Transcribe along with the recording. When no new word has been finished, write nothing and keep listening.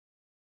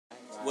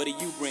What do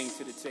you bring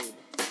to the table?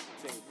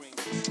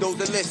 Those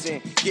that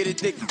listen, get it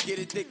dick, get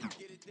it dick,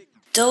 get it dick.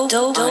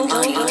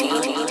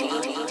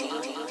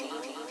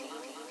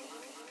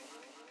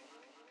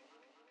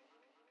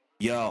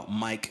 Yo,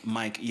 Mike,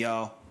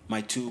 yo,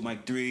 Mike 2,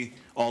 Mike 3,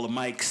 all the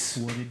mics.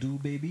 What it do,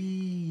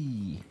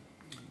 baby?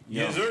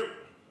 Yo. Yes, sir.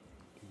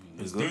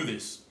 Let's do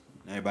this.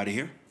 Everybody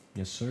here?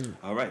 Yes, sir.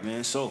 All right,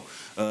 man. So,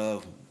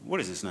 what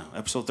is this now?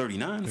 Episode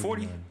 39,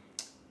 40?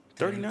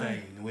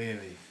 39?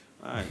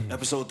 All right,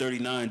 episode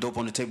 39, Dope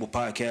on the Table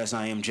podcast.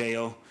 I am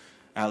J.O.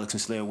 Alex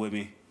and Slayer with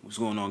me. What's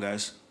going on,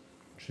 guys?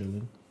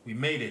 Chilling. We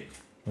made it.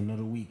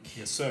 Another week.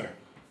 Yes, sir.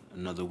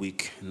 Another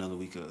week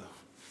of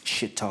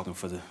shit talking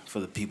for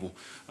the people.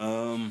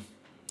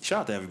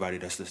 Shout out to everybody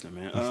that's listening,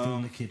 man. I'm still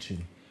in the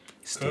kitchen.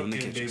 Still in the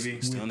Cooking, kitchen.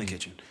 baby. Still in the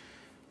kitchen.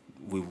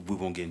 We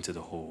won't get into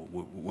the whole.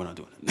 We're not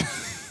doing it.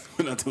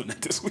 We're not doing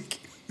that this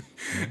week.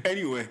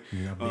 Anyway,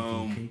 You're not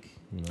baking cake?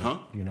 huh?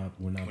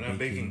 We're not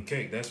baking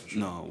cake, that's for sure.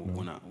 No,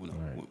 we're not. We're not.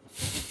 All right.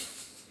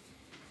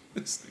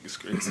 This nigga's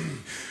crazy.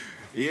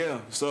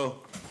 Yeah.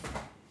 So,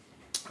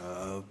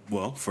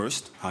 well,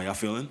 first, how y'all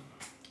feeling?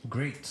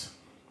 Great,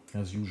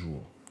 as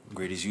usual.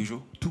 Great as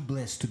usual. Too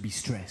blessed to be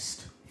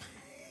stressed.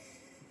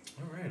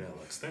 All right,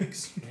 Alex.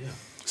 Thanks. Yeah.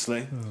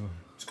 Slay.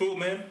 It's cool,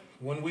 man.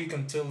 1 week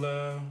until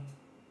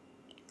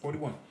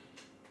 41.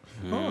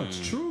 Oh,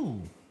 it's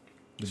true.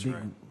 The That's big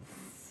right.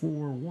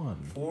 4-1.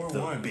 4-1.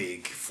 The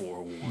big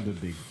 4-1. The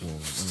big 4. Oh,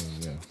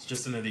 yeah. It's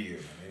just another year,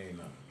 man. It ain't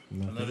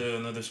nothing. Nothing.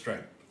 Another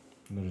stripe.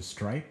 Another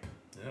stripe.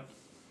 Yep.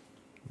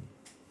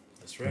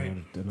 That's right.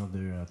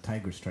 Another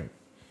tiger stripe.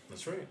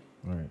 That's right.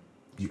 All right.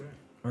 That's right.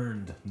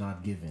 Earned,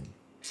 not given.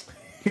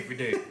 Every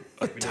day.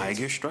 A Every day.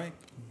 tiger stripe?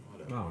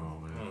 Whatever.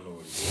 Oh, I man. don't know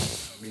what it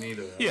is. We need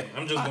a. Yeah.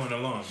 I'm just going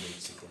along,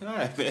 basically. All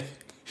right, man.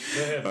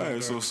 Go ahead. All right,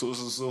 Victor.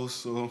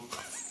 so.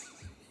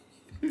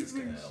 This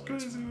guy, Alex,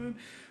 Crazy, man.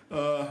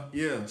 man.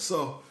 Yeah.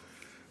 So,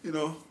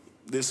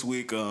 this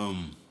week, we're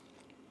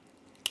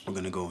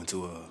gonna go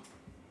into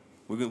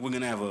we're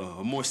gonna have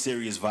a more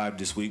serious vibe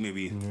this week.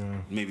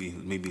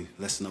 Maybe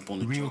lessen up on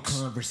the Real jokes.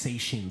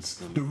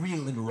 conversations. The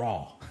real and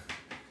raw.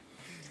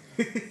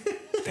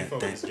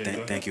 Focus, Jay. Go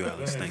ahead. Thank you,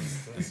 Alex. Go ahead.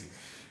 Thank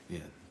you.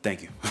 Yeah,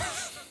 thank you.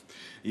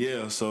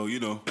 Yeah. So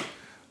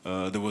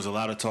there was a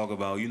lot of talk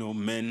about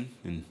men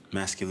and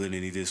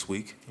masculinity this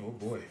week. Oh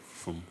boy.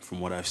 From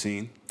what I've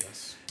seen.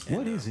 Yes.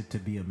 What is it to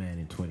be a man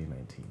in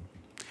 2019?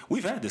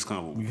 We've had this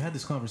convo. We've had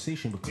this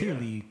conversation, but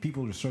clearly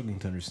people are struggling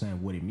to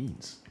understand what it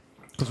means.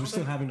 Because we're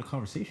still having a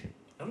conversation.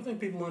 I don't think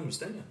people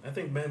understand. I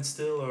think men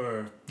still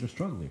are. They're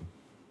struggling.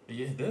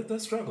 Yeah, they're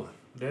struggling.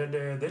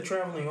 They're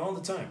traveling all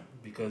the time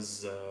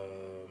because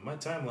my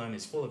timeline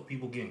is full of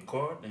people getting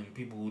caught and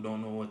people who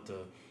don't know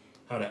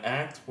how to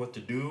act, what to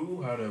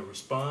do, how to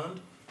respond.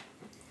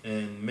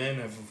 And men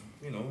have,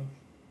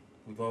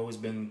 we've always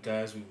been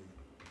guys who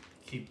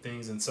keep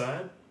things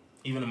inside,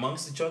 even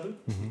amongst each other,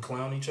 Mm-hmm.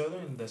 clown each other,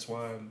 and that's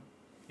why,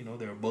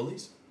 there are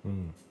bullies,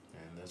 and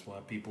that's why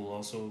people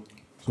also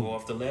go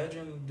off the ledge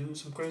and do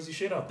some crazy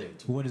shit out there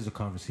too. What is the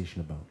conversation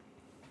about?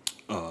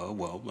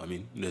 Well, I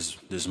mean,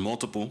 there's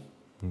multiple.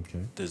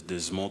 Okay.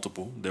 There's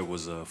multiple. There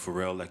was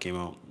Pharrell that came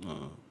out.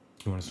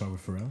 You want to start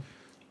with Pharrell?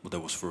 There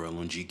was Pharrell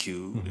on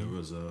GQ. There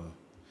was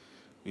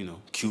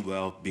Cuba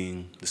out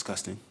being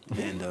disgusting,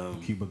 and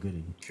Cuba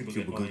Gooding. Cuba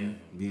Cuba Gooding, Gooding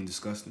being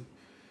disgusting.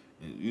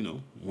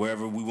 And,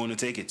 wherever we want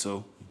to take it.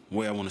 So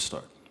where I want to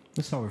start.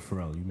 Let's start with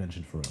Pharrell. You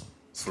mentioned Pharrell.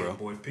 Pharrell.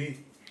 Boy Pete.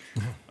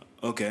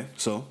 Okay,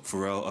 so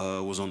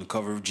Pharrell was on the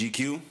cover of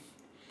GQ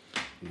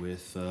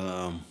with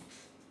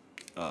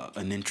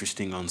an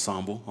interesting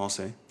ensemble, I'll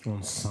say.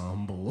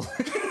 Ensemble.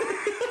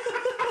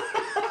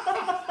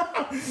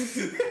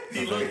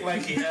 He looked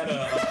like he had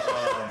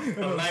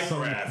a life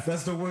raft.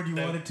 That's the word you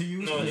wanted to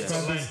use? No, to it's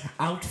describe a his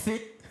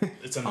outfit?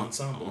 It's an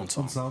ensemble.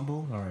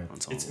 Ensemble? All right.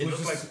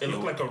 It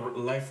looked like a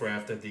life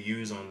raft that they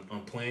use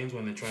on planes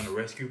when they're trying to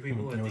rescue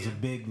people. There was a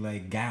big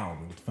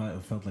gown. big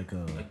it felt like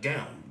a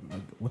gown.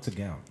 what's a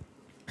gown?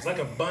 It's like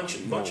a bunch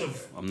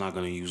of. I'm not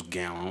gonna use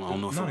gown. I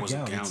don't know if Not it a was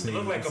gown, a gown. it's It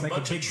looked like It's a like a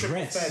bunch big of triple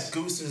dress. fat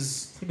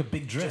gooses It's like a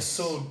big dress.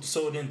 just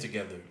sewed in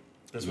together.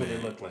 That's what they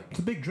Man. look like. It's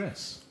a big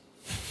dress.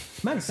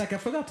 Matter of fact, I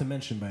forgot to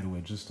mention, by the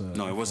way,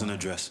 No, it wasn't a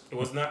dress. It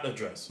was not a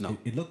dress. No,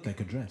 It looked like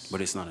a dress. but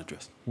it's not a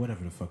dress.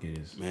 Whatever the fuck it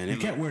is. Man, you it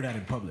can't wear that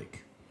in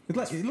public. It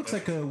looks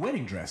like a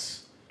wedding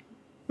dress.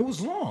 It was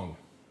long.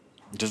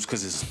 Just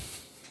because it's.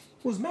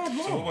 It was mad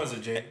long. So what was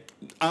it, Jay?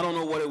 I don't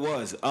know what it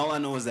was. All I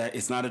know is that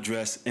it's not a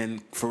dress,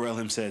 and Pharrell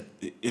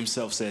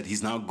himself said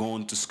he's not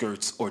going to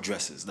skirts or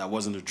dresses. That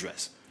wasn't a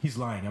dress. He's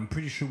lying. I'm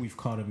pretty sure we've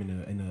caught him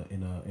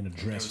in a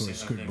dress or a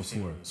skirt I've never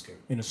seen him before. in a skirt.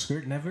 In a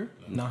skirt, never.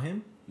 Not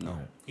him. No, All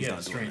right. He he's had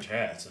not doing strange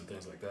that. hats and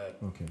things like that.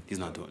 Okay. He's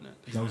not doing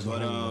that. That was the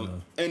But whole.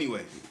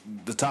 anyway,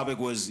 the topic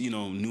was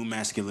new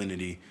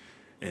masculinity,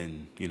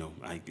 and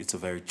it's a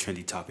very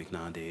trendy topic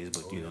nowadays.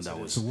 But that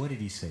was. So what did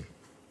he say?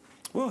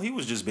 Well, he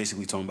was just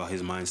basically talking about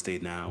his mind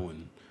state now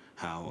and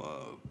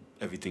how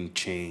everything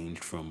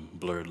changed from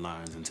blurred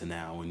lines into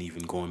now, and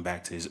even going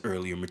back to his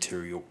earlier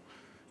material.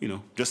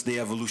 Just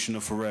the evolution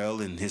of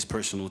Pharrell and his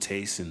personal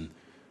taste and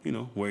you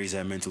know, where he's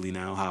at mentally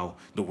now, how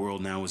the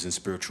world now is in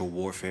spiritual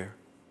warfare,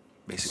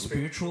 basically.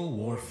 Spiritual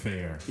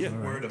warfare. Yeah. All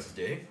right. Word of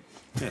the day.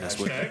 Yeah, that's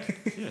what.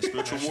 Hashtag. Yeah,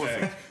 spiritual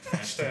warfare.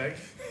 Hashtag.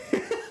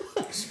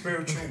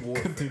 Spiritual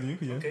warfare. Continue,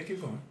 yeah. Okay,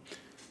 keep going.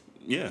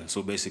 Yeah,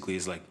 so basically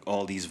it's like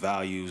all these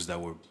values that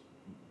were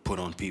put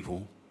on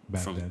people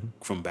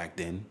from back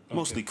then,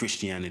 mostly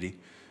Christianity,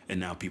 and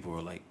now people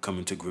are like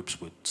coming to grips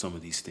with some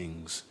of these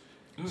things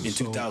in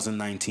So-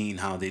 2019,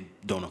 how they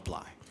don't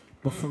apply.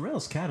 But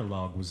Pharrell's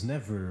catalog was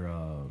never.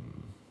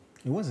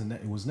 It wasn't.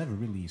 It was never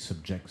really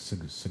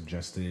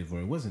suggestive, or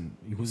it wasn't.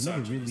 It was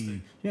never really.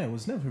 Misogynistic. Yeah, it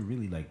was never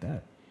really like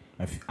that.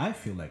 I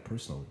feel like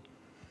personally,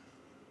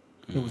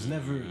 it was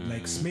never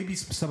like maybe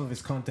some of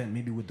his content,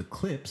 maybe with the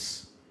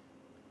clips,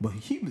 but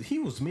he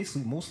was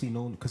mostly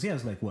known because he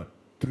has like what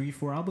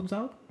 3-4 albums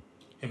out.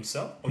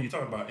 Himself? Oh, you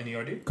talking about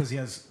NERD? Because he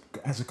has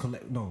as a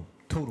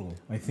total.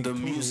 I think The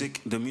total,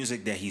 the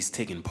music that he's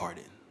taken part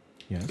in,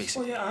 Yes.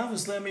 basically. Well, yeah,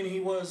 obviously. I mean,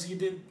 he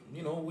did,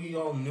 you know, we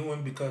all knew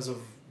him because of,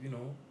 you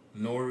know,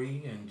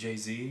 Nori and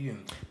Jay-Z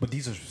and... But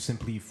these are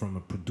simply from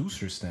a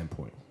producer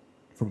standpoint,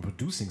 from a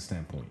producing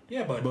standpoint.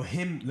 Yeah, but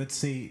him, let's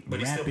say, he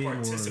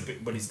rapping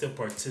still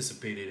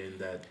participated in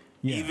that.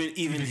 yeah,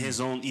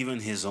 Even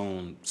his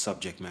own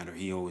subject matter,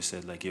 he always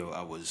said like, "Yo,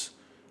 I was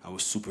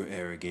super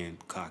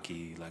arrogant,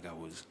 cocky, like I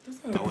was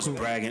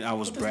bragging. I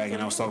was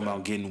talking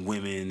about getting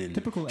women and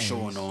Typical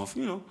showing Aries. off,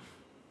 you know."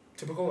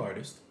 Typical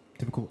artist.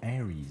 typical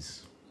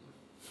Aries.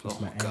 Oh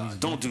my my God! Aries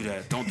Don't do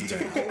that! Don't do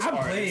that! I'm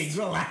Artist. playing.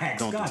 Relax.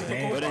 Don't do God that.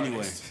 damn. But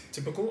anyway.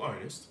 Typical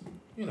artist.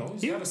 You know,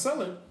 he's Yeah. got to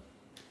sell it.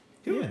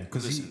 Yeah,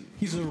 because Listen.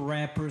 he's a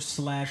rapper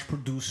 /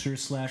 producer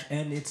 /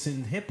 and it's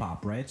in hip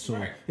hop, right? So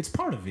Right. it's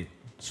part of it,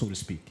 so to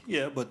speak.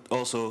 Yeah, but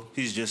also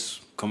he's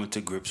just coming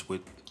to grips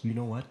with You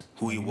know what?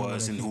 Who he You know what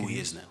was I and think who it he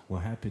is now.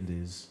 What happened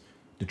is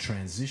the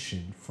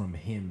transition from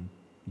him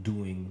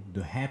doing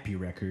the Happy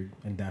record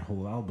and that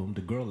whole album,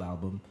 the Girl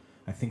album.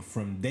 I think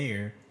from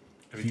there,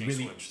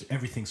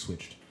 everything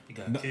switched. He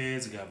got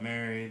kids. He got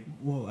married.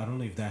 Well, I don't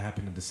know if that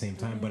happened at the same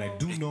time, but I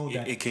do know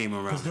that it came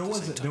around. because at the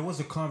same time. there was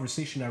a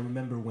conversation I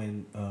remember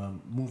when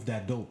 "Move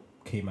That Dope"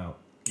 came out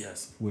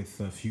Yes. with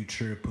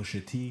Future,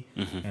 Pusha T,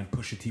 and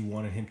Pusha T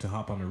wanted him to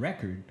hop on the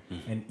record,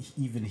 and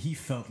even he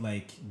felt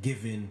like,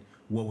 given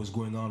what was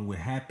going on with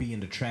Happy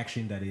and the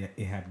traction that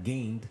it had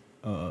gained,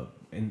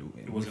 and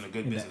It wasn't a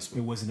good business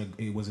move.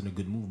 It wasn't a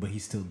good move, but he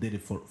still did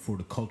it for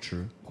the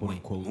culture, quote Wait,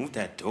 unquote. Move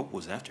That Dope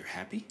was after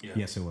Happy? Yeah.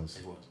 Yes, it was.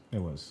 It was. It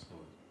was.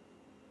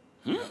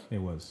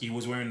 It was. He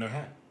was wearing the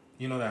hat.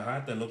 You know that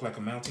hat that looked like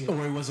a mountain?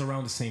 Or it was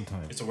around the same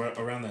time It's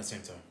around that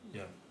same time.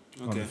 Yeah.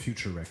 on Okay. the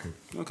Future record.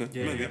 Okay.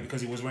 Yeah, maybe. yeah,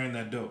 because he was wearing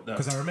that dope.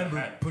 Because I remember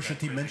Pusha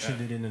T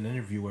mentioned it in an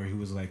interview where he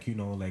was like, you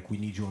know, like, we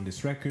need you on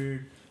this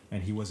record,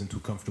 and he wasn't too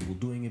comfortable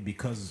doing it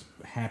because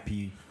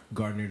Happy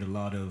garnered a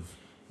lot of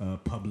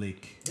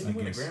public. Did I he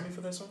win a guess. Grammy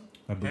for that song?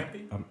 Happy?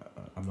 Happy? I'm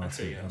not I'd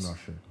sure. say yes. I'm not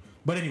sure.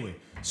 But anyway,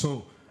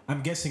 so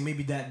I'm guessing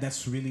maybe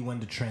that's really when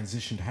the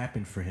transition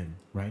happened for him,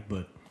 right?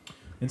 But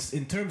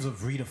in terms of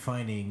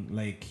redefining,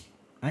 like,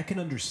 I can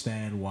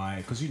understand why,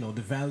 because, you know,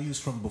 the values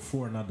from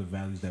before are not the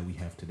values that we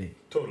have today,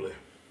 Totally.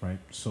 right?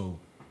 So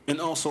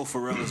And also,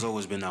 Pharrell has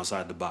always been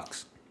outside the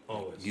box.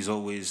 Always. He's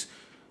always,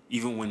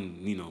 even when,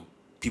 you know,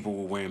 people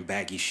were wearing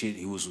baggy shit,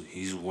 he was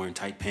wearing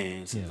tight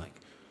pants and, Yeah. like,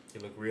 He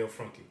looked real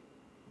funky.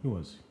 it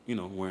was. you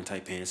know, wearing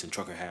tight pants and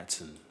trucker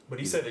hats and. But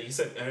he said,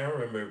 and I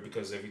remember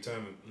because every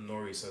time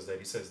Nori says that,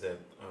 he says that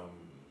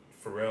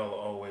Pharrell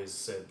always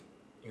said,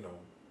 you know,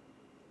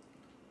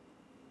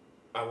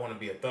 I want to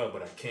be a thug,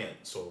 but I can't.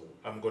 So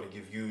I'm going to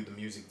give you the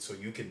music so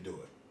you can do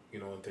it, you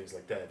know, and things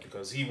like that.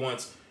 Because he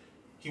wants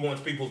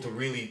people to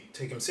really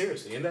take him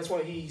seriously, and that's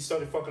why he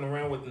started fucking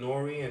around with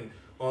Nori and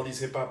all these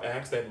hip hop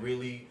acts that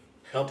really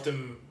helped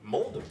him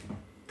mold him,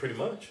 pretty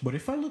much. But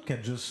if I look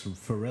at just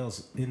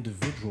Pharrell's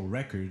individual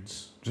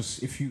records,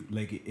 just if you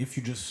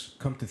just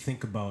come to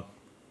think about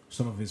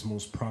some of his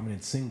most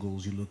prominent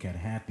singles, you look at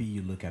Happy,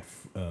 you look at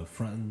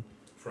Frontin',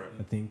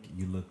 I think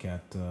you look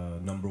at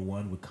Number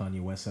One with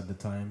Kanye West at the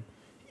time.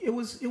 It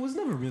was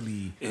never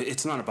really.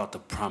 It's not about the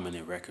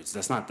prominent records.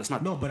 That's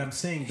not. No, but I'm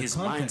saying his the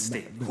content, mind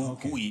state.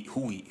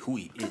 Who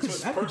he is.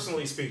 So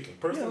personally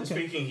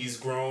speaking, he's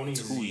grown.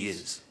 He's who he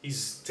is.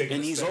 He's taken.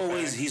 And a step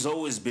back. he's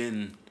always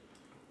been,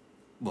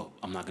 well,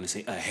 I'm not gonna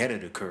say ahead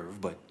of the curve,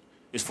 but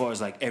as far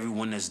as like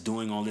everyone that's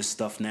doing all this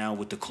stuff now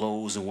with the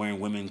clothes and wearing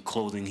women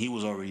clothing, he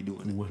was already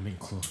doing it. women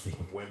clothing.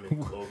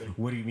 Women clothing.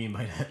 What do you mean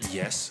by that?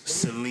 Yes,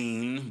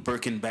 Celine,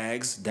 Birkin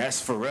bags.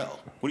 That's Pharrell.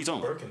 What are you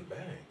talking about? Birkin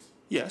bags.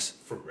 Yes,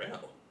 Pharrell.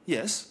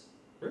 yes,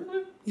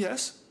 Really?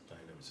 yes. I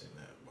ain't never seen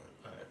that,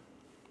 but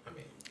I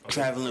mean.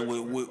 Traveling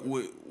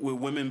with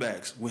women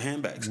bags, with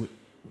handbags.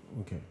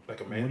 Okay.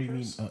 Like a man What do you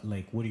mean?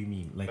 purse? What do you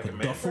mean? Like Like a a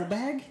man duffel purse?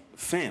 bag?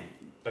 Fam,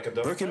 Like a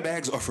duffel Birkin bag?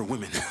 bags are for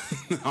women.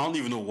 I don't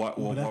even know why But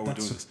we're that's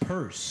doing this. a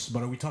purse.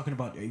 But are we talking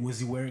about? Was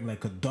he wearing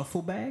like a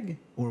duffel bag,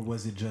 or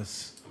was it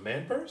just? A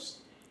man purse?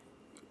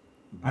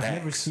 I've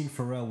never Bags. seen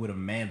Pharrell with a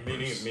man Me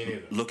purse.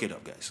 neither. Look it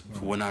up, guys.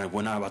 We're not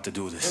about to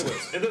do this.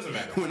 Anyways, it doesn't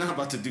matter. We're not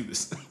about to do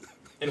this.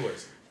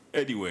 Anyways,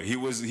 Anyway, he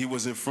was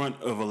in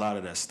front of a lot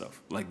of that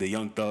stuff, like the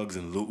Young Thugs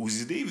and Lil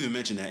Uzi. They even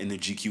mentioned that in the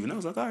GQ, and I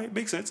was like, all right,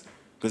 makes sense,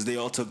 because they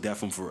all took that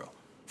from Pharrell.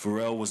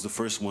 Pharrell was the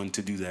first one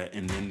to do that,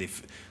 and then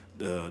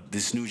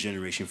this new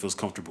generation feels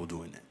comfortable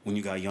doing that. When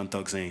you got Young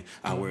Thug saying,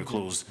 "I wear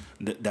clothes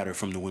that are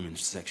from the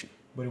women's section."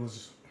 But it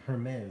was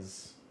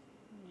Hermes,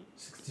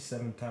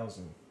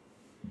 67,000.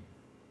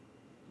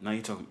 Now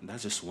you're talking.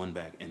 That's just one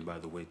bag. And by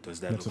the way, does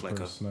that That's look like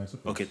purse. a? No, it's a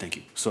purse. Okay, thank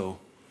you. So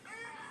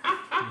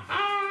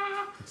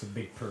It's a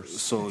big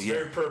purse. so It's yeah.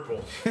 very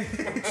purple.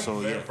 So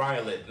Very yeah.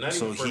 violet. Not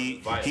So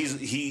even purple, violet.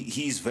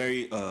 he's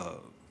very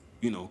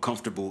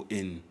comfortable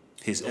in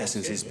his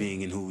essence, his yeah.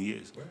 being, and who he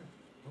is, Right.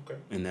 Okay.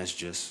 and that's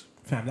just.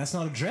 Fam, that's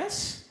not a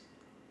dress?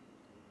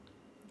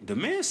 The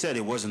man said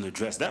it wasn't a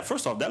dress. That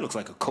first off, that looks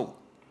like a coat.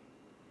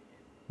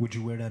 Would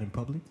you wear that in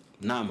public?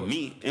 Not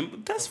me,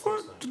 and that's for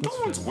no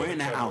one's wearing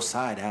that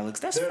outside,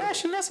 Alex. That's There-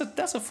 fashion. That's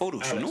a photo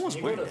shoot. Alex, No one's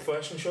when you wearing go to that.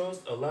 fashion shows,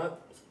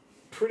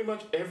 pretty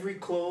much every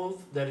clothes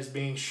that is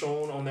being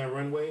shown on that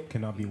runway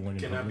Cannot be worn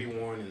in cannot be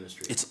public. worn in the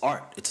street. It's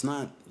art. It's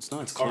not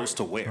clothes art.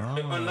 to wear. Ah.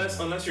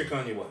 Unless you're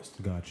Kanye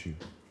West. Got you.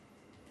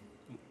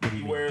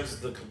 He wears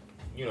the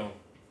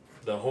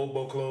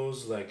hobo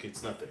clothes like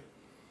it's nothing.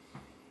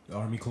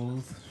 Army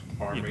clothes?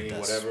 Army, but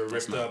that's- whatever,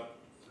 that's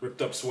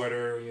ripped up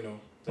sweater, I don't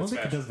That's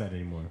think he fashion. does that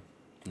anymore.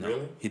 No,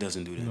 Really? he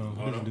doesn't do that. No,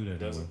 anymore. he doesn't do that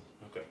doesn't?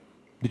 anymore. Okay.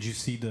 Did you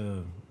see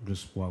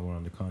just while we're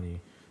on the Kanye,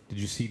 did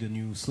you see the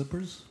new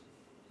slippers?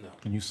 No.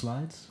 The new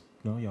slides?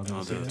 No, y'all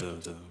No, didn't see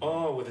that? the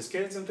Oh, with his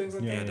kids and things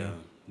like Yeah, that?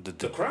 the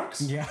The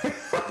Crocs? Yeah.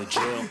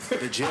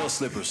 the jail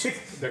slippers.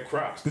 The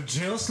Crocs. The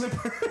jail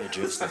slipper? The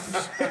jail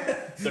slippers.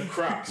 The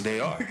Crocs. They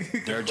are.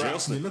 They're jail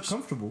Crocs. They look slippers.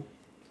 comfortable.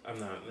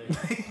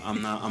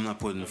 I'm not. I'm not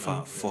putting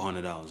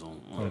 $400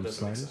 on. Oh, the That doesn't make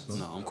sliders? sense.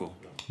 No, I'm cool.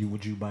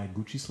 Would you buy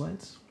Gucci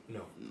slides?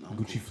 No. I'm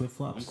Gucci cool. flip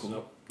flops? I'm cool.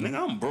 Nope.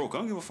 Nigga, I'm broke. I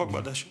don't give a fuck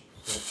about that shit.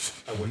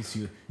 I At would. least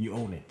you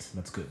own it.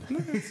 That's good.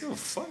 Give a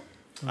fuck.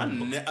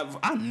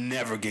 I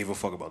never gave a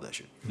fuck about that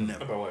shit.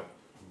 Never. About what?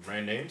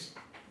 Brand names?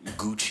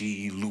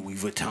 Gucci, Louis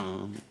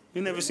Vuitton.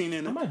 You never seen me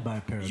in I that? might buy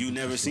a pair of You Gucci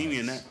never seen me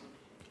in slides. that.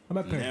 I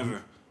might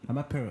Never. I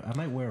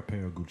might wear a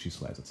pair of Gucci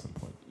slides at some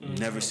point.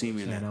 Never seen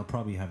me in And that. I'll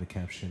probably have a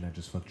caption, "I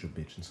just fucked your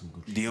bitch" and some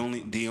Gucci. The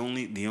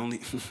only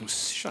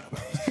shut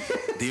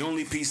up. the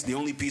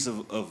only piece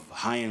of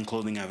high end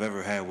clothing I've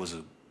ever had was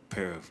a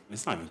pair of.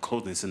 It's not even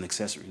clothing. It's an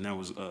accessory. And that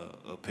was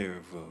a pair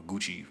of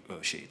Gucci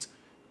shades,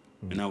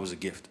 and that was a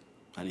gift.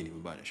 I didn't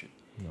even buy that shit.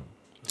 No.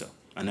 So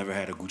I never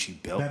had a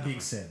Gucci belt. That being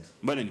said,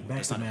 But anyway, back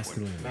that's to not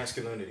important. masculinity.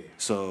 Masculinity.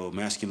 So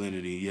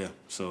masculinity, yeah.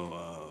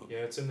 So Yeah,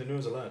 it's in the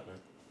news a lot, man.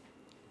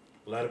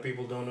 A lot of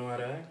people don't know how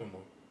to act no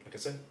more. Like I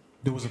said,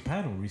 There was a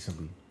panel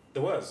recently.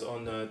 there was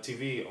on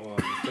TV on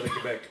Philly,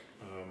 Quebec.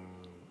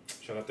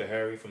 Shout out to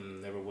Harry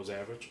from Never Was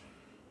Average.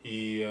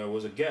 He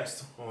was a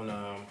guest on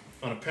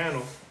a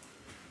panel.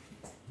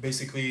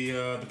 Basically,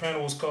 the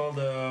panel was called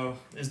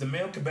 "Is the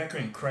Male Quebecer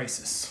in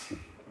Crisis?"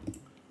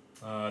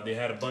 They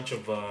had a bunch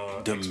of the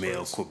experts.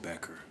 male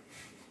Quebecer.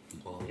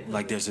 Well, yeah,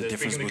 Like there's a they're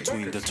difference speaking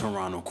between the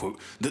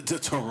Quebecers. the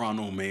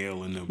Toronto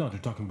male and the. No, they're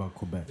talking about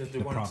Quebec, They the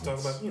wanted province.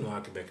 to talk about how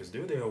Quebecers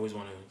do. They always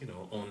want to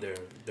own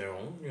their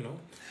own.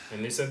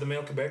 And they said the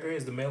male Quebecer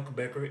is the male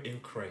Quebecer in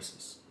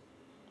crisis.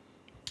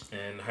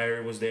 And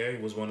Harry was there.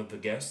 He was one of the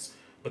guests.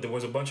 But there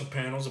was a bunch of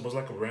panels. It was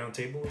like a round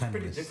table. It was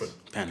pretty Panelists. different.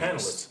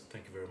 Panelists.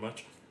 Thank you very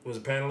much. It was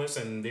a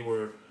panelist, and they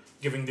were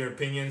giving their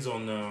opinions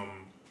on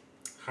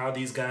how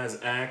these guys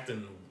act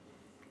and.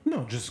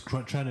 No, just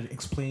trying to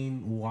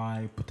explain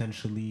why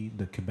potentially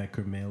the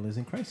Quebecer male is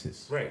in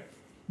crisis. Right.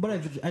 But I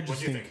What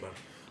just do you think, think about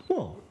it?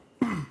 well,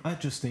 I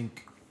just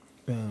think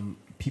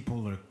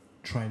people are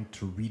trying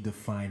to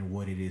redefine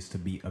what it is to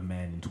be a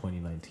man in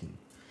 2019.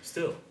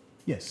 Still.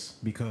 Yes,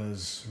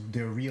 because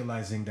they're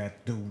realizing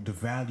that the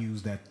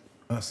values that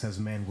us as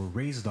men were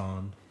raised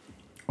on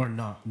are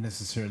not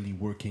necessarily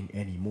working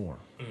anymore.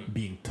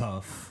 Being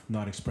tough,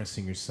 not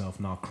expressing yourself,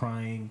 not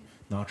crying,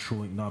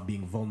 not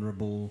being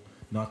vulnerable,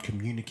 not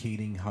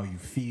communicating how you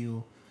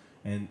feel,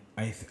 and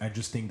I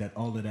just think that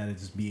all of that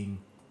is being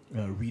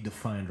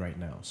redefined right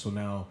now. So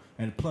now,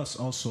 and plus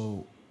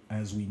also,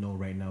 as we know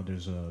right now,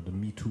 there's the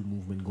Me Too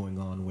movement going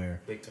on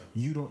where Big time.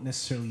 you don't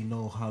necessarily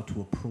know how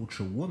to approach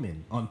a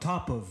woman. On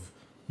top of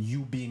you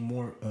being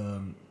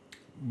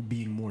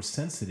more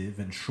sensitive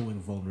and showing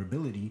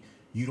vulnerability,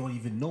 you don't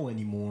even know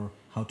anymore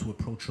how to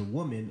approach a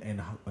woman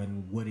and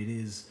what it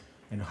is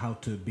and how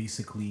to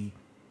basically,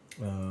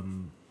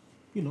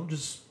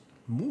 just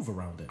move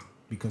around it.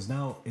 Because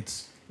now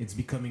it's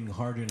becoming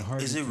harder and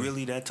harder. Is it to-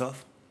 really that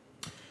tough?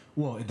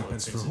 Well, it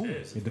depends for who. it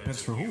is. It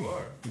depends for who who. you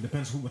are. It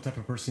depends what type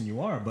of person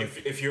you are. But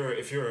If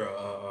you're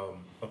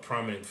a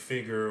prominent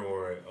figure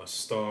or a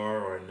star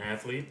or an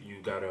athlete, you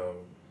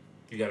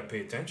gotta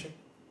pay attention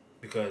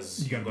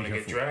because You you're gotta be gonna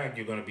get careful. dragged.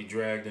 You're gonna be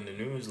dragged in the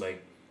news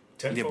like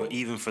tenfold. Yeah, but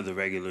even for the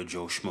regular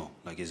Joe Schmo,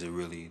 like, is it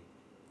really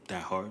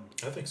that hard?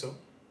 I think so.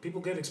 People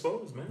get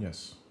exposed, man.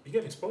 yes, You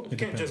get exposed. You It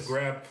can't just depends.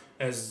 grab,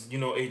 as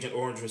Agent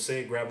Orange would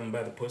say, grab them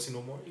by the pussy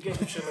no more. You can't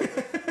do shit like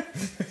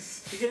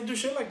that. You can't do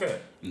shit like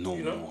that. No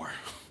You know? more.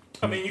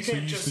 I mean, you so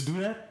can't you used just. to do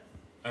that.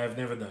 I've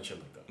never done shit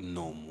like that.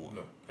 No more.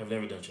 No, I've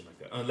never done shit like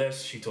that.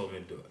 Unless she told me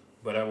to do it.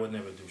 But I would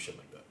never do shit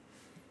like that.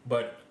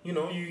 But, you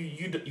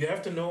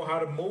have to know how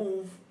to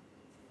move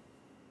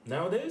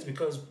nowadays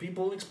because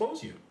people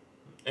expose you.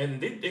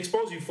 And they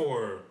expose you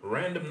for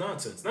random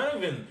nonsense. Not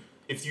even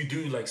if you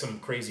do, like, some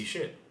crazy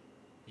shit.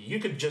 You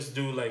could just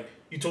do, like,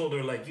 you told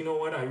her, like, you know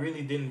what, I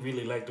really didn't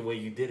really like the way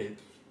you did it.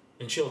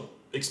 And she'll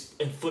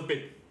and flip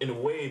it in a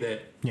way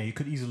that... Yeah, you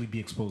could easily be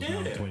exposed now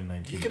in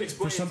 2019. You could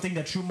explain for something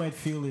that you might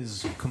feel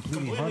is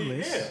completely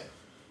harmless. Yeah.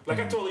 Like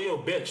I told her, yo,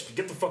 bitch,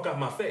 get the fuck out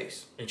my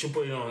face. And she'll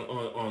put it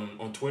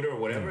on Twitter or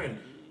whatever, and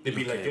they'd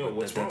be like, yo,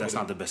 what's wrong That's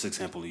with not it? the best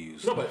example to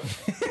use. No, but...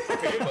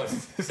 Okay, but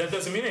that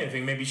doesn't mean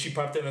anything. Maybe she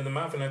popped it in the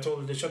mouth and I told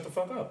her to shut the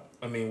fuck up.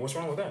 I mean, what's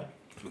wrong with that?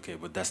 Okay,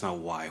 but that's not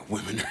why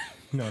women are...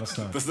 No, that's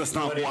not. That's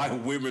not why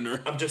women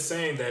are... I'm just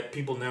saying that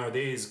people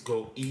nowadays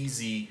go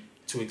easy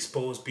to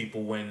expose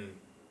people when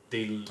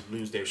they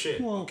lose their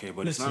shit. Well, Okay,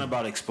 but listen, it's not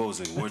about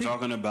exposing. We're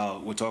talking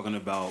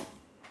about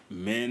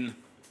men,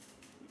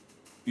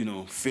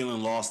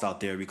 feeling lost out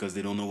there because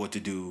they don't know what to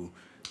do.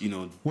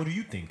 What do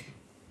you think?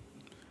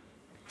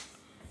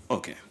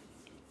 Okay.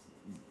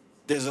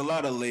 There's a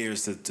lot of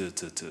layers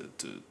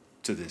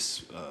to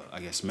this, I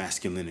guess,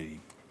 masculinity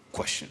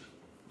question.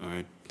 All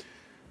right.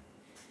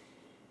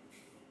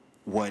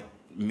 What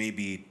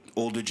maybe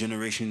older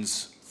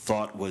generations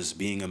thought was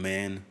being a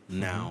man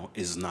now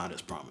is not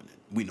as prominent.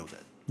 We know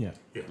that. Yeah.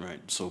 Right.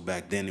 So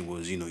back then it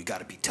was, you got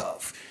to be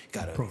tough. You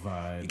got to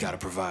Provide. You got to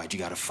provide. You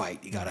got to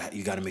fight. You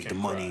got to make the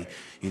money.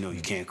 Cry.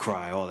 You can't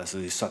cry. All that. So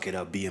you suck it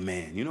up. Be a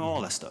man.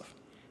 All that stuff.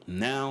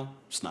 Now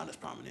it's not as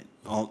prominent.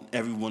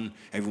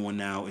 Everyone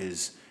now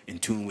is in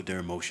tune with their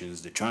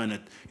emotions. They're trying to.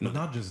 But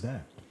not just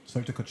that.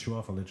 Sorry to cut you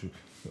off. I'll let you.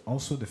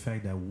 Also, the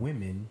fact that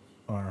women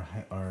are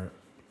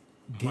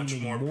gaining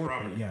Much more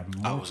prominent. Yeah,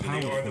 I more was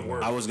gonna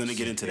powerful. I was gonna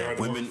get into They that. are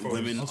the Women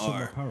workforce. Also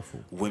more are powerful.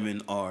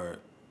 women are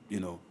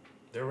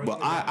They're But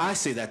right. I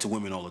say that to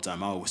women all the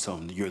time. I always tell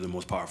them you're the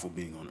most powerful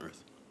being on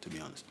earth. To be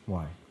honest.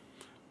 Why?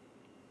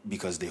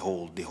 Because they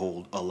hold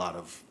a lot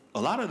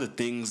of the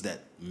things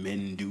that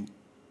men do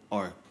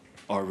are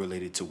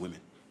related to women.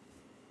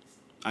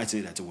 I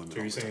say that to women. So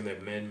all you're the saying time.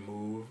 that men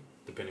move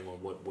depending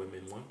on what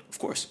women want? Of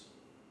course.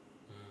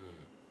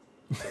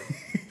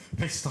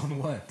 Based on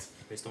what?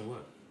 Based on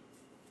what?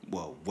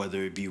 Well,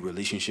 whether it be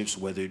relationships,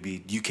 whether it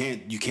be you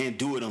can't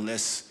do it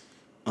unless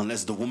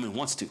the woman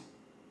wants to.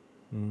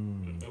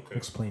 Okay.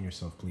 Explain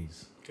yourself,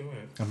 please. Go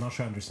ahead. I'm not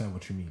sure I understand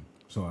what you mean.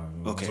 So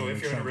Okay. So I'm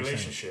if you're in a trying to understand.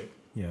 relationship,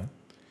 Yeah.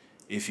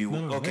 If you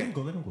No, okay.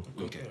 Let him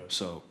go. Okay.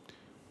 So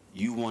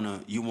you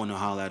wanna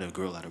holler at a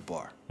girl at a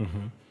bar.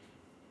 Mm-hmm.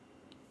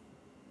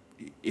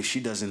 If she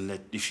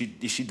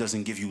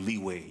doesn't give you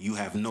leeway, you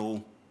have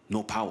no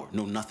power,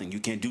 no nothing. You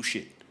can't do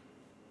shit.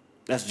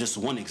 That's just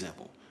one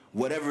example.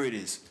 Whatever it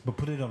is, But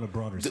put it on a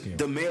broader scale.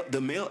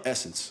 the male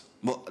essence.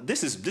 Well,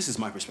 this is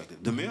my perspective.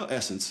 The male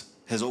essence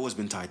has always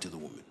been tied to the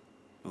woman.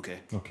 Okay.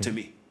 Okay. To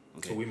me.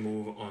 Okay. so we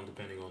move on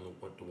depending on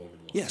what the woman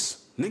wants.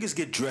 Yes. Niggas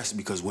get dressed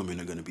because women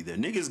are gonna be there.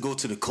 Niggas go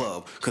to the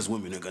club because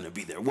women are gonna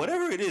be there.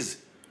 Whatever it is.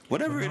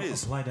 Whatever But it now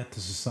is. Apply that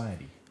to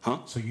society. Huh?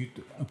 So you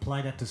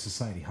apply that to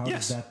society. How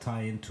Yes. does that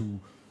tie into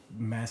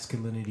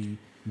masculinity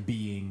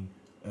being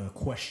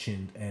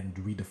questioned and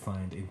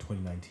redefined in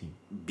 2019?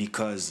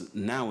 Because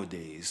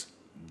nowadays,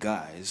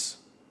 guys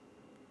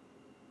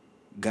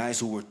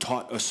who were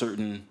taught a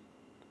certain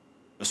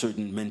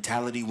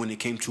mentality when it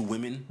came to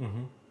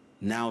women,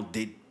 now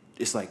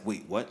it's like,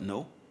 wait, what?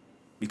 No,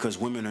 because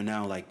women are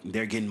now like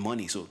they're getting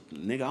money. So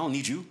nigga, I don't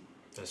need you.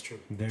 That's true.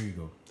 There you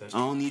go. That's I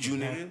don't need you,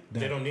 nigga.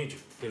 They don't need you.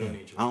 They don't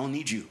need you. I don't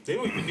need you. They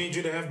don't even need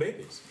you to have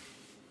babies.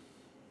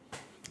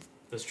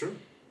 That's true.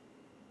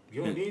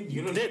 You don't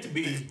need to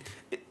be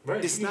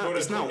right. It's you can go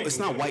to not clinic it's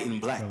and not get a white baby.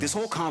 and black. This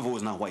whole convo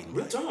is not white and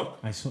Real black. talk.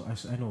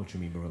 I know what you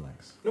mean, but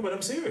relax. No, but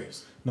I'm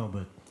serious. No,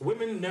 but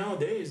Women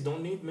nowadays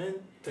don't need men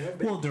to have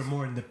babies. well, they're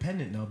more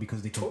independent now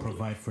because they can Totally.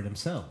 provide for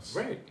themselves.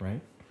 Right.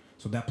 Right.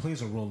 So that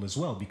plays a role as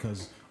well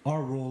because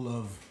our role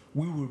of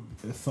we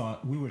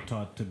were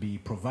taught to be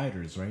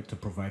providers, right? To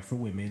provide for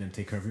women and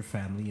take care of your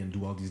family and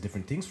do all these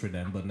different things for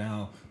them. But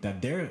now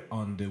that they're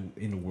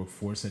in the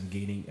workforce and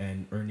gaining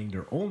and earning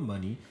their own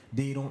money,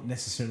 they don't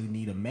necessarily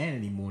need a man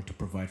anymore to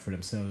provide for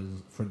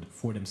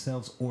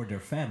themselves or their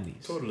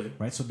families. Totally.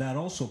 Right. So that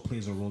also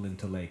plays a role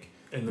into like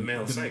And the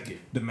male psyche.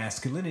 the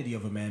masculinity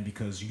of a man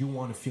because you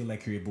want to feel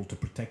like you're able to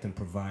protect and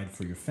provide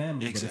for your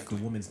family. But if Exactly.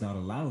 the woman's not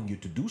allowing you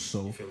to do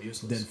so, You feel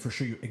useless. then for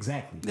sure you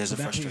exactly. There's So a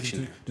that plays frustration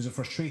into- there. There's a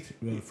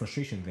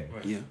frustration there.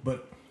 Right. Yeah.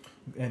 But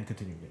and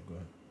continue. Yeah, go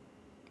ahead.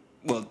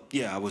 Well,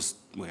 yeah,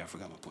 I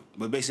forgot my point.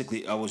 But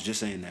basically, I was just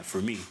saying that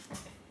for me,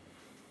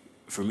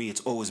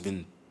 it's always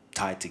been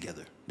tied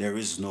together. There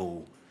is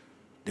no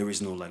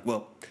like,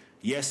 well,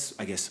 yes,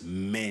 I guess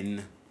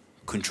men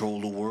control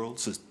the world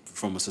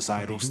from a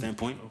societal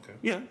standpoint. Okay.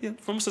 Yeah,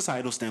 from a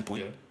societal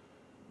standpoint. Yeah.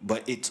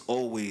 But it's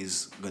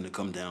always going to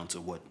come down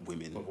to what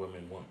women. What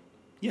women want.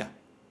 Yeah.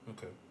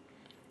 Okay.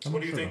 So I'm what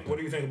not do you sure think? about What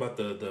do you think about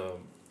the?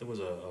 There was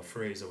a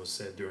phrase that was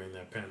said during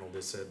that panel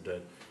that said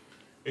that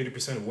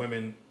 80% of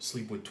women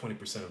sleep with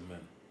 20% of men.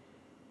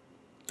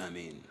 I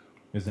mean,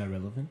 Is that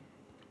relevant?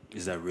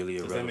 Is that really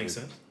Does irrelevant? that make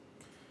sense?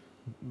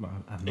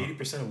 I'm not.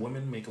 80% of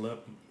women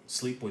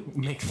sleep with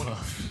Make 20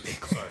 love.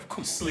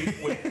 sleep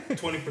with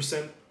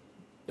 20%.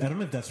 I don't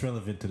know if that's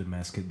relevant to the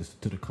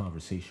to the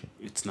conversation.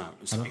 It's not.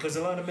 It's I don't- Because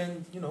a lot of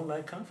men,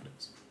 lack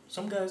confidence.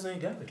 Some guys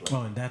ain't got it. Like,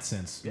 Oh, in that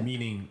sense, Yeah.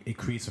 meaning it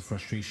creates a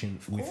frustration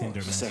within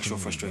their course. Sexual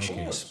masculinity. frustration,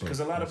 Okay, yes. so because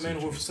a lot of that's men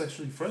who are interesting.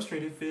 sexually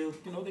frustrated feel,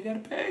 they gotta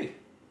pay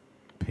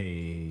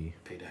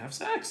to have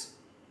sex.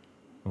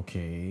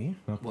 Okay.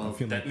 I Well,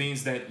 feel that like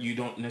means that you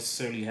don't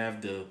necessarily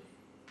have the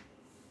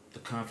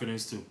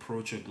confidence to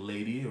approach a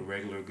lady, a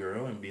regular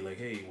girl, and be like,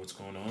 "Hey, what's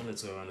going on?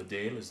 Let's go on a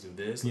date. Let's do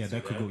this." yeah, let's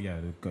that do could go. Yeah,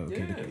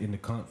 okay.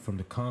 Yeah. From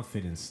the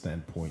confidence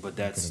standpoint. But I could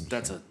that's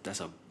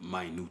understand. a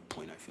minute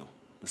point. I feel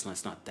it's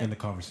not that. in the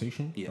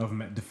conversation Yeah. of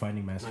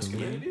defining masculinity.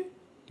 Masculinity,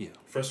 Yeah,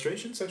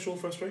 frustration, sexual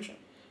frustration.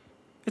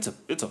 it's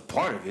a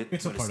part of it.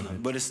 It's a but part of not,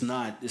 it. But it's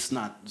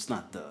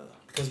not the.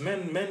 Because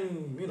men,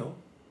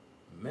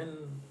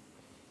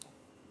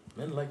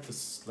 men like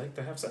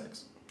to have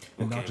sex.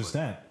 And Okay, not just but-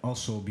 that,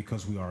 also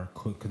because we are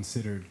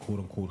considered quote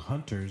unquote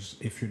hunters,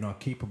 if you're not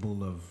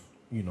capable of,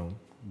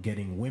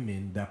 getting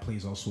women, that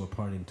plays also a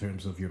part in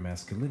terms of your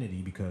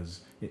masculinity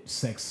because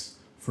sex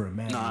for a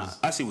man Nah, is.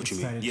 I see what it's you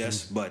mean. tied into-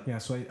 Yes, but Yeah,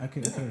 so I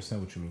can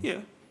understand what you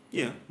mean.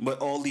 yeah. But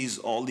all these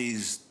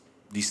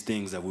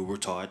things that we were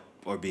taught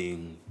are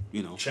being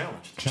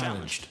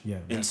Challenged. Yeah.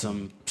 And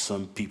some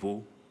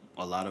people,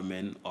 a lot of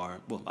men are.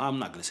 Well, I'm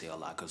not gonna say a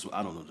lot because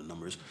I don't know the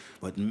numbers,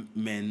 but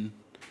men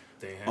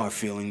They have. are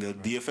feeling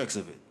the effects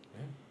of it.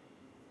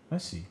 I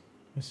see.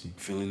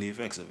 Feeling the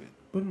effects of it.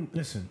 But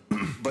listen,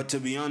 But to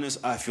be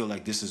honest, I feel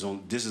like this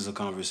is a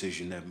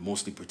conversation that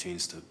mostly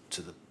pertains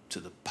to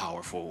the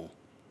powerful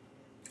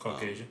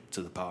Caucasian.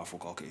 to the powerful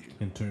Caucasian.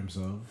 in terms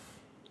of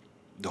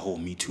The whole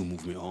Me Too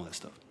movement, all that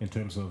stuff.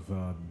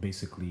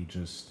 basically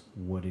just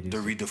what it is. The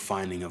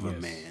redefining of a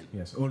Yes, man.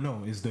 Yes. Oh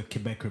no, is the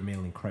Quebecer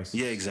male in crisis.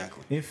 Yeah,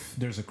 exactly. If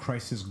there's a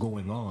crisis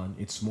going on,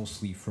 it's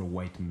mostly for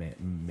white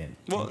men.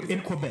 Well,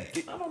 in Quebec,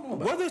 I don't know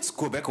about Whether it's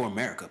Quebec or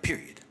America,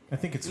 period. I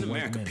think it's in white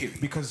America, men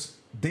period. because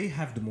they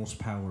have the most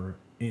power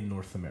in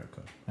North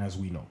America, as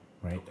we know,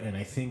 right? Okay. And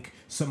I think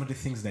some of the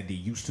things that they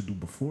used to do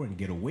before and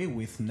get away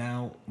with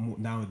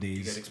nowadays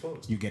You get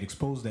exposed. You get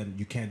exposed, and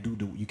you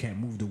can't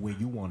move the way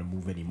you want to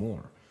move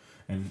anymore,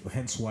 and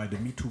hence why the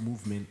Me Too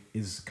movement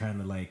is kind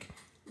of like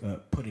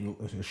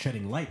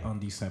shedding light on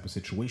these type of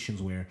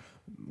situations where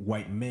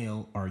white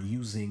male are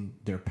using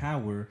their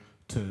power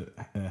to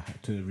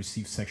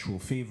receive sexual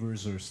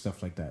favors or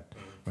stuff like that,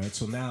 right?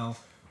 So now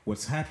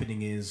what's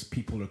happening is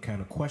people are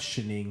kind of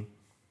questioning,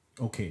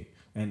 okay,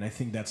 and I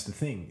think that's the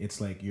thing.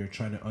 It's like you're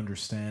trying to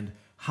understand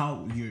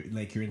how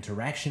your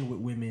interaction with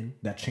women,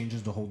 that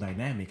changes the whole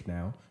dynamic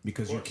now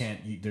because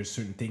there's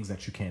certain things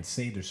that you can't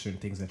say, there's certain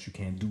things that you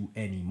can't do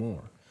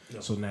anymore.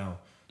 No.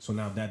 So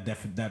now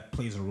that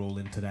plays a role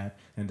into that,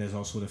 and there's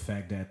also the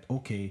fact that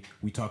okay,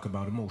 we talk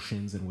about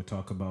emotions and we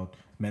talk about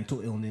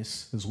mental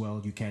illness as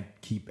well. You can't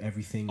keep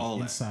everything All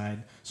that.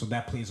 inside, so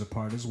that plays a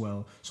part as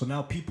well. So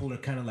now people are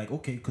kind of like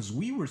okay, because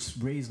we were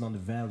raised on the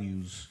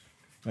values,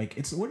 like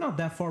we're not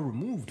that far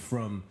removed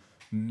from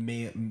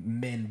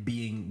men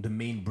being the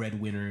main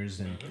breadwinners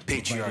and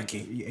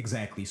Patriarchy. providing-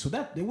 exactly. So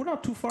that we're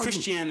not too far.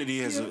 Christianity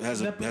has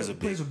a plays a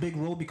big. big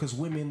role because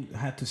women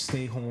had to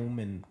stay home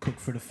and cook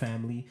for the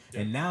family,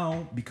 and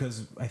now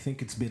because I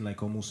think it's been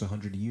like almost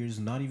 100 years,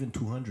 not even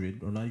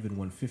 200 or not even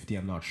 150,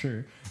 I'm not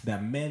sure, that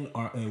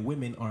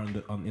women are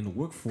in the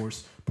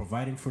workforce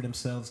providing for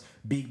themselves,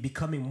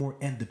 becoming more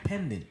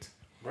independent,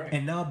 Right.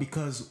 and now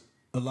because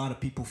a lot of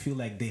people feel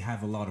like they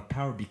have a lot of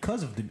power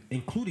because of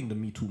including the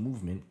Me Too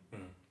movement,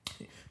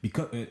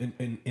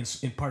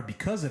 because in part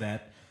because of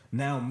that,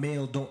 now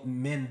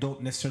men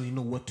don't necessarily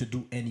know what to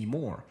do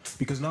anymore,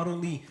 because not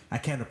only I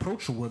can't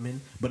approach a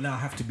woman, but now I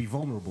have to be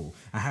vulnerable,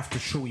 I have to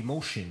show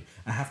emotion,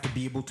 I have to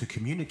be able to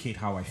communicate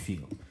how I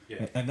feel,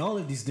 Yeah. and all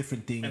of these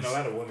different things. And a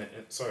lot of women,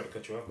 sorry to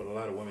cut you off, but a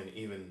lot of women,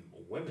 even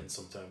women,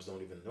 sometimes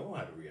don't even know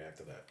how to react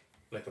to that.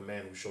 Like a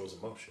man who shows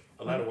emotion.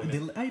 A lot of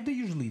women. They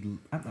usually,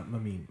 I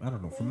mean, I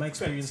don't know. From my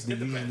experience, they It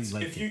usually depends.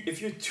 like it.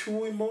 If you're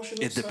too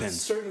emotional, It depends.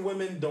 certain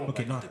women don't.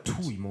 Okay, like not it.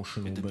 too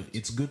emotional, but depends.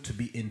 it's good to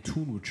be in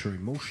tune with your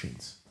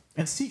emotions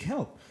and seek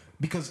help.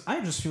 Because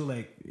I just feel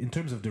like, in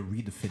terms of the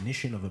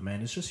redefinition of a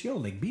man, it's just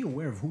be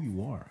aware of who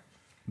you are.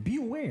 Be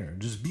aware.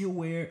 Just be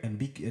aware and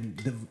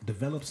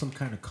develop some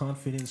kind of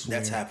confidence.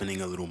 That's where-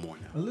 happening a little more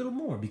now. A little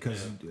more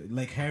because,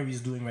 like Harry's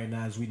doing right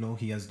now, as we know,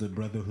 he has the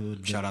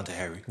Brotherhood. Shout out to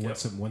Harry.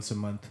 Once a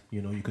month,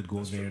 you could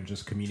go there and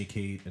just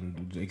communicate,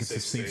 and it's a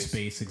Safe safe space.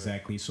 space,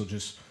 exactly. So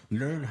just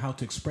learn how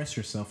to express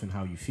yourself and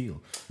how you feel.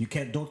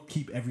 Don't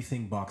keep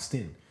everything boxed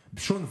in.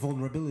 Showing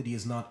vulnerability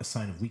is not a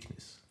sign of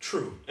weakness.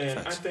 True, and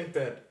Facts. I think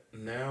that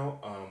now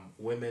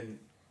women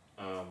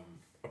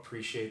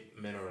appreciate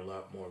men are a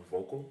lot more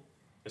vocal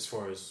as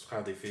far as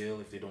how they feel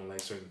if they don't like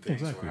certain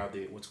things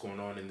Exactly. or what's going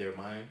on in their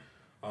mind.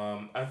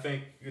 I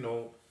think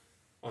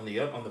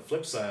on the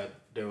flip side,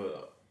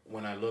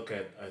 when I look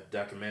at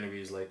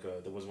documentaries like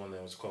there was one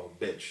that was called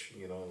Bitch,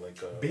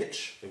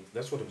 Bitch?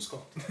 that's what it was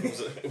called.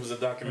 It was a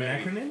An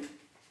documentary. acronym?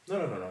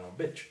 No,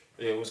 bitch.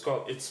 It was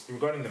called. It's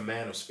regarding the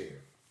manosphere.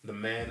 The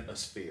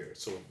manosphere.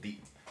 So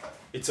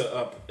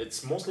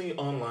it's mostly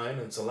online.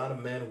 And it's a lot of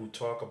men who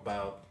talk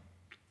about,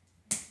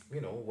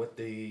 what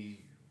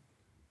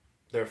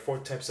there are 4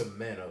 types of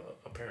men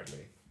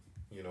apparently,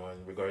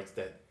 in regards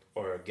that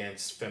are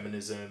against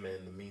feminism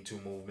and the Me Too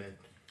movement.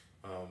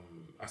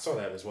 I saw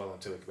that as well on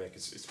Quebec.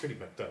 It's pretty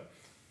messed up.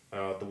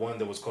 The one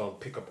that was called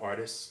Pickup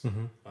Artists.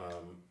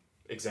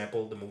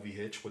 Example, the movie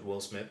Hitch with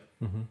Will Smith.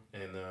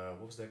 And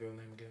what was that girl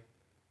name again?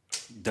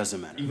 Doesn't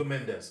matter. Eva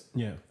Mendes.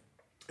 Yeah.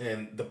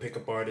 And the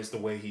pickup artist, the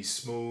way he's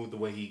smooth, the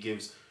way he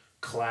gives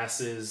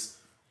classes,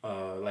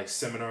 like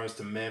seminars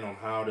to men on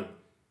how to,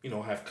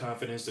 have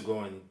confidence to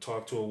go and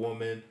talk to a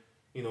woman.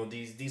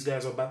 These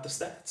guys are about the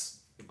stats.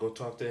 Go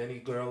talk to any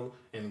girl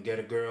and get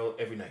a girl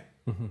every night.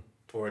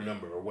 Or a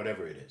number or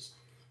whatever it is.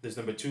 There's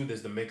number 2,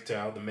 there's the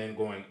MGTOW, the men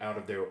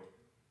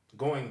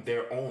going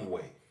their own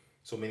way.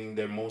 So meaning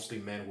they're mostly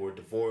men who are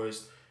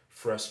divorced,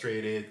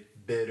 frustrated,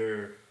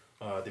 bitter,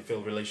 they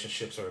feel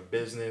relationships are a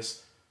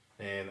business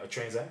and a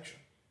transaction.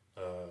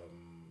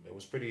 It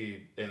was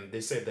pretty, and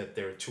they said that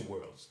there are 2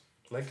 worlds,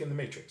 like in the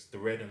Matrix, the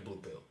red and blue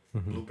pill.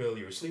 Blue pill,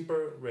 you're a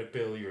sleeper. Red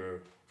pill,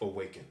 you're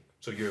awakened.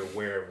 So you're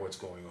aware of what's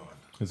going on.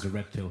 It's the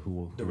red pill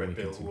who red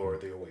pill who are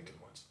the awakened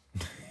ones.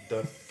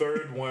 The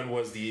third one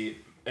was the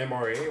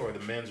MRA, or the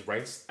men's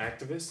rights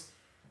activists.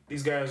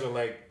 These guys are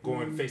like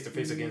going face to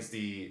face against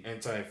the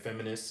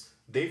anti-feminists.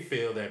 They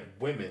feel that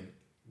women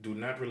do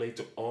not relate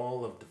to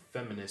all of the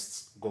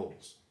feminists'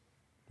 goals.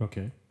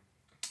 Okay.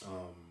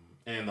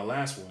 And the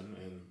last one,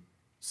 and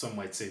some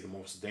might say the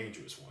most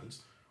dangerous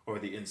ones, are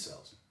the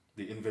incels,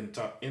 the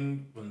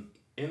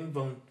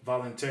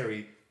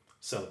involuntary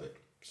celibate.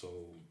 So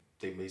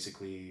they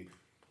basically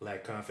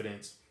lack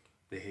confidence.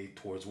 They hate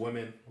towards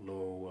women.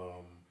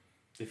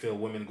 They feel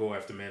women go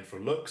after men for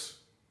looks,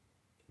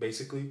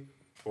 basically,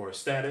 or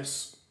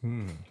status,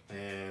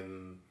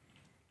 and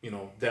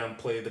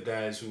downplay the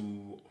guys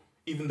who,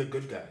 even the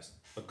good guys.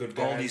 A good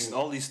guy.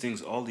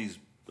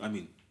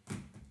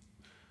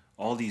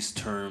 All these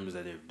terms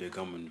that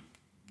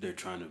they're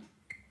trying to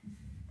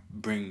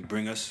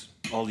bring us.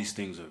 All these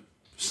things are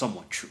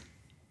somewhat true.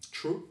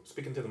 True.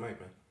 Speaking to the mic,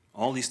 man.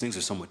 All these things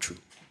are somewhat true.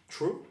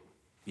 True.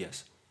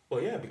 Yes.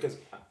 Well, yeah, because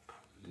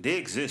they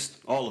exist.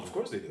 All of them. Of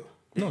course they do.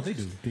 No, they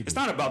do. It's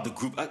not about the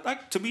group.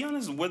 To be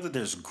honest, whether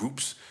there's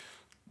groups,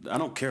 I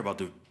don't care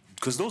about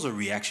because those are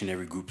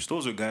reactionary groups.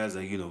 Those are guys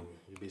that You'd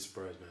be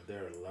surprised, man.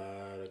 There are a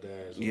lot of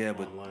guys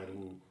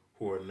online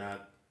who are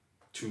not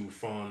too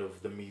fond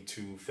of the Me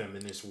Too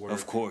feminist work.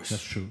 Of course,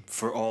 that's true.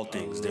 For all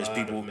things, there's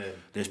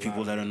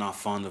people that are not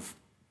fond of.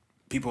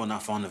 People are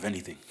not fond of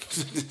anything.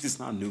 It's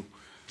not new.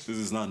 This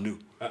is not new.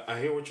 I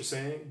hear what you're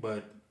saying,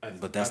 but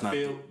that's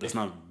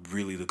not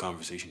really the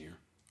conversation here.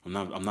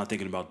 I'm not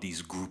thinking about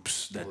these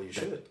groups that. Well, you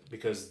should,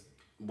 because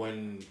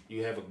when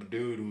you have a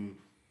dude who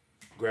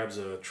grabs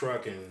a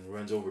truck and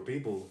runs over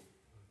people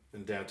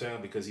in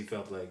downtown because he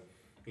felt like,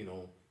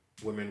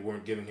 women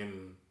weren't giving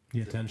him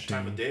the attention,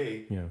 time of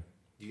day. Yeah.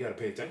 You got to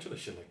pay attention to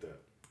shit like that.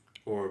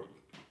 Or,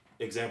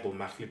 example,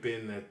 Marc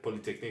Lépine at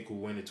Polytechnique, who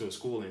went into a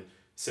school and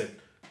said,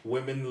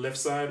 women left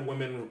side,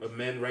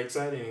 men right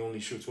side, and he only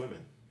shoots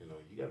women.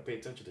 You got to pay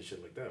attention to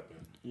shit like that,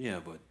 man.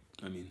 Yeah, but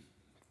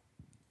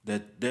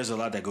there's a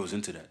lot that goes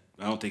into that.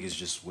 I don't think it's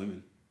just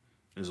women.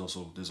 There's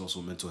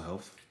also mental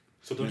health.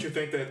 So don't you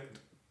think that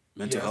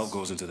mental health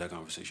goes into that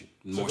conversation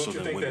more so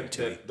than women?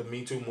 That the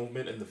Me Too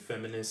movement and the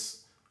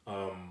feminists,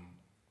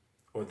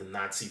 or the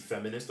Nazi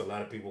feminists, a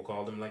lot of people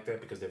call them like that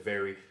because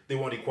they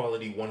want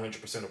equality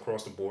 100%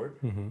 across the board,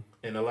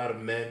 and a lot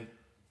of men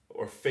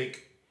are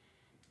fake.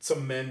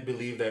 Some men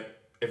believe that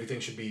everything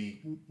should be,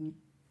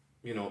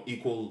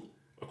 equal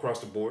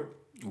across the board.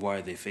 Why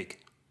are they fake?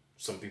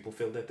 Some people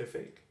feel that they're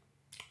fake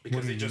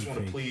because they just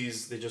want to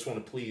please. They just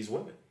want to please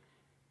women.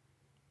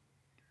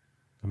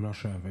 I'm not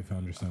sure if I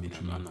understand what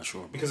you mean. I'm not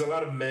sure. Because a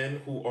lot of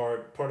men who are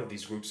part of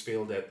these groups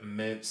feel that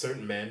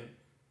certain men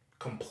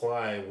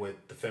comply with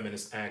the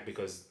feminist act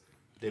because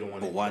they don't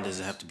want to. But why does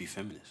it have to be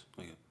feminist?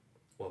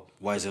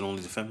 Why is it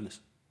only the feminist?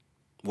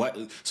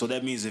 Why? So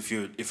that means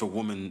if a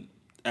woman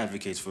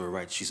advocates for her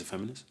rights, she's a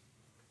feminist?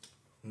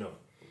 No.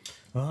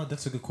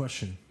 That's a good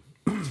question.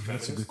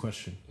 That's a good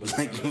question.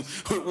 Like,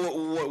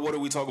 what are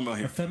we talking about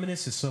here? A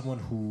feminist is someone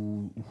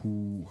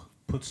who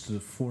puts to the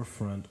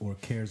forefront or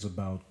cares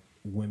about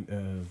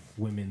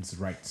women's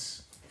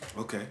rights.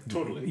 Okay.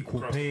 Totally.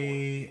 Equal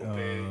pay,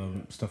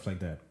 stuff like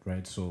that,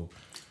 right? So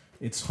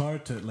it's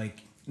hard to,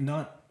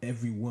 not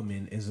every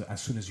woman is,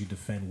 as soon as you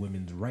defend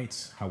women's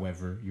rights,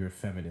 however, you're a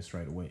feminist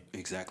right away.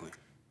 Exactly.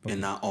 Okay.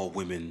 And not all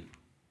women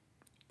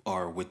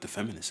are with the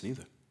feminists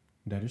neither.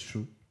 That is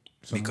true.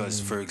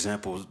 Because, for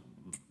example,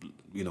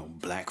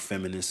 black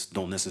feminists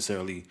don't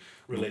necessarily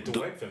relate to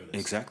white feminists.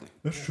 Exactly.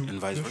 That's true. And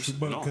vice versa.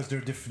 But because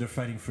they're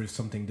fighting for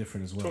something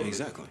different as well. Totally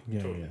exactly.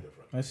 Different. Totally different.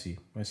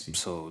 I see.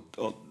 So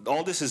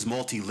all this is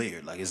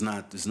multi-layered. Like it's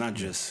not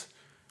just,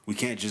 we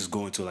can't just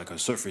go into like a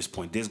surface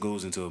point. This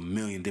goes into a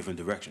million different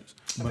directions.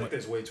 I think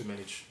there's way too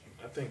many.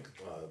 I think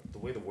the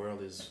way the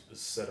world is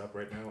set up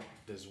right now,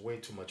 there's way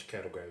too much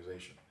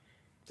categorization.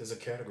 There's a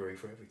category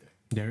for everything.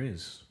 There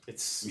is.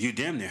 It's You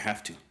damn near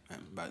have to,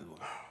 by the way.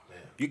 man.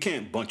 You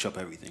can't bunch up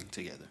everything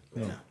together.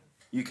 No. No.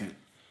 You can't.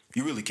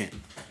 You really can't.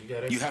 You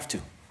You have to.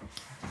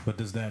 But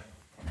does that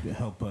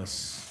help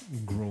us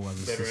grow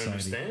as a Better society?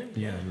 understand?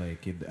 Yeah, Yeah.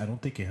 like I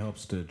don't think it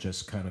helps to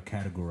just kind of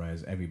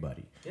categorize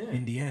everybody. Yeah.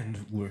 In the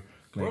end, we're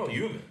all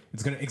human.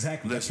 It's gonna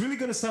That's really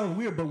gonna sound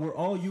weird, but we're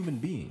all human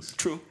beings.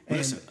 True. And-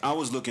 Listen, I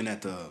was looking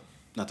at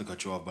not to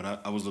cut you off, but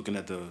I was looking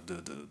at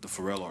the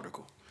Pharrell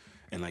article,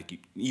 and like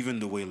even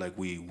the way like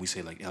we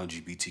say like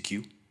LGBTQ,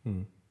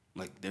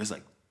 like there's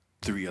like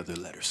 3 other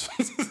letters.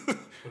 What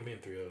do you mean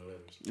 3 other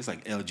letters? It's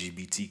like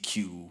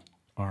LGBTQ.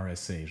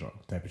 RSA genre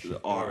type of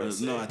shit.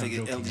 RSA. No, I think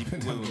it's I'm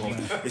joking.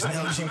 It's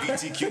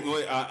LGBTQ.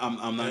 Wait,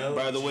 I'm not.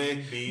 By the way,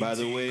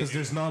 Because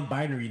there's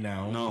non-binary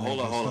now. no, like, hold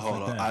and on. stuff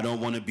like that. I don't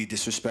want to be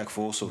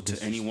disrespectful. So to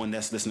anyone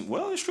that's listening,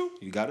 well, it's true.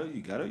 You gotta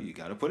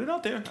put it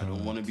out there. I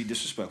don't want to be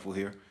disrespectful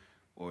here,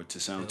 or to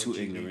sound too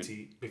ignorant.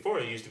 Before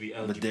it used to be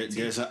LGBT. But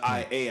there's an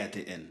IA at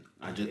the end.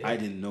 I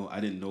didn't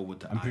know what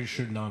the. I'm pretty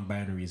sure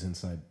non-binary is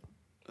inside.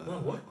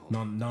 What?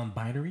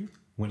 Non-binary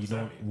when you What's that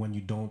don't mean? when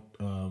you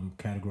don't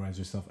categorize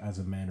yourself as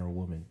a man or a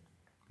woman,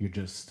 you're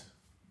just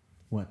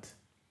what?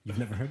 You've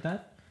never heard that?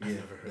 Yeah,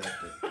 Never heard that.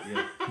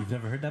 yeah. You've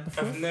never heard that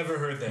before? I've never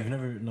heard that. I've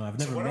never So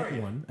never what are met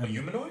you? one. A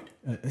humanoid?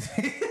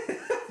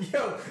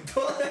 Yo,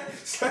 don't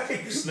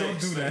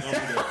do that.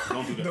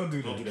 Don't do that. Don't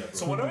do that. bro.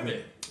 So what are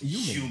they?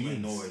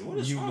 Humanoid. What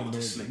is wrong with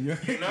this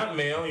nigga? You're not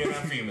male. You're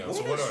not female.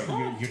 So what are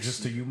you? You're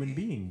just a human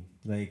being.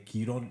 Like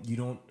you don't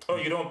Oh,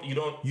 you don't. you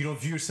don't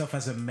view yourself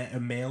as a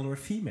male or a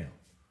female.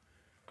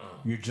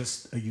 You're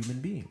just a human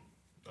being.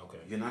 Okay.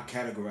 You're not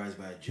categorized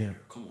by gender.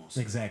 Yeah. Come on.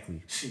 Son.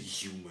 Exactly.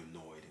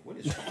 Humanoid. What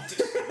is wrong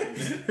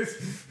with this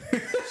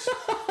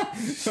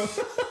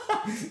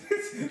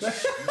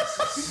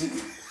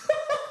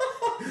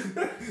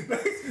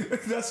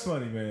That's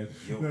funny, man.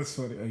 Yo. That's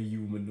funny. A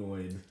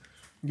humanoid.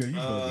 Yo, you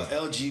man?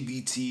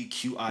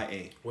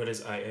 LGBTQIA. What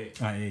is IA?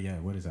 IA, yeah.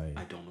 What is IA?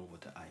 I don't know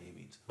what the IA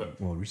means.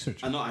 Well,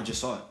 research. I know. I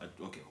just saw it.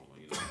 Okay, hold on.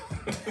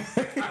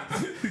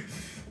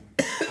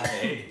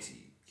 IA.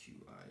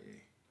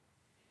 LGBTQIA.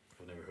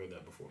 I've never heard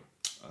that before.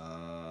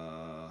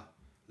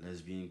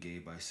 Lesbian,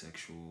 gay,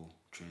 bisexual,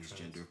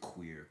 transgender,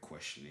 queer,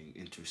 questioning,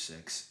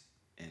 intersex,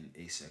 and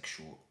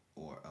asexual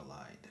or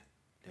allied.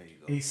 There you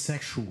go.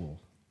 Asexual.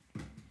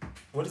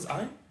 What is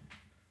I?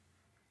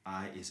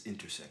 I is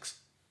intersex.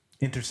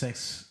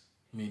 Intersex,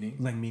 Meaning?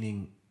 like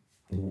meaning.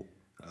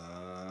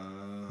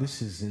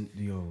 This isn't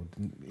yo.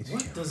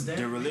 What does that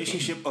The mean?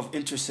 relationship of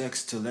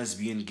intersex to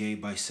lesbian, gay,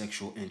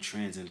 bisexual, and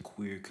trans and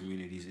queer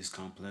communities is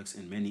complex,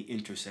 and many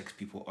intersex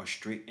people are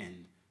straight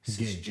and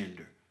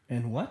cisgender.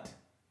 And what?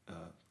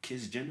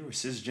 Cisgender or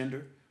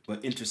cisgender,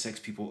 but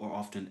intersex people are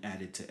often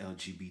added to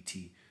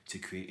LGBT to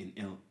create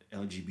an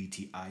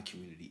LGBTI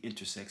community.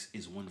 Intersex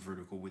is one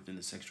vertical within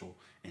the sexual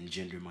and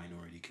gender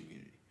minority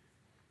community.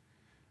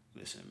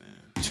 Listen,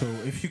 man. So,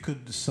 if you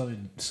could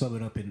sum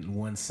it up in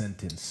one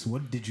sentence,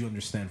 what did you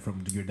understand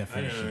from your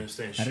definition?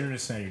 understand I shit. didn't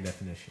understand your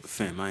definition.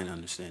 Fam, I ain't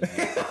understand.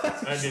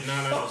 I did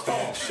not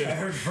understand I shit.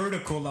 heard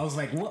vertical. I was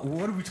like, what?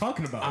 What are we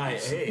talking about? IA.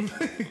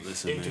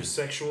 Listen, man.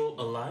 Intersexual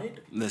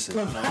allied? Listen.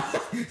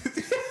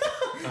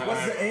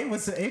 What's the A?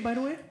 What's the A, by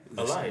the way?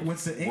 Allied.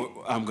 What's the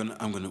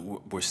A?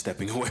 We're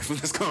stepping away from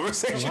this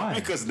conversation Why?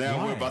 because now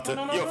Why? we're about to.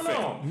 No. Yo,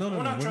 fam. No,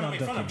 We're not trying to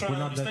make fun. I'm trying to We're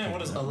not understand ducking.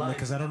 what is allied.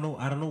 Because I don't know what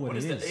What it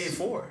is is. the A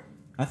for?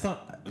 I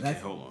thought. Okay,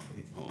 hold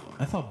on.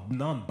 I thought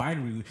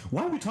non-binary.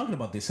 Why are we talking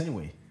about this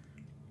anyway?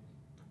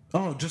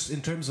 Oh, just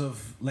in terms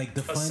of like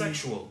defining.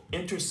 Asexual.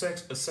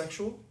 Intersex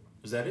asexual?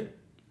 Is that it?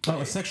 Oh,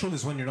 asexual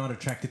is when you're not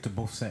attracted to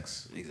both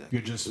sex. Exactly.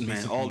 You're just man.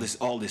 basically-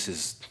 All this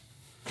is,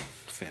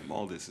 fam.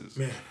 All this is.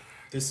 Man,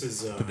 this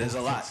is. There's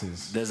a lot.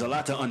 Sexes. There's a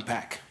lot to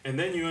unpack. And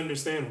then you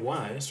understand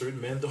why certain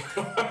men don't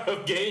know how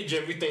to gauge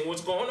everything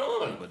what's going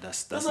on. But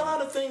that's there's a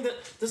lot of thing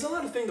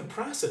to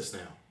process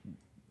now.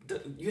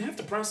 You have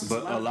to process.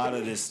 But a lot of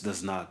things. this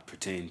does not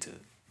pertain to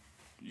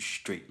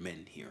straight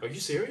men here. Are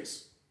you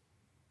serious?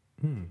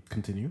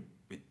 Continue.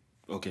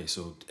 Okay,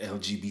 so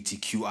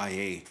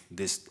LGBTQIA.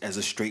 This as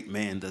a straight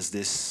man, does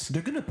this?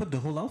 They're gonna put the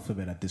whole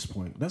alphabet at this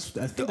point. I think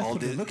that's All what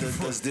they're this, looking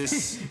for.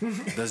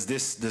 does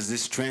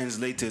this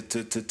translate to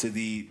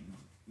the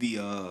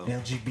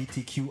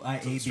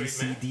LGBTQIA B Straight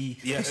C man? D.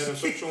 Yes.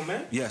 Heterosexual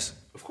men? Yes.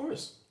 Of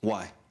course.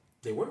 Why?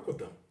 They work with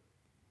them.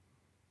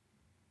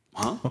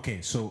 Huh?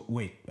 Okay, so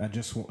wait. I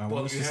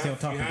want us to you stay on have-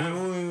 topic. you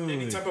have Wait.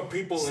 any type of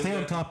people in Stay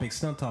on that- topic.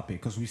 Stay on topic.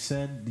 Because we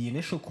said the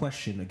initial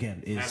question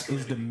again is the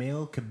Masculinity.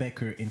 male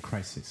Quebecer in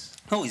crisis?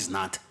 No, he's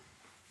not.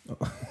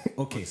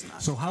 Okay,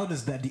 so how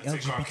does that the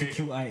That's a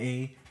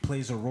LGBTQIA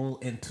plays a role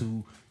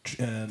into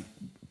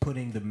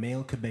putting the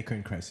male Quebecer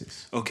in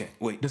crisis? Okay,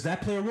 wait. Does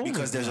that play a role?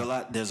 Because or there's a not?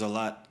 lot. There's a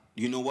lot.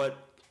 You know what?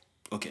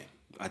 Okay,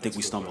 I think we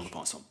a good stumbled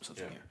question. upon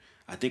something Yeah. here.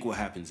 I think what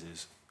happens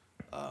is,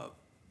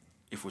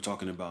 if we're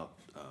talking about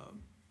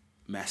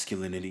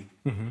masculinity,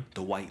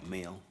 the white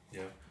male.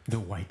 Yeah. The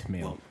white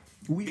male.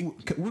 We're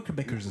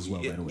Quebecers as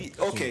well, by the way.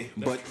 Okay,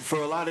 but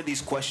for a lot of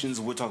these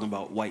questions, we're talking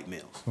about white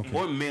males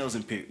or males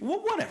in period.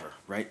 Whatever,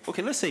 right?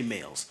 Okay, let's say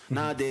males.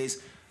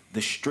 Nowadays,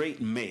 the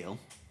straight male,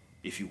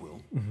 if you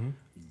will,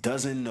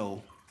 doesn't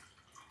know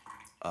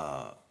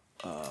how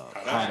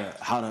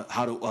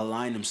to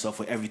align himself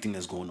with everything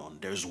that's going on.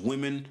 There's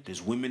women that's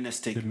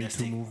The taking Me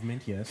Too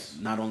movement, yes.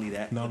 not only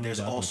that, Not but only there's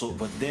that, but also the-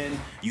 but then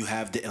you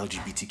have the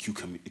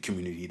LGBTQ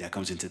community that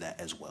comes into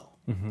that as well.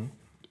 Mm-hmm.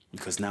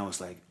 Because now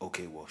it's like,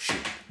 okay, well, shit,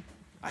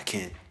 I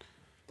can't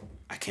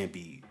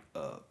be.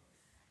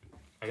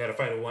 I gotta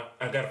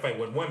fight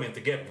with women to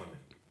get women.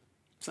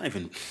 It's not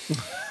even.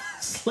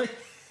 It's like,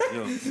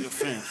 Yo,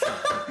 fam.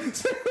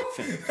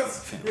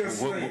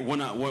 We're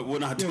not yo,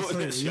 doing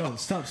sorry, this, yo, yo.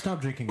 stop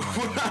drinking wine.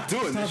 We're not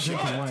doing Stop this,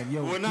 drinking yo. wine.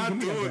 Yo, We're not give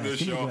me that doing glass, this,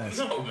 give me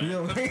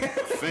yo. a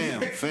glass. No,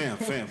 man.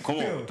 Fam. Come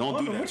on, Yo,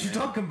 don't do that. What you man.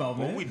 talking about,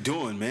 man? What we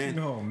doing, man?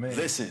 No, man.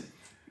 Listen,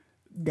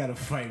 Gotta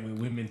fight with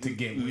women to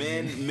get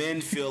women.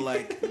 men feel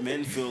like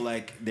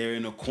they're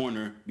in a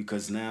corner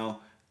because now,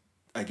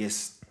 I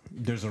guess,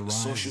 There's a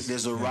rise.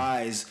 there's a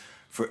rise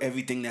for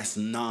everything that's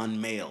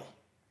non-male.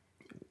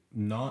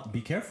 Not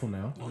be careful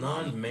now.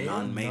 Non-male.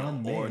 Non-male,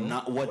 Non-male. or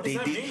not what does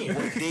that mean?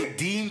 what they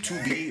deem to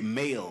be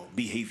male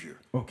behavior.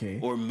 Okay.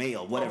 Or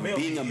male, whatever. male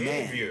being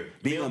behavior. a man.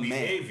 Being Male a man.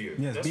 behavior.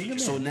 Yes, That's being what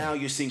a you- man. So now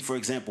you're seeing, for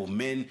example,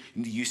 men,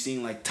 you're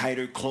seeing like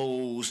tighter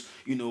clothes,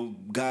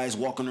 guys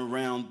walking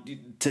around.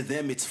 To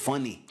them, it's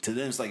funny. To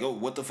them, it's like, oh,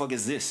 what the fuck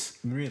is this?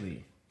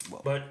 Really?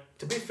 But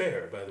to be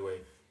fair, by the way,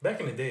 back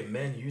in the day,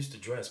 men used to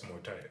dress more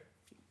tight.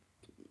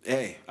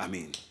 Hey, I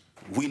mean,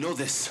 we know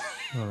this.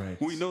 All right.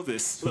 We know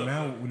this. So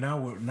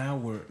now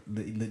we're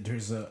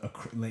there's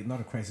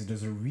not a crisis.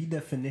 There's a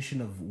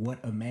redefinition of what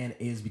a man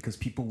is because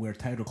people wear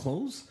tighter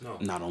clothes. No.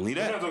 Not only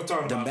We're that, not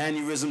talking the about-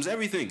 mannerisms,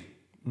 everything.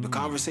 The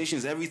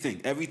conversations,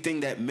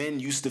 everything that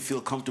men used to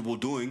feel comfortable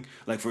doing.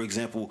 Like, for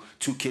example,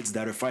 two kids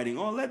that are fighting.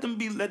 Oh, let them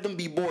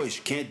be boys.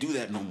 You can't do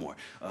that no more.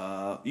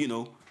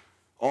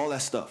 All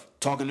that stuff.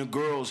 Talking to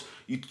girls,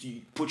 you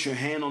put your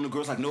hand on the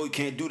girls like, no, you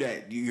can't do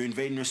that. You're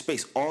invading their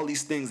space. All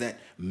these things that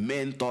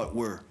men thought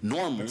were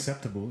normal,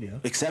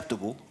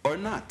 Acceptable, or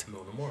not.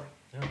 No more.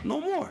 Yeah, No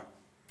more.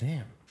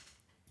 Damn.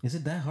 Is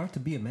it that hard to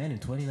be a man in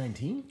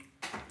 2019?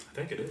 I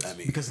think it is. I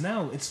mean, Because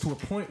now it's to a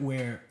point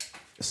where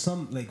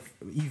some,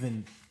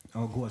 even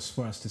I'll go as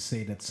far as to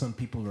say that some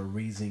people are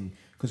raising,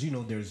 because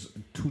there's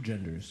two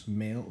genders,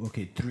 male,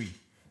 three.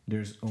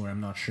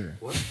 I'm not sure.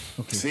 What?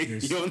 Okay, see,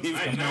 there's- you don't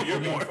even Now know you're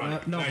being more. funny.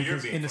 no, Now you're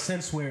because being in the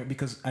funny. sense where,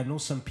 because I know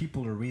some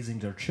people are raising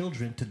their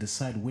children to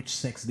decide which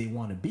sex they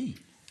want to be.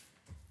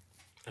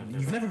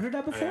 You've never heard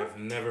that before? I've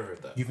never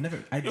heard that. You've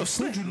never. I just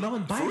told you For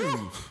non-binary.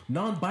 real?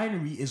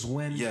 Non-binary is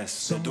when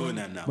Yes, they're doing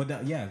that now. But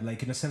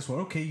like in a sense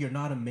where you're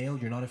not a male,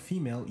 you're not a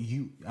female.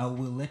 I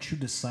will let you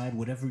decide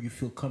whatever you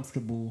feel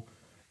comfortable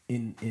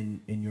in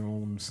your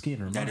own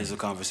skin or That mind. is a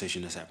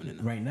conversation that's happening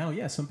now. Right now,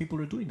 yeah, some people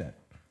are doing that.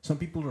 Some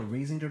people are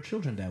raising their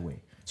children that way.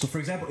 So, for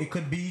example, it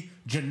could be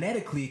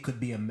genetically, it could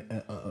be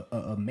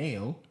a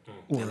male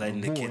or They're letting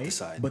a the boy, kid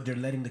decide. but they're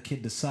letting the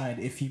kid decide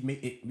if he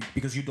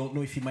because you don't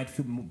know if he might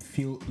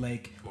feel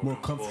like more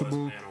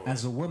comfortable as a man or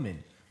as a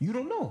woman. You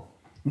don't know.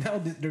 Now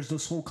there's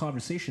this whole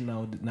conversation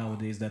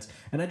nowadays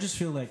and I just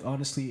feel like,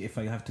 honestly, if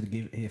I had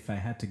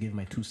to give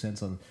my 2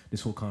 cents on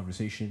this whole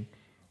conversation,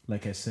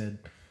 like I said,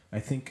 I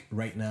think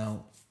right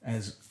now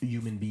as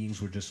human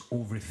beings we're just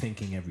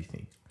overthinking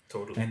everything.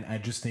 Totally. And I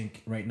just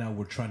think right now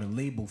we're trying to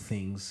label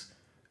things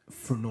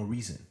for no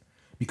reason.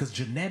 Because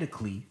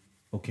genetically,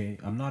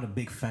 I'm not a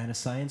big fan of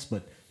science,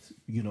 but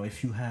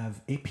if you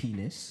have a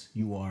penis,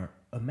 you are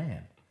a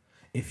man.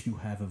 If you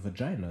have a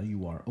vagina,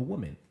 you are a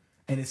woman.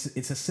 And it's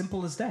as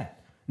simple as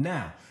that.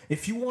 Now,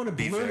 if you want to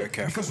Be blur very it,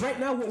 careful. because right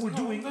now what we're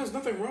doing, There's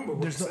nothing wrong with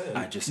what you said.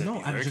 I just said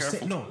be very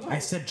careful. I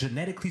said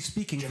genetically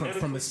speaking, from a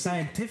Genetically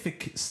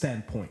scientific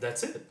standpoint.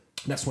 That's it.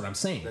 That's what I'm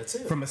saying. That's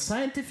it. From a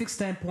scientific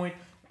standpoint,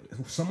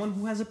 someone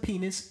who has a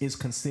penis is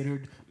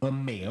considered a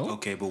male.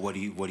 Okay, but what do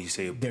you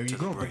say? There to you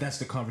the go. brain? But that's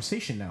the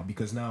conversation now,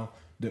 because now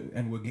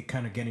and we're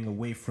kind of getting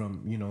away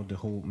from the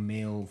whole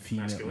male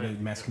female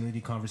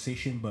masculinity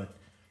conversation. But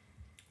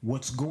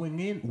what's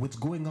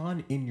going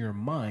on in your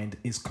mind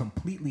is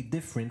completely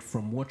different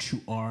from what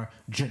you are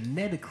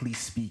genetically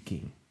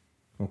speaking.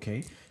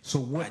 Okay, so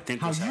how what's you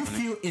happening-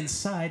 feel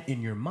inside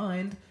in your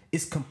mind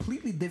is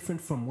completely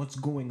different from what's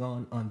going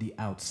on the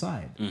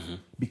outside. Mm-hmm.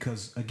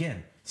 Because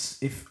again,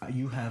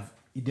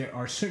 there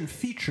are certain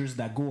features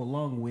that go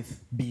along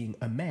with being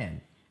a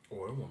man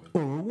Or a woman.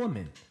 or a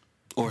woman.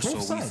 Or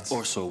Both sides.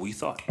 so we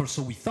thought. Or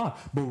so we thought.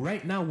 But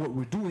right now, what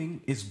we're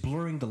doing is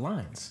blurring the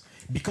lines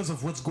because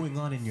of what's going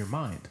on in your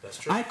mind. That's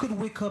true. I could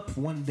wake up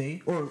one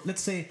day, or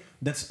let's say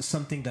that's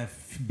something that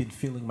I've been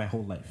feeling my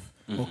whole life.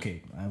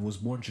 Okay, I was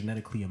born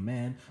genetically a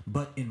man,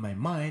 but in my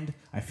mind,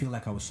 I feel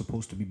like I was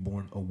supposed to be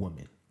born a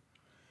woman.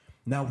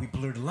 Now we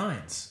blur the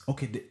lines.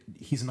 Okay,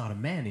 he's not a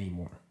man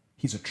anymore.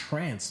 He's a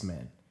trans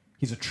man.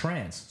 He's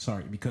a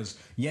sorry, because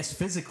yes,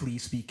 physically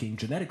speaking,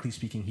 genetically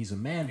speaking, he's a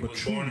man, but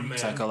was born a truly, man,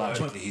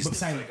 Psychologically, he's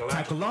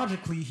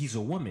psychologically, he's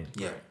a woman.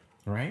 Yeah.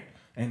 Right?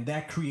 And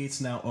that creates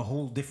now a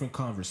whole different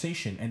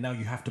conversation. And now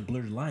you have to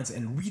blur the lines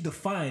and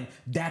redefine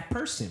that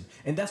person.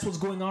 And that's what's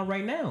going on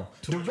right now.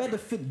 The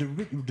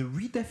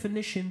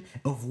redefinition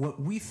of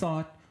what we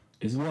thought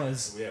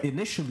was Yeah.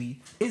 initially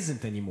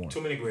isn't anymore.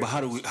 Too many great. But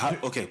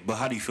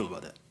how do you feel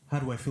about that? How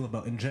do I feel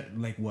about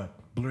like what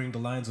blurring the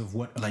lines of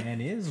what a Like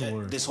man is,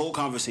 or this whole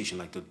conversation,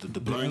 like the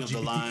blurring of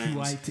the lines,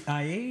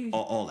 LGBTQIA?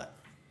 all that.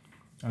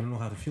 I don't know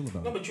how to feel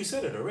about No, it. but you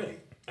said it already.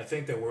 I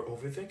think that we're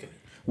overthinking it.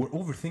 We're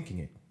overthinking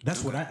it.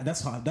 That's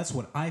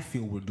what I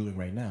feel we're doing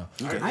right now.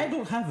 I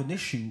don't have an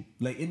issue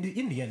like in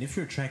the end if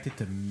you're attracted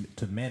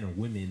to men or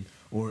women,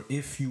 or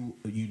if you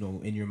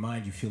know in your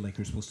mind you feel like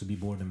you're supposed to be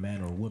born a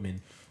man or a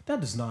woman, that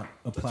does not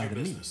apply to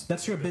me. business.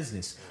 That's your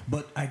business.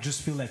 But I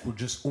just feel like we're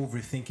just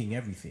overthinking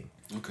everything.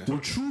 Okay. We're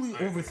truly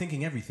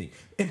overthinking everything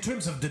in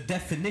terms of the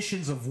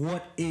definitions of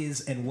what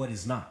is and what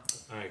is not.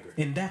 I agree.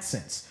 In that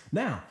sense.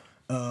 Now,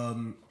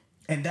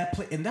 and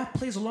that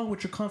plays along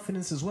with your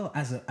confidence as well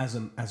as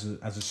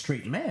a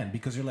straight man,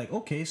 because you're like,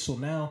 okay, so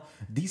now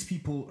these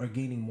people are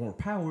gaining more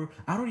power.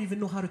 I don't even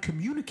know how to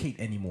communicate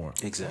anymore.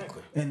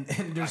 Exactly. And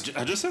there's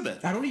I just said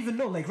that. I don't even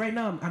know. Like right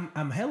now,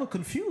 I'm hella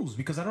confused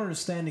because I don't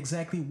understand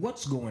exactly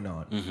what's going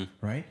on.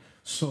 Right.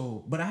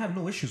 So, but I have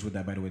no issues with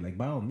that, by the way. Like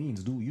by all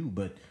means, do you?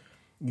 But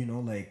you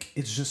know, like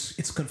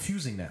it's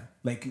confusing now.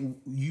 Like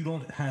you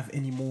don't have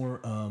any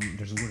more.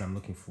 There's a word I'm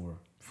looking for.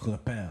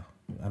 Repère.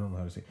 I don't know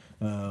how to say.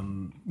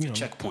 You know,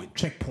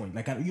 checkpoint.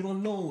 Like you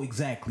don't know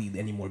exactly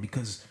anymore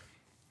because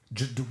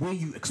just the way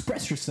you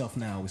express yourself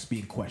now is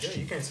being questioned.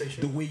 Yeah, you can't say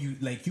shit. The way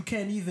you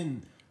can't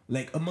even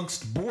like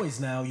amongst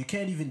boys now. You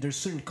can't even. There's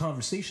certain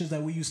conversations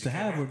that we used to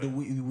have, or the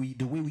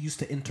way we used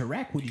to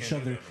interact with each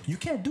other. You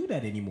can't do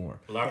that anymore.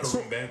 Locker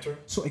room banter.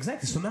 So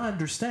exactly. So now I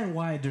understand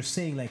why they're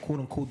saying like quote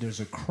unquote there's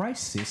a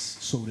crisis,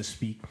 so to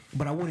speak.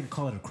 But I wouldn't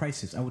call it a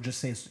crisis. I would just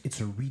say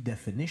it's a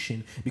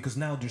redefinition because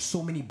now there's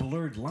so many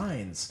blurred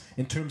lines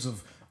in terms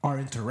of our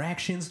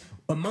interactions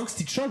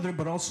amongst each other,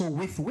 but also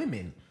with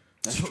women.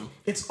 That's so true.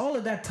 It's all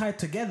of that tied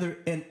together,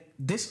 and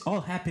this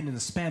all happened in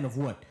the span of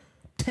what?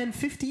 10,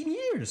 15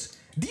 years.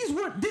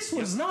 This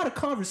was not a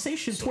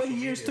conversation 20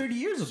 years, 30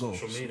 years ago.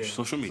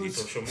 Social media.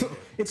 So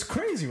it's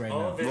crazy right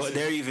now. Well,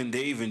 they're even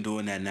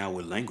doing that now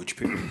with language.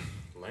 Period.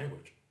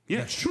 Language. Yeah,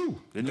 That's true.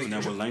 They're doing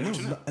that with language.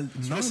 now.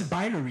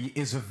 Non-binary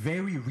is a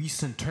very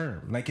recent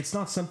term. Like it's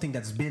not something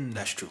that's been.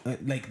 That's true.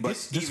 Like, but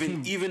this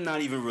even not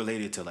even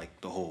related to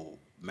like the whole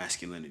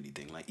masculinity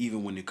thing. Like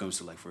even when it comes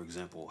to like, for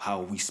example,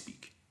 how we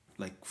speak.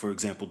 Like for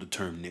example, the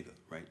term nigga,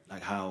 right?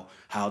 Like how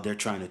they're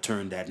trying to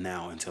turn that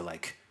now into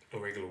like a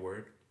regular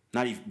word.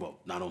 Not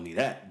only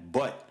that,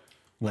 but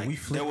Well, like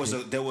there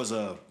was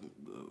a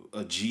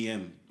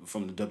GM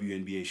from the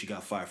WNBA. She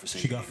got fired for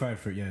saying. She got fired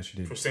for she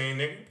did. For saying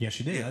nigga. Yeah,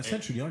 she did. I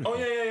sent you the article. Oh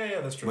yeah.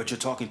 That's true. But you're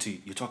talking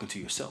to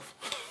yourself.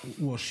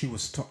 Well, she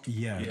was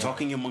You're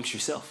talking amongst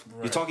yourself.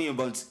 Right. You're talking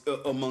amongst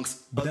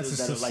But others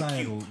that are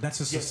like you. That's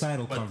a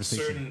societal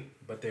conversation.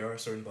 But there are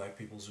certain black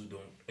peoples who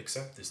don't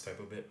accept this type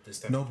of bit.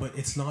 No, but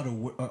it's not a.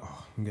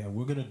 Yeah,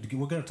 we're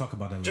gonna talk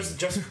about that later.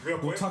 Just real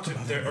quick. We'll talk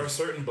about there that. are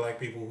certain black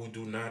people who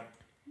do not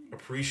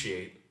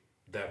appreciate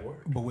that word.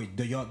 But wait,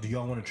 do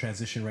y'all want to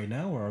transition right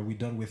now, or are we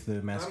done with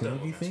the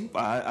masculinity thing?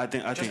 I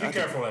think. Just be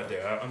careful out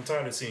there. I'm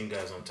tired of seeing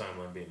guys on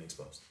timeline being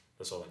exposed.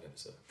 That's all I gotta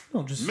say.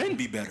 No, just men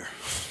be better.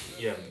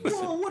 Yeah.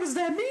 Well, what does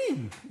that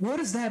mean? What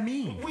does that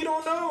mean? We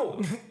don't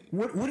know.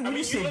 What do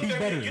you say? Be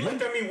better. You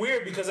looked at me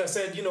weird because I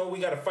said, we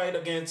got to fight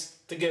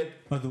to get.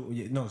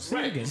 No, say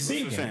Right. again.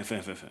 Say again.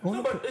 Fan. Oh,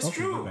 No, but it's okay,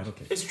 true. my bad,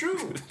 okay. It's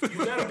true.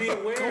 You gotta be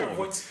aware of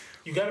what's.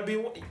 You gotta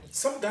be.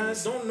 Some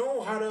guys don't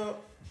know how to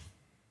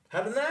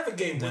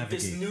navigate with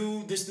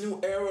this new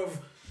era of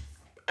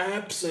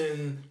apps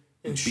and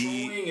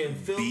showing and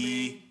filming.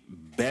 Be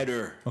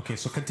better. Okay,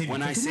 so continue.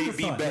 When I Continue say your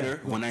be thought,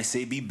 better, yeah. when I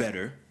say be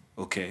better,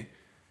 okay.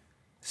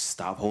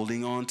 Stop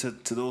holding on to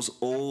those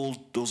old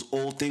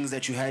things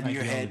that you had in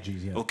your head.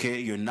 Ideologies, yeah. Okay,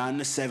 you're not in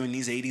the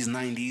 70s, 80s,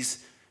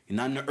 90s. You're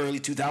not in the early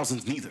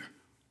 2000s neither.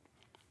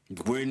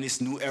 We're in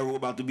this new era. We're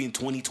about to be in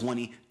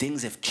 2020.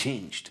 Things have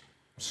changed.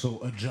 So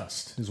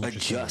adjust is what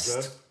you're saying.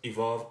 Just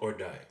evolve or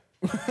die.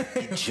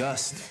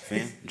 Adjust,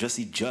 fam. Just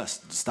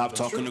adjust. Stop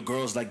talking to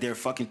girls like they're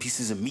fucking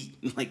pieces of meat.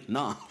 Like,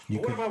 nah.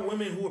 But what about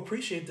women who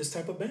appreciate this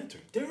type of banter?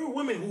 There are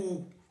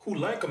women who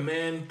like a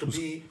man to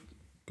be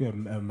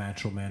A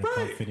macho man,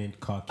 confident,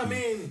 cocky. I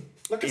mean,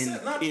 like I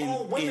said, not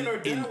all women are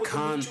down with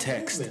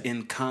context, the Me Too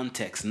movement. in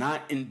context,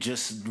 not in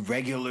just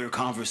regular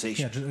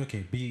conversation.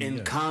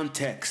 In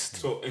context.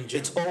 So in general.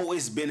 It's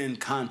always been in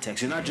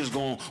context. You're not just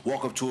going to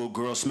walk up to a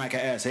girl, smack her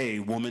ass, hey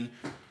woman,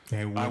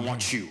 Hey, I woman.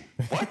 want you.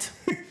 What?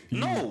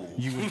 No.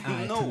 You and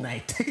I no.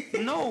 tonight.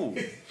 No.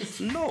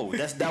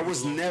 That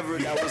was never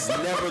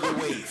the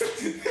wave.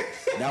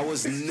 That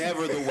was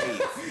never the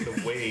wave.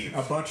 The wave.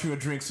 I bought you a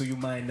drink, so you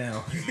mine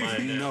now.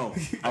 No.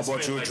 I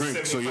bought you a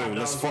drink, so yo,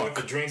 let's fuck.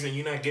 The drinks and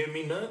you not giving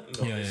me nothing?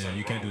 No, Yeah, there's something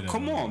you can't wrong. do that.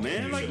 Come on,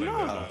 man. Like,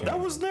 nah. That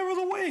was never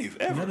the wave,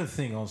 ever. Another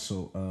thing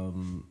also,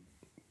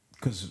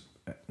 because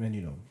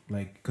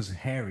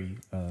Harry,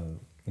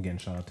 again,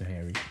 shout out to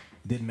Harry,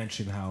 did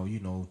mention how,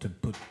 to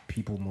put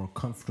people more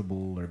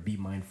comfortable or be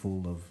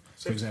mindful of,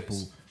 for Safe example,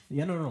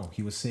 space.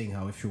 he was saying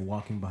how if you're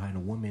walking behind a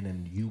woman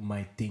and you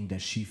might think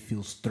that she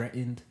feels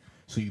threatened,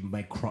 so you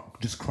might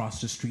just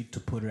cross the street to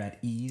put her at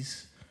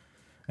ease.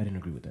 I didn't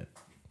agree with that.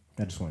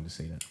 I just wanted to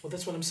say that. Well,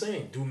 that's what I'm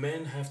saying. Do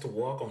men have to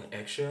walk on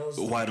eggshells?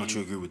 Why don't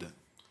you agree with that?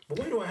 But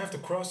why do I have to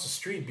cross the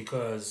street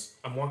because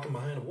I'm walking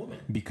behind a woman?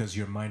 Because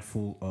you're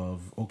mindful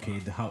of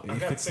how I if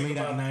gotta it's think late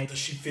at about, night. does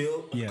she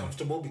feel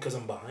uncomfortable because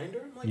I'm behind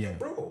her? I'm like, Yeah.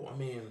 bro, I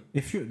mean,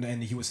 If you're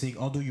and he was saying,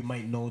 although you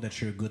might know that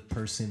you're a good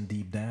person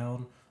deep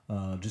down,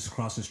 just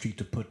cross the street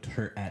to put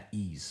her at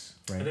ease,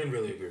 I right? didn't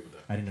really agree with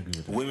that. I didn't agree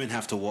with that. Women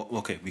have to walk.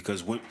 Okay,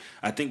 because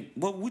I think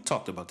we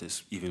talked about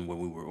this even when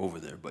we were over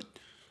there, but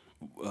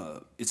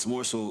it's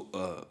more so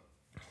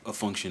a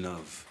function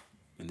of,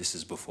 and this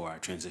is before I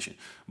transition,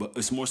 but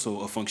it's more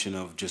so a function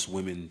of just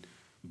women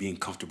being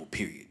comfortable.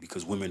 Period,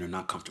 because women are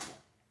not comfortable.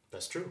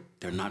 That's true.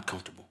 They're not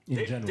comfortable.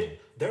 In general.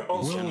 They're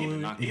also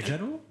in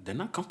general? They're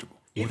not comfortable.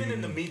 even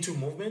in the Me Too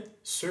movement,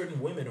 certain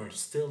women are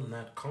still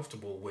not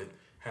comfortable with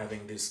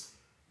having this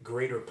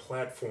greater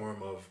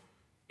platform of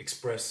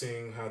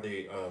expressing how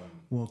they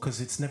Well, because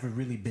it's never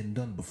really been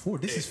done before.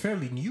 This is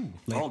fairly new.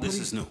 Like This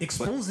is new, but-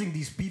 Exposing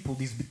these people,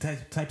 these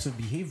types of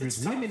behaviors,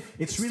 It's tough. women.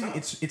 It's really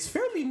tough. it's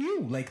fairly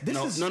new. Like this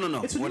No, is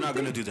no. it's a We're new not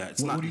going to thing. do that.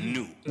 It's What not do you-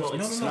 new. No,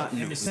 it's it's not not.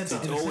 new. In the sense-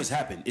 It's in the always sense-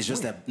 happened. It's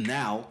just that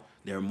now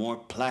there are more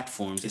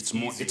platforms. It's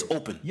more. It's easier.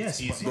 open.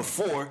 Yes, but-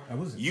 Before I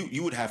wasn't-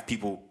 you would have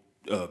people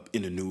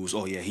in the news.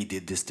 Oh yeah, he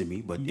did this to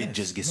me, but it Yes.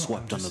 just gets No, I'm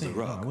swept just under saying, the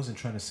no, rug. I wasn't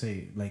trying to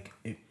say like.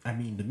 I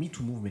mean, the Me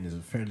Too movement is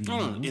a fairly No,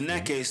 new no, in that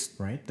movement, case,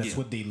 right? That's yeah.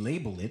 what they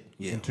label it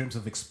Yeah. in terms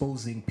of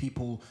exposing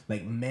people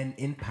like men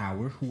in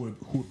power who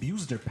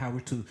abuse their power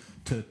to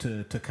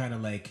kind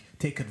of like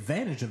take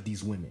advantage of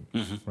these women,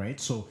 right?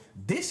 So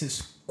this is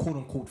quote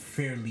unquote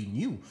fairly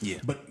new. Yeah.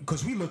 But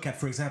because we look at,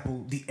 for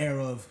example, the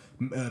era of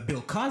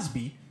Bill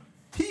Cosby.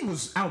 He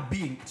was out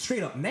being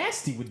straight up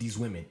nasty with these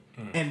women.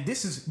 And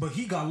but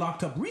he got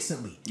locked up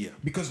recently. Yeah.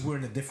 Because we're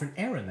in a different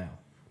era now.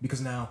 Because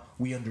now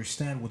we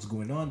understand what's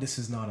going on. This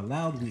is not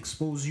allowed. We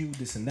expose you,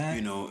 this and that.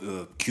 You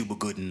know, Cuba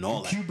Gooding,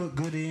 all that. Cuba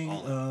Gooding,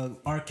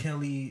 R.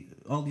 Kelly,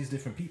 all these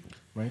different people,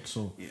 right?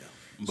 So, Yeah.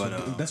 so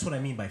But that's what I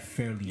mean by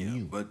fairly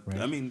new. but,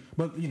 right? I mean-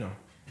 but you know,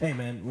 hey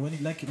man,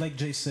 when like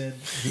Jay said,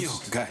 Yo,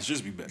 just guys,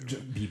 just be better.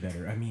 be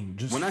better. I mean,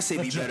 just When I say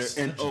adjust, be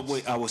better, and adjust.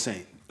 wait, I was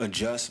saying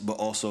adjust, but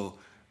also,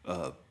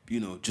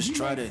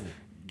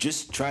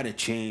 just try to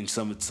change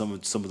some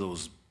of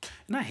those.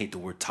 And I hate the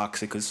word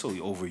toxic because it's so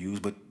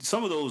overused, but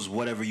some of those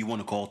whatever you want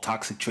to call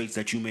toxic traits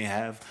that you may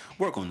have,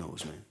 work on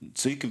those, man,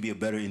 so you can be a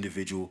better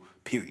individual.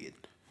 Period.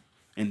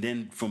 And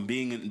then from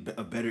being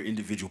a better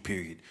individual,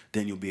 period,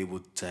 then you'll be able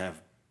to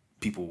have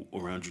people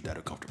around you that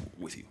are comfortable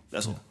with you.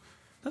 That's all.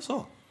 That's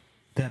all.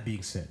 That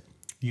being said,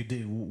 you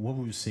did. What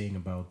were you saying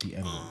about the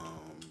N-word?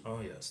 oh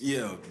yes.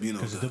 Yeah, you know,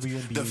 'Cause the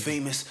WNBA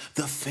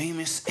the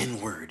famous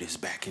N-word is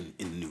back in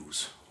the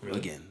news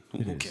again. Who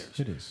It is. cares?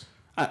 It is.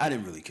 I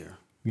didn't really care.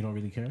 You don't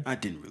really care? I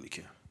didn't really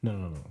care.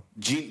 No.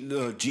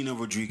 Gina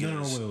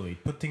Rodriguez. No,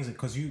 wait. Put things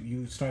because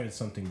you started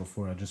something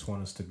before. I just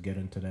want us to get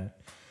into that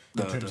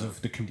in terms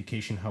of the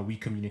communication, how we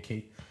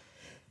communicate.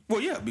 Well,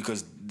 yeah,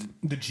 because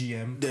The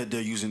GM.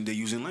 they're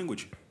using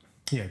language.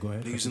 Yeah, go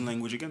ahead. They're using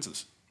language against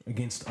us.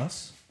 Against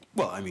us?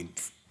 Well, I mean,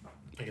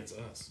 Against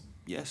us.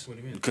 yes. What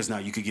do you mean? Because now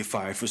you could get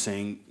fired for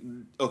saying,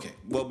 okay.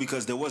 Well,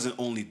 because there wasn't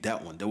only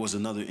that one. There was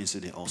another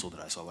incident also that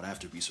I saw, but I have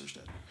to research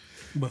that.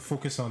 But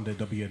focus on the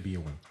WNBA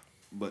one.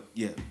 But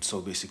yeah, so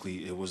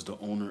basically, it was the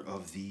owner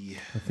of the.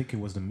 I think it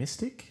was the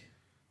Mystic.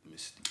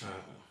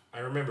 I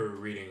remember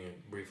reading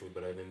it briefly,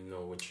 but I didn't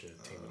know which team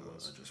it I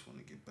was. just want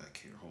to get back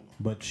here. Hold on.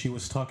 But she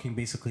was talking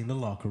basically in the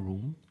locker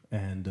room,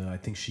 and I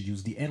think she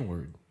used the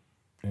N-word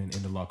in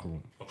the locker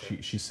room.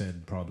 Okay. She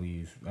said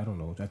probably, I don't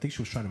know. I think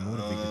she was trying to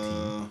motivate the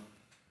team.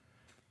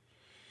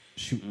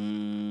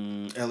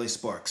 L.A.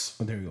 Sparks.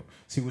 Oh, there you go.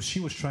 See, she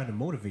was trying to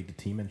motivate the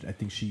team, and I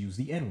think she used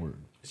the N-word.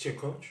 Is she a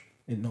coach?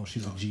 And no,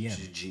 she's a GM.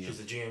 She's a GM. She's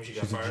a GM. She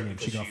got She's a fired GM.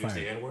 because She got used the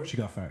fired. N-word? She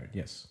got fired.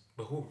 Yes.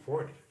 But who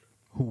reported it?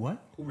 Who?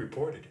 What? Who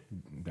reported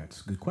it?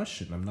 That's a good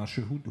question. I'm not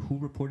sure who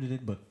reported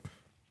it, but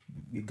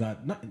it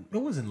got not. It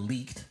wasn't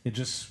leaked. It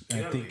just. It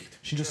I got think leaked.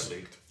 she It just. got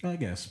leaked. I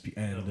guess,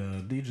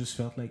 and they just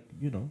felt like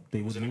they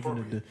would was move into the.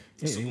 inappropriate.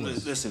 Yeah, So, it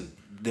was. listen,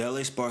 the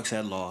LA Sparks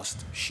had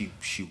lost. She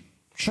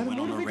Trying to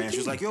went on a motivate the rant. She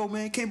was team. like, "Yo,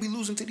 man, can't be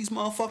losing to these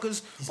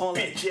motherfuckers." All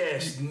that. Bitch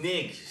ass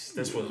niggas.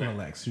 That's what happened.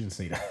 Relax. She didn't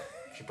say that.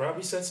 She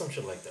probably said some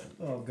shit like that.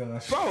 Oh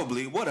gosh.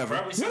 Probably, whatever,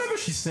 Probably said Whatever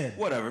she said.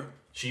 whatever,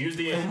 She used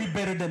the And N. we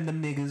better than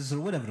them niggas or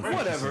whatever. The fuck she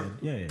whatever.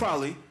 said. Yeah.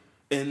 Probably,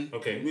 and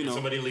Okay, you and know,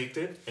 somebody leaked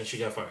it, and she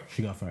got fired.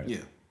 She got fired. yeah.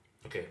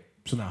 Okay,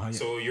 So now how you?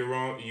 so you're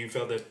wrong. You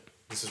felt that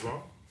this is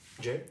wrong,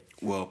 Jay?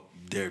 Well,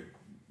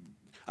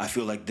 I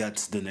feel like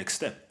that's the next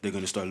step. They're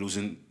gonna start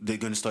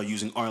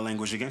using our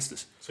language against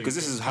us So because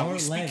you this is think how Our we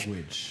speak.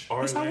 language.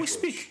 Our That's how we language.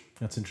 speak.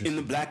 That's In interesting.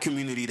 the black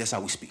community, that's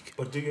how we speak.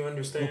 But do you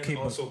understand Okay,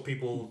 but also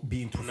people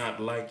being do not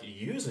like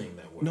using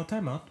that word? No,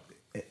 time out.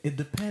 It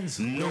depends.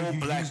 No where you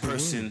black use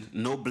the word.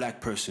 no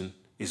black person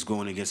is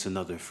going against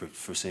another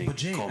for saying. But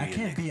Jay, call me I a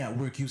can't nigga. be at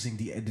work using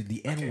the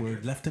N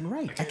word do- left and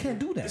right. I can't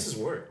do that. This is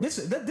work. This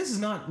is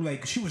not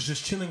like she was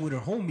just chilling with her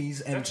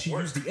homies and That's she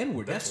work. used the N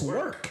word. That's That's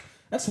work.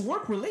 That's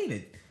work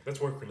related. That's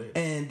work related.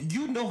 And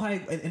you know how,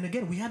 and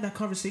again, we had that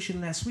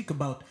conversation last week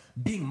about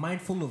being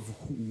mindful of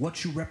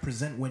what you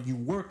represent when you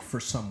work for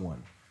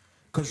someone.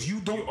 Because you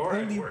don't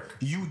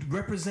you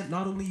represent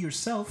not only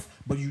yourself,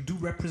 but you do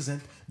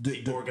represent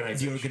the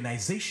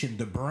organization,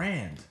 the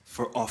brand.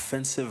 For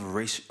offensive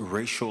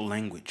racial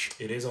language.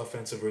 It is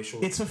offensive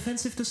racial. It's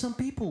offensive to some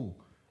people.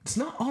 It's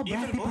not all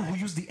black people who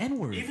use the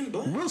N-word. Even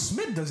black. Will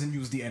Smith doesn't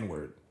use the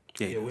N-word.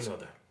 Yeah, we know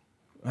that.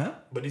 Huh?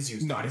 But he's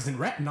used not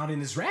in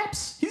his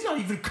raps. He's not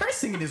even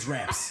cursing in his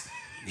raps.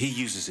 He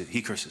uses it.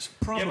 He curses.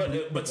 Probably,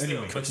 yeah, but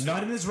still, anyway,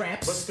 not in his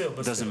raps. But still,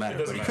 doesn't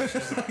matter.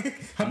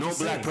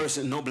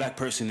 No black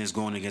person is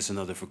going against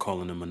another for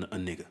calling him a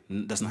nigga.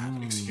 That's not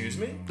happening. Excuse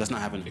me? That's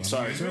not happening.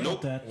 Sorry.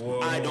 Nope.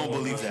 I don't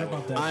believe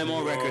that. I'm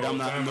on record. I'm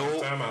not.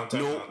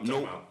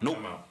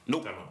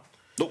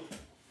 Nope.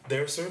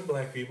 There are certain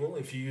black people,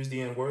 if you use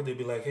the N-word, they'd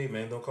be like, hey,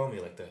 man, don't call me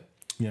like that.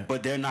 Yeah.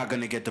 But they're not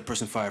gonna get the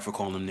person fired for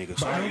calling them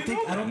niggas. But I don't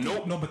think. I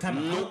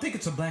don't think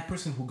it's a black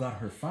person who got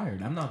her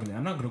fired. I'm not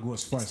gonna go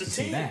as far as to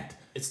say that.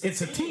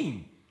 It's a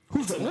team.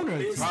 Who's the owner?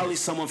 Probably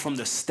someone from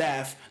the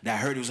staff that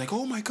heard it was like,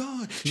 oh my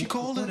god, she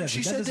called it.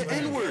 She said the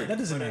N-word. That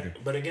doesn't matter.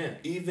 But again,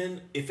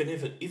 even if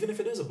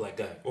it is a black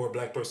guy or a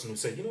black person who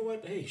said, you know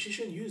what, hey, she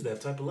shouldn't use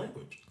that type of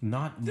language.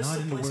 Not in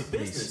the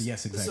workplace.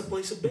 Yes, exactly. This is a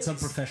place of business.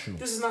 It's unprofessional.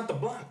 This is not the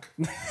block.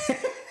 No,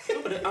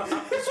 but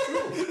it's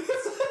true.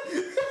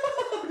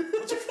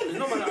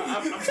 No, but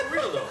I'm for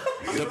real though.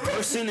 The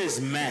person is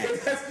mad.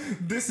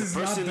 This is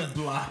not the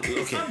block. Okay,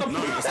 it's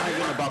not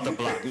even about the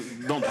block.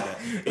 Don't do that.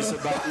 It's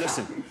about,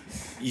 listen,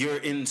 you're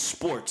in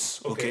sports,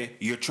 okay?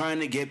 You're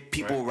trying to get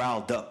people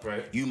riled up.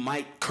 Right. You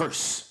might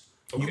curse.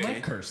 Okay. You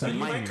might curse. You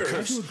might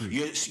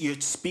curse.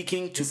 You're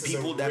speaking to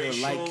people that are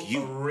like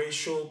you. A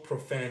racial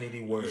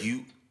profanity word.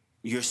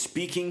 You're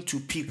speaking to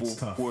people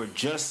who are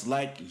just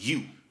like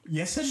you.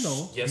 Yes and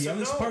no. Yes the and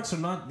LA no. Sparks are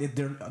not.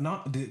 They're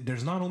not.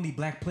 There's not only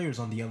black players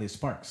on the LA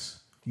Sparks.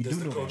 You do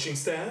know the coaching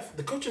staff?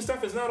 The coaching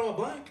staff is not all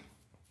black.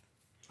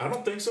 I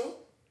don't think so.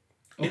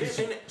 Okay,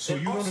 so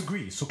you don't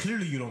agree. So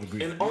clearly you don't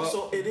agree. And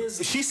also, it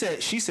is. She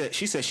said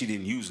she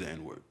didn't use the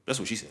N-word. That's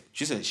what she said.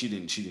 She said she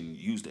didn't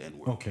use the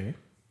N-word. Okay.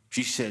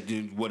 She said,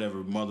 dude,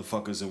 whatever,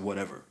 motherfuckers and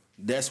whatever.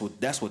 That's what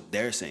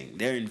they're saying.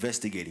 They're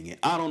investigating it.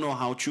 I don't know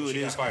how true it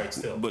is. She got fired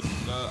still. But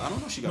I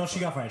don't know. She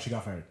got fired. She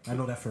got fired. I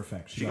know that for a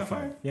fact. She got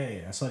fired?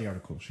 Yeah. I saw the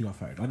article. She got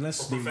fired.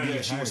 Unless they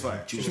really she was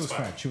fired. She was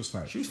fired.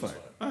 She was fired.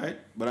 All right.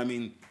 But I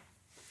mean.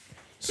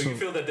 So you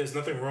feel that there's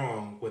nothing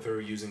wrong with her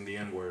using the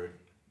N-word?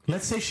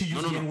 Let's say she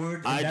used the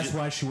N-word, and that's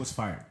why she was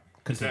fired.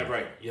 Is that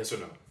right? Yes or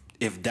no?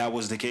 If that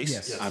was the case,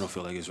 yes. I don't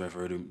feel like it's right for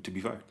her to be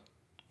fired.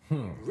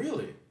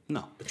 Really?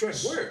 No. But you're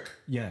at work.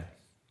 Yeah.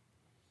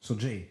 So,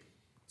 Jay.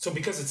 So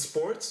because it's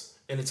sports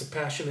and it's a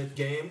passionate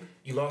game,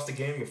 you lost the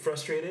game, you're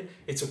frustrated,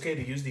 it's okay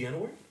to use the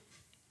N-word?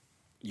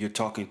 You're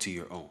talking to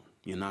your own.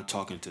 You're not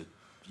talking to...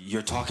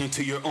 You're talking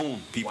to your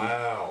own people.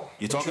 Wow.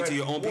 You're talking to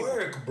your own people.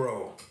 Work,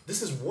 bro.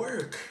 This is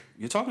work.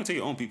 You're talking to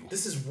your own people.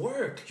 This is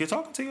work. You're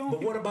talking to your own people.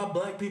 But what about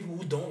black people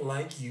who don't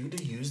like you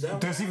to use that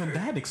There's word? Even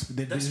that.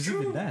 There's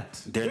true. Even that.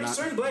 There's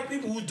certain black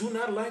people who do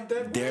not like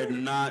that They're word.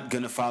 not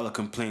going to file a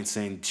complaint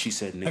saying she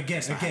said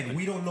nigga. Again,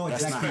 we don't know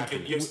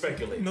exactly. You're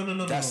speculating.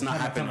 No. That's not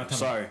happening.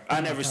 Sorry.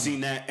 I never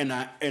seen that, and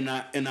I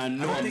know I'm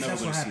never going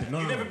to see it.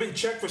 You've never been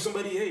checked for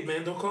somebody, hey,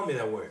 man, don't call me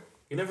that word.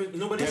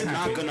 Nobody's They're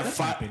not gonna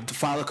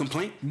file a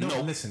complaint. No,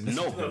 listen.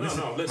 No.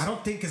 Listen. I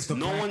don't think it's the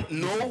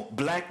No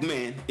black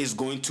man is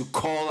going to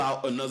call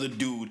out another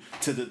dude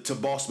to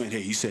boss man.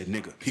 Hey, he said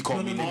nigga. He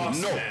called me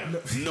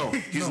nigga. No,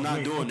 he's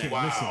not doing that.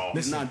 Wow,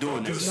 he's not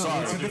doing that.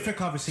 Sorry, it's a different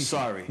conversation.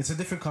 Sorry, it's a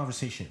different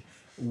conversation.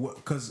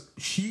 Because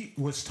she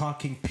was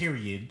talking,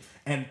 period,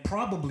 and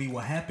probably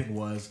what happened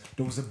was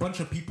there was a bunch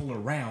of people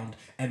around,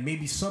 and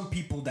maybe some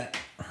people that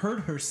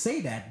heard her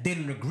say that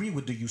didn't agree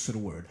with the use of the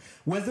word.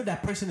 Whether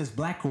that person is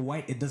black or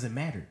white, it doesn't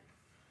matter.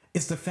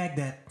 It's the fact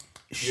that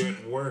you're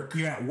at work.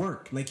 You're at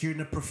work, like you're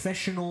in a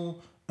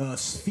professional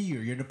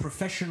sphere. You're in a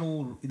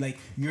professional,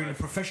 you're in a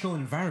professional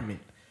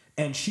environment,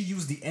 and she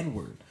used the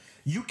N-word.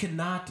 You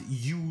cannot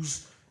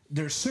use.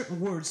 There's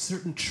certain words,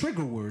 certain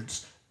trigger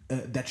words.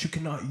 That you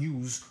cannot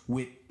use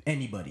with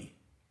anybody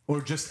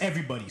or just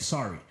everybody.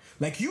 Sorry,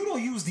 like you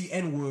don't use the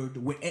N-word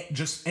with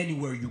just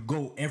anywhere you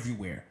go,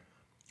 everywhere.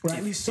 Or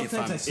at least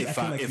sometimes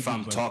if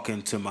I'm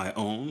talking to my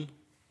own,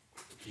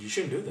 you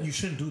shouldn't do that. You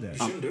shouldn't do that.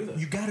 You shouldn't do that.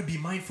 You got to be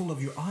mindful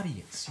of your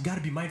audience. You got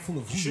to be mindful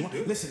of who you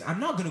are. Listen, I'm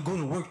not gonna go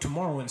to work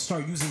tomorrow and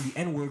start using the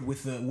N-word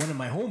with one of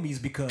my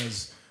homies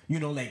because.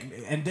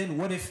 And then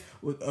what if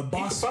a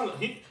boss?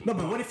 But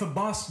what if a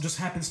boss just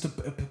happens to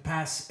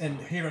pass and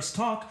hear us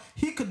talk?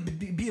 He could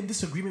be in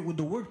disagreement with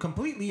the word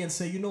completely and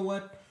say, you know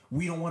what?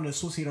 We don't want to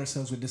associate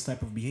ourselves with this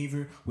type of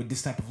behavior, with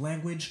this type of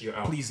language.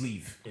 Please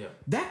leave. Yeah.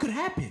 That could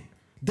happen.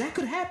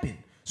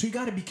 So you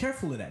got to be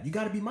careful of that. You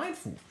got to be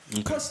mindful.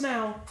 Okay. Plus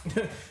now,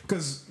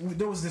 because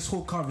there was this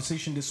whole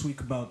conversation this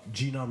week about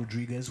Gina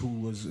Rodriguez, who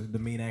was the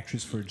main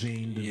actress for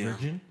Jane the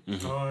Virgin.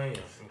 Mm-hmm. Oh, yeah.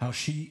 How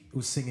she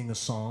was singing a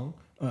song.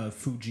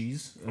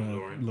 Fugees,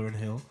 Lauryn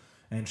Hill,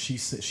 and she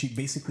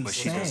basically But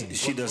sang.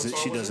 she doesn't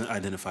song was it?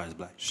 identify as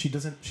black. She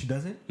doesn't.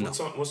 No.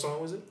 What song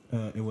was it?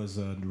 It was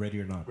Ready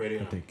or Not. Ready or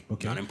I Not. think.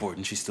 Okay. Not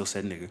important. She still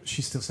said nigga.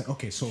 She still saying.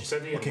 Okay, so She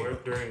said the okay,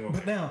 N-word during.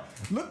 but now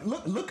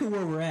look at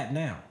where we're at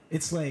now.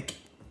 It's like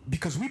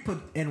because we put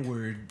the N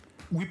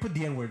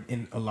word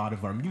in a lot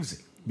of our music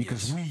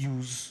because we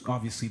use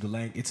obviously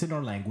it's in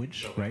our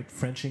language, Okay. right?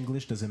 French,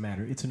 English doesn't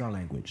matter. It's in our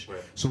language.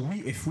 Right. So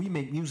if we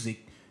make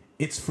music,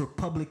 it's for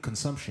public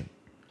consumption.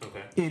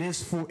 Okay. It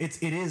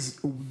is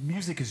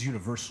music is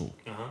universal.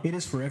 Uh-huh. It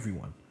is for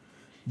everyone.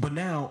 But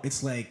now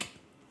it's like,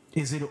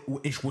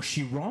 was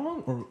she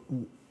wrong or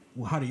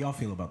how do y'all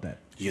feel about that?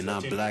 You're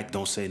not black.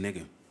 Don't say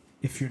nigga.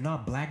 If you're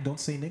not black, don't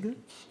say nigga.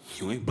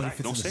 You ain't But black. if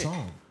it's Don't in the say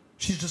song,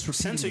 she's just it.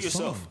 Censor repeating the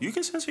yourself. song. You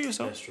can censor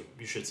yourself. That's true.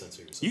 You should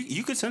censor yourself.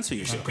 You can censor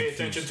yourself. Pay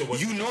attention to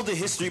what You know the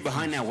history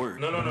behind that word.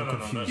 No.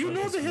 You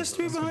know the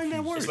history behind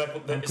that word. It's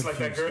like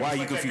that girl. Why are it's you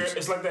like that confused? girl-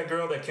 It's like that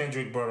girl that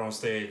Kendrick brought on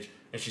stage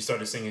and she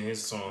started singing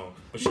his song,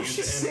 but she But used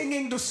she's the N-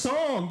 singing the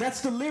song.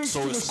 That's the lyrics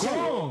So to the it's cool.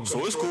 song.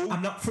 So it's cool.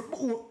 I'm not.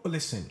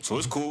 Listen. So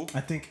it's cool.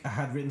 I think I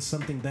had written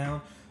something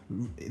down.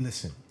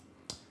 Listen.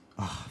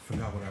 I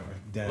forgot what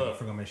I Look.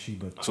 forgot my sheet,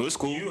 but So it's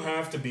cool. You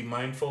have to be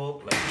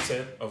mindful, like you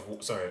said,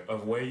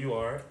 of where you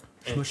are.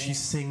 And but she's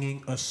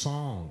singing a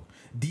song.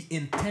 The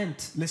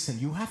intent. Listen,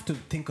 you have to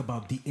think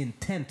about the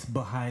intent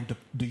behind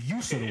the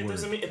use of the it word.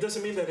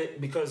 doesn't mean that it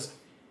because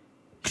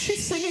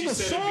She's singing she a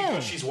said it song.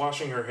 because she's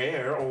washing her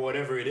hair or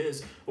whatever it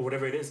is.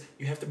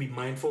 You have to be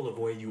mindful of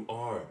where you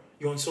are.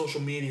 You're on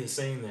social media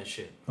saying that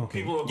shit. Okay.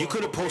 People are You going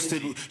could have crazy.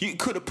 posted. You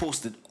could have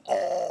posted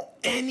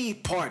any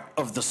part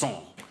of the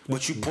song,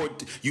 but you No, I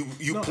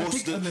think-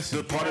 posted listen,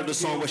 the part of the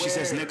song where she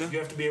says You nigga.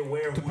 have to be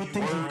aware of To who put you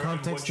things are in and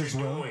context what as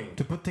you're well. doing.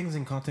 To put things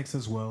in context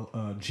as well,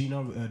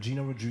 Gina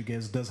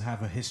Rodriguez does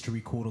have a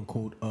history, quote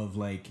unquote, of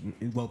like,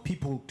 well,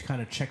 people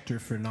kind of checked her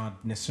for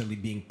not necessarily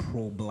being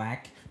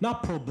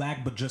not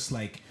pro-black, but just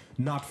like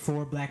not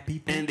for black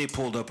people. And they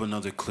pulled up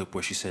another clip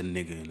where she said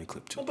nigga in the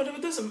clip too. Well, but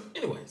it doesn't.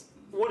 Anyways,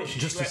 what is she?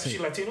 Just to say- She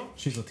Latino?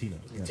 She's Latina.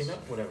 Yes. Latina?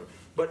 Whatever.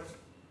 But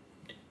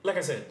like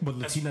I said, But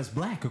Latina's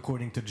black,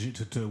 according to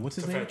what's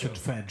his To name? Fat Joe. To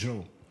Fat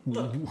Joe,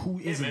 Look, who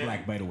yeah, isn't man.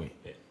 black, by the way.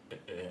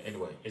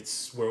 Anyway,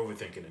 we're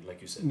overthinking it,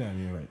 like you said. No,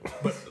 you're right.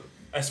 But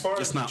as far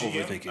It's as not the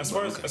GM, overthinking, as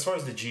far but as okay. as far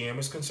as the GM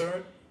is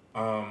concerned,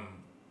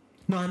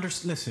 No,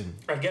 listen.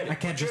 I get it. I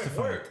can't but you're at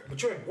justify it. work.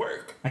 But you're at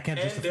work. I can't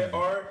and justify there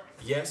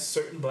it. are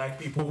certain black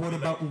people. But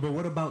who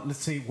what about let's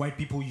say white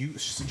people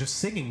just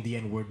singing the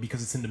N word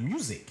because it's in the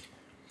music?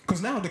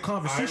 Because now the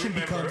conversation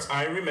becomes.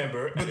 I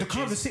remember. But and the it just-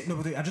 conversation. No,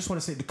 but I just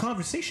want to say the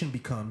conversation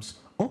becomes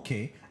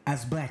okay.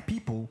 As black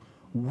people,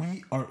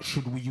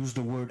 should we use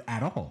the word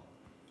at all?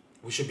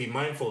 we should be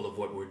mindful of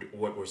what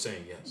we're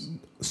saying. Yes.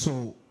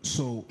 So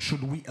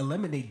should we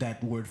eliminate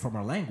that word from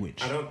our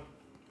language?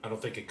 I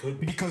don't think it could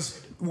be.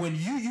 Because when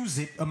you use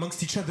it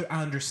amongst each other,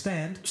 I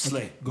understand.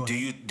 Slay, Okay, go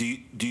ahead.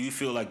 do you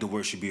feel like the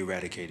word should be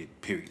eradicated?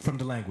 Period. From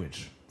the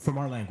language, from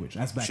our language,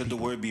 as black Should people.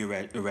 the word be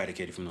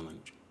eradicated from the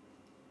language?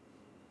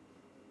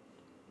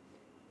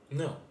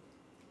 No.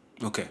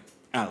 Mm-hmm. Okay,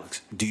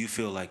 Alex, do you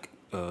feel like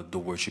the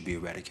word should be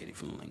eradicated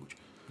from the language?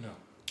 No.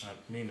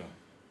 Me no.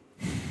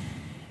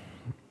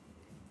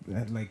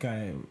 Like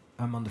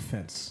I'm on the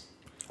fence.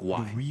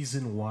 Why? The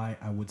reason why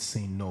I would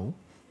say no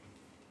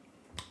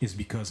is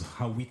because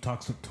how we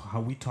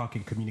talk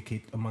and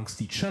communicate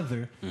amongst each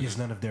other is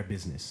none of their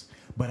business.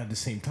 But at the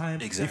same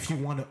time, Exactly. if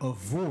you want to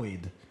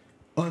avoid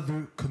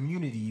other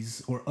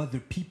communities or other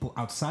people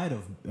outside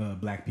of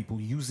black people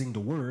using the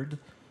word,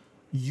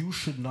 you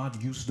should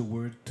not use the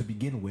word to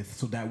begin with,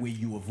 so that way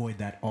you avoid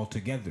that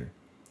altogether,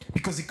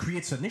 because it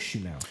creates an issue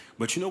now.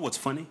 But you know what's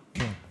funny?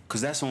 Yeah.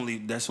 Because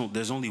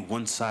there's only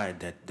one side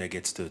that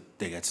gets to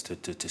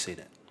say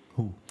that.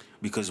 Who?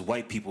 Because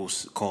white people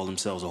call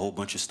themselves a whole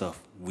bunch of stuff.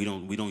 We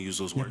don't use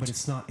those Yeah, words. but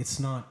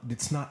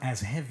it's not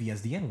as heavy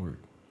as the N word.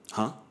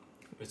 Huh?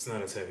 It's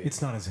not as heavy.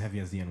 It's not as heavy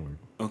as the N word.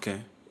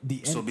 Okay.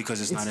 The So N- because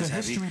it's not the as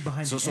heavy. history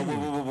behind So the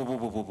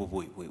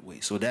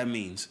wait. So that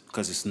means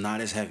because it's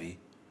not as heavy,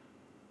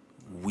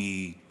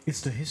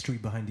 It's the history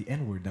behind the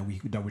N word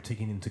that we're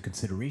taking into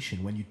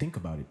consideration when you think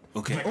about it.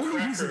 Okay. Like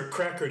only reason-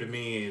 cracker to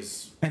me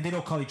is And they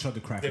don't call each other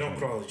crackers. they don't by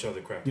the way. call each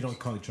other crackers. They don't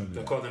call each other. They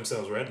that. call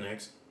themselves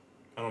rednecks.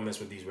 I don't mess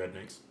with these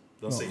rednecks.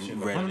 They'll say shit.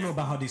 red- I don't know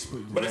about how they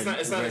split. But it's not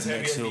as heavy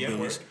as the rednecks, N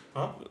word. hillbillies.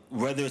 Huh?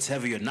 Whether it's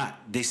heavy or not,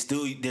 there's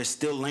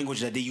still language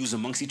that they use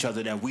amongst each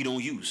other that we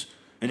don't use.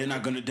 And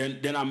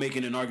they're not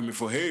making an argument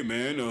for, hey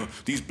man,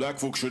 these black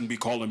folks shouldn't be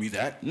calling me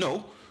that.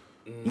 No.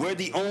 We're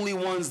the only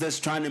ones that's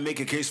trying to make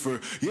a case for,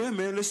 yeah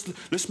man,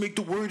 let's make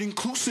the word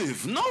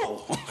inclusive.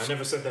 No. I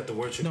never said that the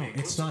word should No, be it's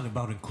inclusive. not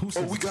about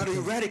inclusive. We gotta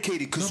eradicate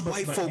it because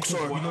white folks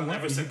are. You know I what?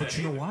 never said But that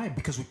you know either. why?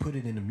 Because we put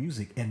it in the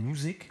music, and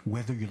music,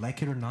 whether you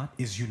like it or not,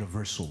 is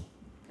universal.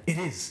 It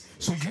is.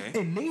 So Okay.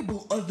 you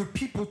enable other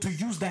people to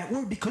use that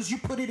word because you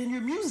put it in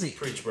your music,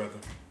 Preach, brother.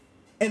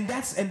 and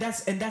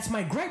that's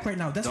my gripe right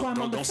now. That's why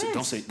I'm on the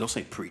fence. Don't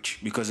say preach,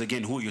 because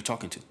again, who are you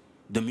talking to?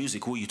 The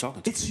music, who are you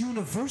talking to? It's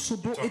universal,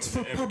 bro. It's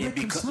for public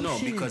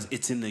consumption. Because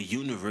it's in the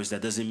universe.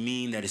 That doesn't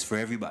mean that it's for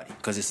everybody.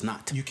 Because it's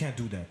not. You can't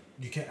do that.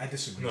 You can't. I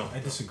disagree. No, I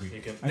disagree.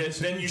 You can. I Then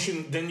disagree. you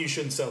shouldn't. Then you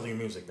shouldn't sell your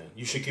music. Then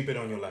you should keep it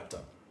on your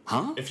laptop.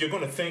 Huh? If you're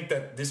gonna think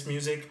that this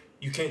music,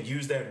 you can't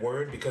use that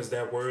word because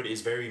that word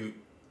is very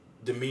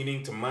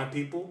demeaning to my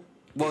people.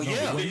 Well,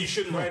 yeah. Then you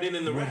shouldn't write it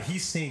in the What rap.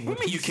 he's saying. What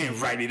do you mean you can't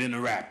write it in a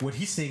rap? What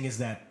he's saying is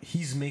that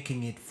he's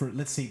making it for,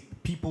 let's say,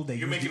 people that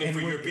You're use making the it for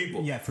N-word. your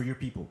people. Yeah, for your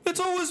people. It's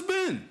always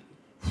been.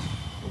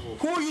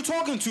 Who are you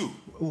talking to?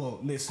 Well,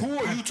 listen. Who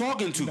are you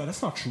talking to? No,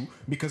 that's not true.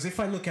 Because if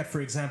I look at, for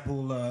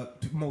example,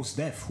 Mos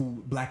Def,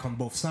 who black on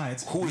both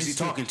sides. Who is he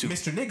talking to?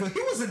 Mr. Nigga,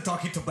 he wasn't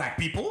talking to black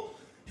people.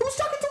 He was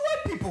talking to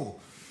white people.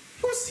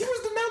 He was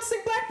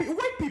denouncing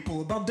white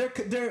people about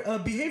their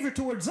behavior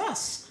towards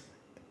us.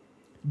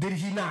 Did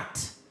he not?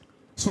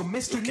 So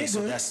Mr. Okay,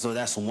 Nigga. so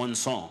that's one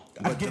song.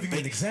 I'm giving you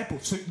an example.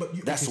 So,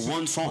 That's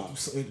one song.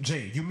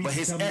 Jay, you mean But to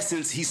his tell me-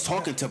 essence, he's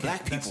talking to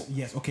black people.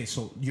 Yes. Okay.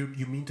 So you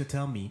mean to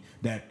tell me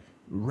that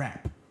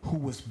rap, who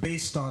was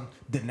based on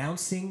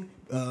denouncing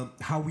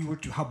how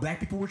black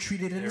people were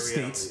treated in the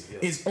reality, States,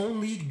 yes. is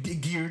only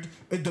geared.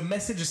 The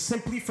message is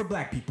simply for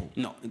black people.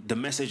 No, the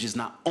message is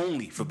not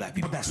only for black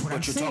people. But that's what I'm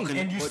you're saying. Talking,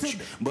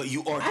 And but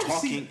you are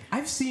talking.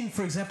 I've seen,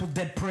 for example,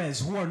 Dead Prez,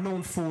 who are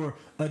known for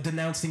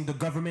denouncing the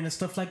government and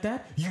stuff like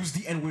that, use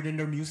the N-word in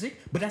their music.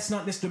 But that's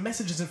not the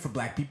message isn't for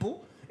black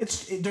people.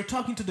 They're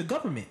talking to the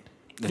government.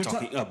 They're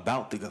talking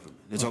about the government.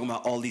 They're talking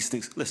about all these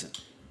things. Listen.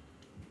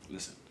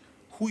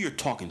 Who you're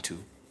talking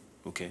to,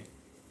 okay?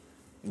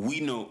 We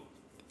know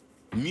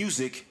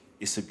music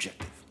is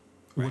subjective.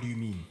 What do you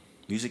mean?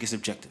 Music is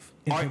subjective.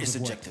 In Art terms is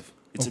of what? subjective.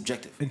 It's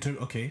subjective.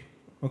 Okay.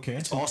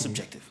 It's all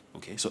subjective.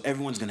 Okay, so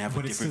everyone's gonna have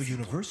But a it's still different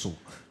viewpoint. universal.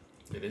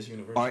 It is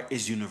universal. Art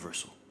is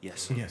universal.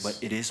 Yes. Yes. But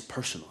it is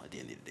personal at the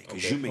end of the day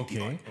because Okay. you make the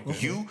art.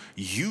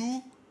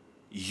 Okay.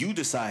 You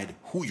decide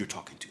who you're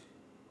talking to.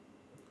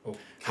 Okay.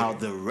 How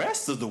the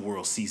rest of the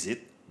world sees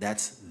it,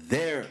 that's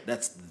their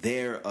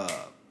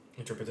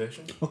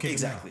interpretation. Okay, but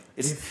exactly. now,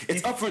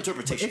 It's up for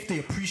interpretation. But if they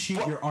appreciate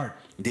But your art,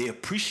 they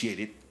appreciate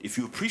it. If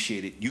you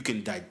appreciate it, you can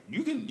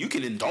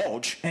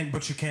indulge,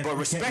 but you can't. but you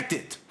respect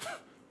can't- it.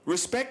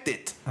 Respect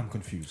it. I'm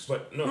confused.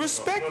 But no,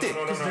 Respect it.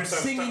 Because they're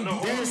singing the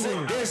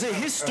N-word. There's a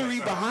history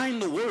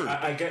behind the word.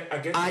 I get.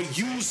 I what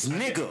you're use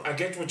saying. nigga. I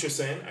get what you're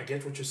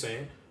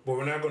saying. But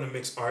we're not going to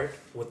mix art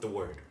with the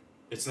word.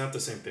 It's not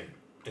the same thing.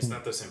 It's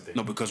not the same thing.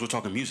 No, because we're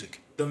talking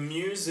music. The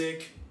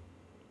music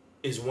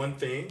is one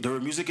thing. The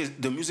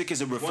music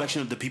is a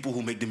reflection of the people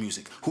who make the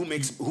music. Who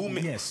makes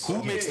Yes.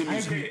 who makes the I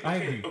music?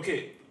 agree.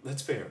 Okay,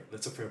 that's fair.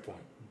 That's a fair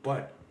point.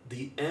 But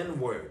the N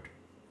word,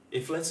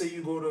 if let's say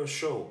you go to a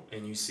show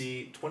and you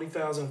see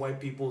 20,000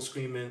 white people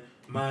screaming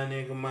my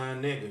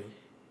nigga,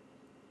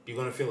 you're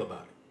gonna feel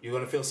about it. You're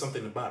gonna feel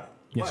something about it.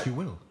 Yes, But- you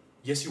will.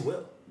 Yes, you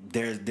will.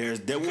 There will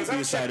Because be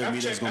a side of me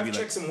that's gonna I've be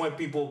like, checked some white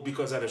people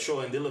because at a show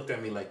and they looked at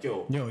me like,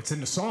 yo, Yo, it's in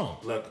the song.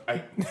 look,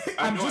 I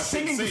I'm know just I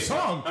shouldn't singing the say it.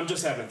 song. I'm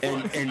just having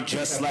fun. and I'm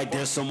just having like fun.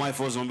 there's some white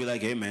folks gonna be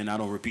like, hey man, I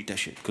don't repeat that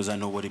shit because I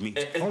know what it means.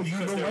 And Oh, you because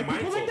know they're white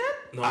people like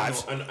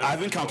mindful. that? No,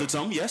 I've encountered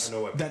some, yes. I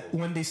know white That people.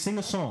 when they sing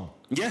a song,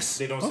 Yes.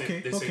 They don't say Okay,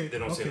 they say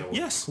that word.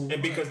 Yes.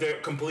 And because they're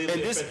completely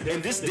And this offended-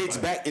 and this they're dates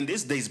offended by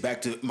it.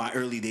 back to my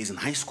early days in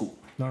high school.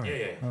 all right,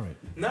 Yeah. all right.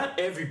 Not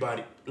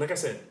everybody, like I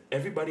said,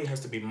 everybody has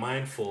to be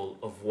mindful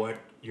of what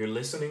you're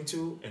listening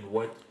to and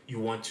what you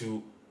want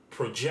to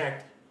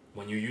project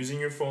when you're using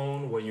your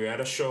phone, when you're at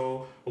a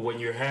show, or when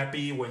you're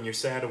happy, when you're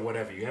sad, or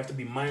whatever. You have to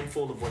be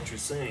mindful of what you're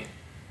saying.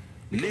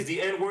 Because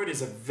the N word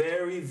is a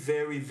very,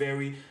 very,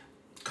 very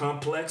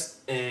complex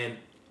and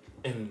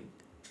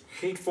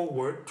hateful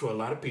word to a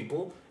lot of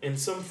people, and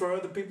some for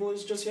other people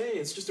it's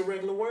just a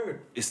regular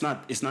word. It's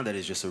not that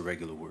it's just a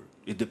regular word.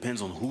 It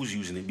depends on who's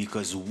using it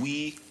because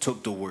we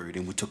took the word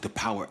and we took the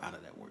power out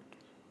of that word.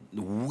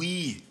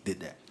 We did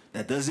that.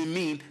 That doesn't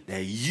mean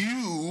that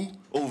you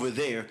over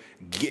there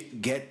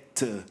get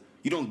to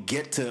you don't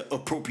get to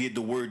appropriate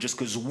the word just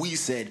because we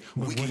said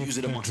we But can what use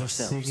if it they're amongst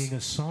just ourselves. singing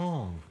a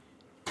song.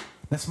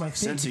 That's my thing.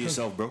 Censor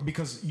yourself, bro.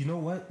 Because you know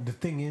what? The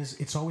thing is,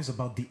 it's always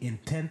about the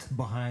intent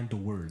behind the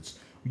words.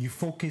 You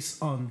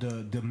focus on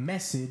the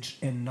message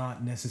and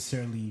not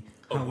necessarily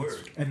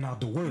and not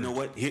the word. You know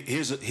what?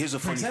 Here's a For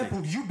funny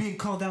example, thing. you being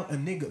called out a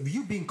nigga,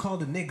 you being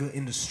called a nigga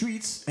in the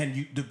streets,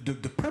 and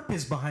the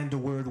purpose behind the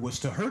word was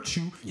to hurt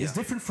you is Yeah.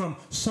 different from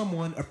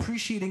someone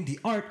appreciating the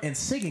art and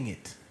singing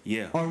it.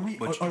 Yeah. Do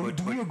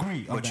we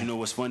agree on But that? you know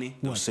what's funny?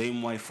 What? Those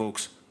same white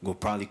folks will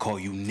probably call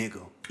you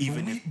nigga.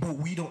 But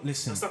we don't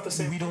listen. That's not the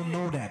same We don't thing.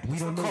 know that. We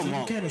don't know. Come So you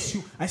on. can't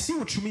assume. I see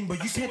what you mean,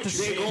 but you can't what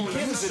you're assume. saying. They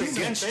gonna use it assume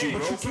against that. you, But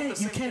bro. you It's not can't.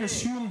 the You same can't thing.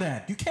 assume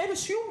that. You can't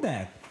assume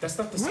that. That's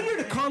not the When same you're at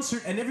a thing.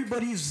 concert and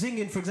everybody's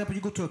singing, for example,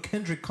 you go to a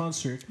Kendrick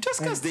concert. Just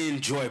because they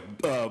enjoy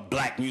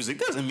black music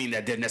doesn't mean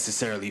that they're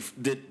necessarily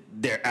that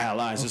they're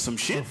allies or some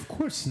shit. Of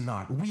course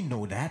not. We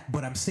know that,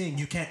 but I'm saying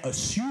you can't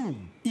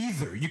assume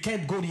either. You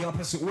can't go the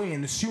opposite way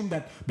and assume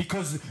that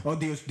because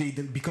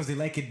because they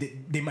like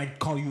it, they might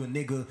call you a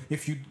nigga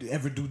if you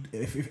ever do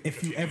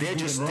if you ever They do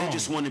just it wrong. they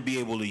just want to be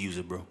able to use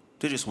it, bro.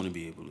 They just want to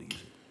be able to use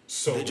it.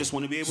 So they just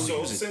want to be able to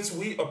use it. Since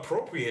we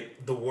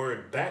appropriate the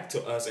word back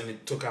to us and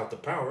it took out the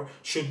power,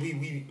 should we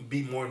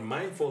be more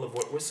mindful of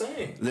what we're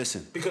saying?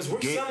 Listen, because we're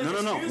selling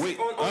this music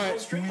on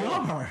street.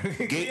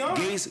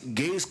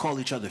 Gays call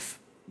each other.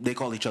 They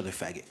call each other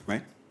faggot,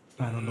 right?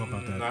 I don't know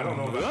about that. I don't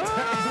know about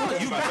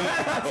that.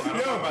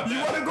 You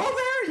want to go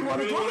there? You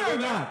want to go there or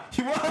not?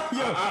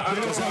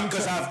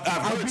 Because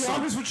I've heard some.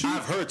 Honest with you.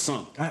 I've heard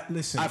some.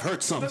 Listen. I've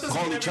heard some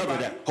call each other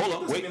that. Hold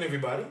on, wait.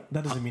 Everybody.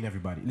 That doesn't mean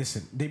everybody.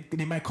 Listen,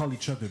 they might call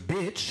each other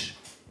bitch.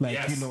 Like,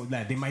 yes.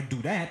 like they might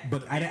do that,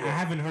 but I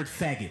haven't heard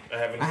faggot. I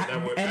haven't heard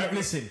that word. And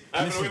I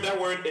haven't heard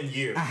that word in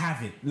years. I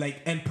haven't.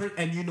 Like,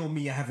 and you know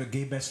me, I have a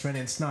gay best friend,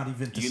 and it's not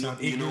even to sound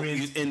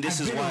ignorant. And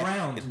this I've is been why.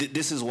 around.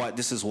 This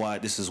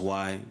is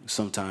why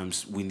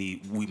sometimes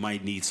we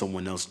might need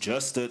someone else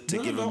just to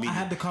give a meaning. I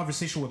had the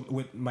conversation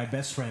with my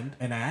best friend,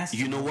 and I asked him.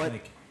 You know what?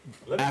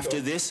 Like, after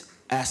this,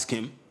 ask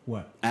him.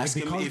 What? Ask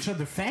if they him call if, each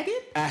other faggot?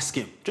 Ask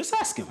him. Just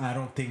ask him. I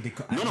don't think they.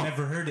 I've No.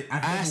 never heard it.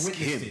 I've Ask never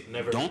witnessed him. it.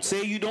 Never don't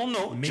say you don't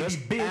know. Maybe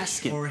just bitch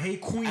ask him. or hey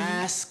queen.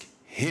 Ask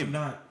him.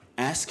 Not.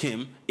 Ask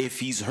him if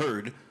he's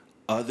heard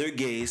other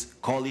gays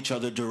call each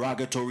other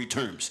derogatory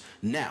terms.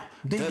 Now,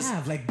 They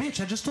have like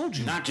bitch. I just told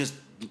you. not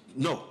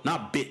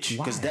bitch.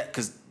 Why?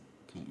 Because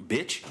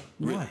bitch.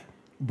 What?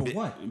 But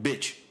what?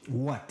 Bitch.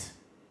 What?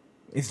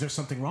 Is there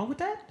something wrong with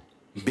that?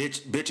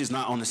 Bitch is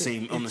not on the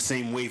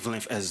same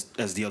wavelength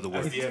as the other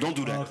word. Don't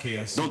do that. Okay,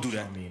 I see Don't do what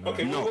that. you mean.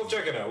 Okay, No. we'll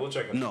check it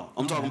out. No,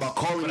 I'm talking about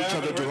calling But I each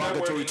other haven't heard that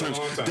derogatory word in a terms.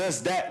 long time.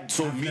 Does that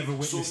never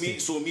witnessed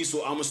it. so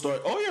I'm gonna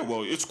start? Oh yeah,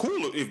 well it's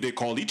cool if they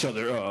call each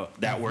other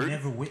that I've word.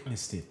 never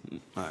witnessed it.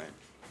 All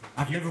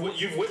right. You've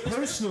witnessed that?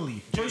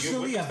 Personally, Jay,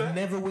 you've witnessed I've that?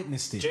 never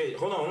witnessed it. Jay,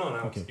 hold on,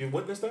 Alex. Okay. You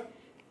witnessed that?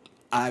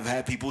 I've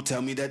had people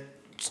tell me that.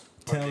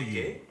 Tell Are they you.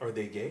 gay? Are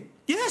they gay?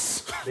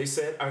 Yes, They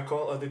said I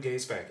call other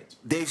gays faggots.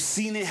 they've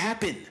seen it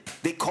happen.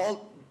 They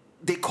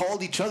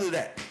called each other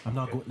that. I'm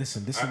not going.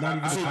 Listen, this is not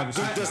even a So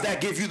conversation. does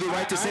that give you the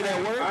right to say that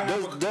I word?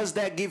 have Does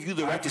that give you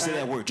the right to say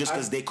that word just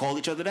because they call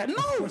each other that? Of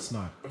No, course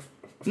not.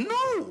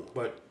 no,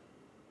 But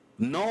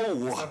no,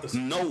 not the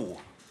same.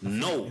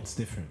 no. It's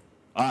different.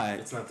 All right.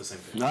 it's not the same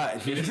thing. All right.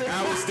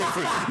 Now it's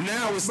different.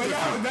 Now it's But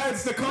different.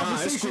 that's the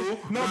conversation. Nah, it's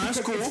cool. No, Nah, because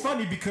it's cool. it's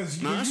funny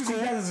because you're Nah, it's using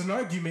cool. that as an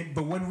argument,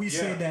 but when we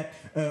say Yeah.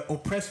 that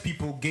oppressed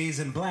people, gays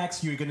and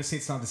blacks, you're gonna say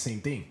it's not the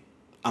same thing.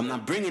 I'm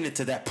not bringing it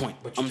to that point.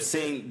 But you I'm just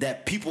saying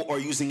that people are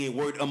using a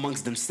word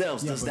amongst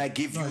themselves. Yeah, Does but- that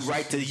give no, you it's right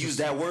just- to it's use just-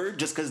 that word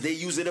just because they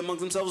use it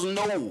amongst themselves?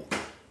 No. I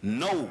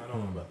don't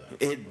know about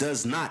that. It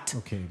does not.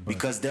 Okay, but-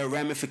 because there are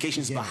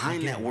ramifications Again,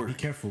 behind again, that word. Be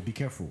careful. Be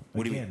careful.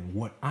 What do you Again,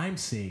 what I'm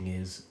saying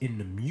is in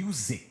the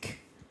music.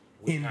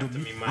 We In have the,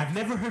 to be mindful. I've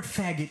never heard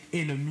faggot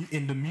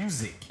in the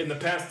music. In the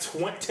past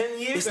 10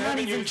 years, It's I not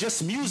haven't even used-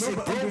 just music, No,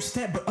 but bro.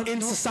 understand- but in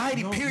no,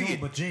 society, no,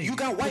 period. but Jay, you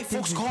got white put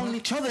folks things in calling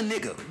each other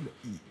nigga.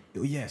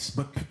 Yes,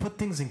 but put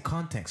things in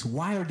context.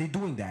 Why are they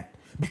doing that?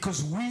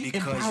 Because we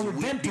Because empowered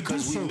we, them to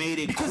because do we so. made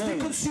it because cool. they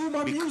consume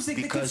our music.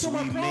 They Because consume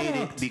our we made it.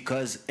 product.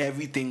 Because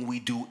everything we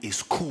do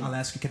is cool. I'll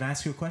ask you. Can I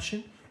ask you a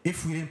question?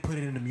 If we didn't put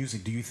it in the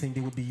music, do you think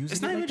they would be using It's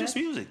it not like even just that?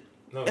 music.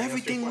 No, he asked you a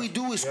Everything we question.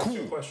 do is He asked you a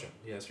cool. question.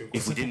 He asked you a If we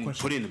question. didn't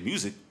question. put it in the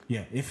music,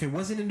 Yeah, if it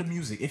wasn't in the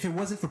music, if it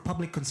wasn't for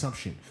public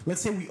consumption, let's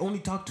say we only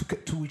talk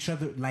to each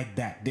other like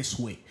that, this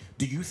way,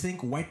 do you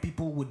think white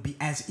people would be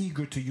as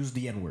eager to use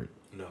the N-word?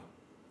 No.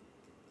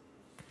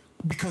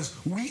 Because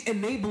we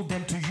enabled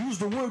them to use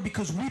the word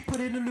because we put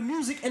it in the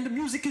music and the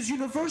music is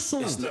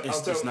universal. it's I'll not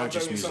tell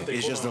just you music. something.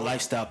 It's Hold just on, the hold on.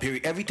 lifestyle,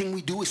 period. Everything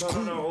we do is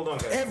cool. No, hold on,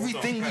 guys.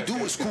 Everything we Hold do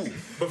on. is cool.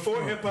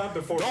 Before hip hop,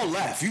 before Don't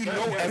laugh. You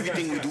know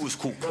everything we do is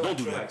cool. Relax, Don't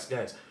do that. relax,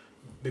 guys.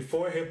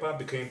 Before hip hop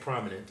became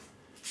prominent,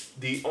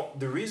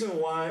 the reason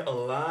why a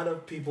lot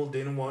of people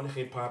didn't want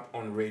hip hop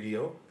on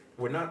radio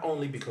were not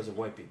only because of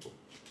white people,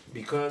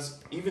 because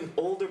even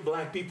older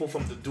black people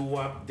from the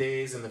doo-wop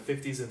days in the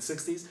 50s and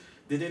 60s,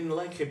 they didn't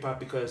like hip hop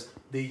because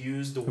they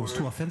used the word was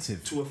too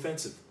offensive. Too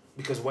offensive.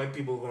 Because white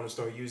people are going to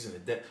start using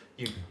it. That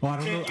you. Well, I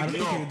don't know. can't- I don't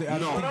you think can't- it- I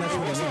don't think that's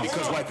what it It's is.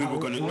 because white people are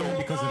gonna It wasn't know.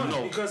 because of that.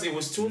 No. Because it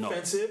was too No.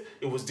 offensive.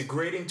 It was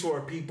degrading to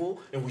our people,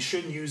 and we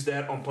shouldn't use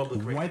that on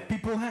public radio. White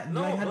people had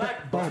No, like, had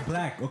black. that. Oh,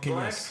 black. Okay,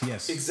 black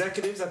yes.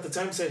 Executives at the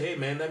time said, "Hey,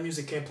 man, that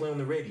music can't play on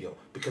the radio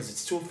because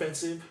it's too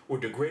offensive. We're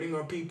degrading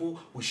our people.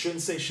 We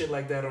shouldn't say shit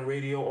like that on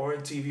radio or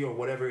on TV or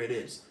whatever it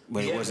is."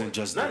 But The it wasn't N-word.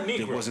 just not the,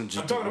 it Negro. wasn't I'm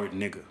just the talking word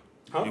nigga.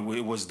 Huh?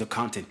 It was the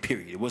content,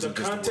 period. It the wasn't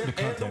just the content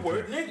word. and the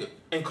word nigga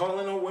and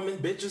calling on women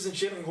bitches and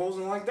shit and hoes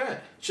and like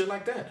that, shit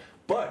like that.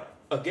 But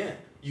again,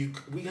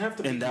 we have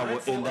to be And that was,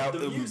 mindful and that,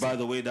 of the music. by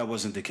the way, that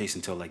wasn't the case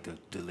until like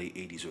the late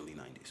 '80s, early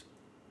 '90s.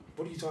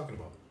 What are you talking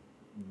about?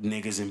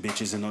 Niggas and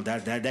bitches and all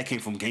that came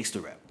from gangster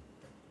rap.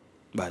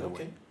 By the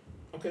way.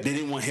 Okay. They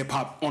didn't want hip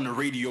hop on the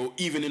radio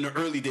even in the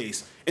early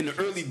days. In the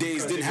early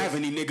days, didn't have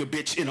any nigga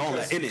bitch and all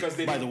that in Because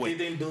it. By the way,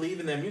 they didn't believe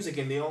in that music,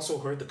 and they also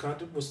heard the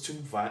content was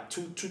too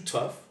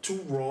tough,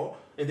 too raw,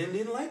 and they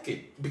didn't like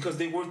it because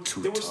they were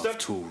too tough, tough,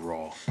 too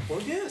raw.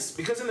 Well, yes,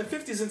 because in the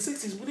 50s and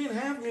 60s we didn't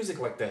have music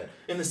like that.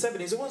 In the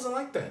 70s it wasn't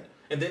like that,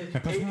 and then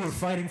Because we were 80s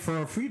fighting for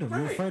our freedom. We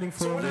were Right. fighting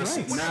for So our when I- rights.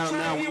 when I-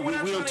 Now we're not we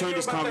trying don't to turn hear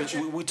this about that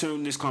shit. we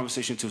turn this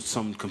conversation to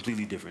something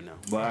completely different now.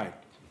 But all right,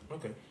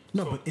 Okay.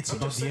 No, So, but it's I'm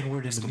about just the saying-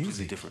 N-word in It's the completely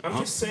music. different. I'm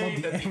just saying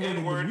About the that the N-word in the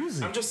N-word.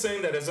 music. I'm just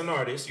saying that as an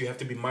artist, you have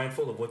to be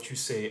mindful of what you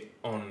say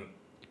on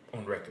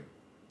record.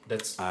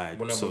 That's All right.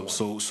 number one.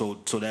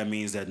 So that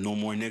means that no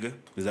more nigga.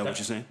 Is that what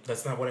you're saying?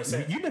 That's not what I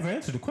said. You never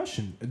answered the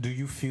question. Do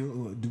you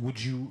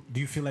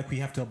feel like we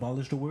have to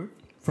abolish the word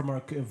from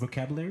our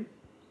vocabulary?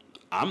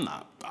 I'm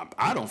not.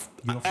 I don't.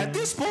 You don't feel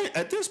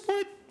At this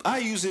point, I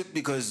use it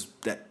because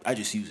I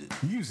just use it.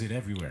 You use it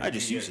everywhere. I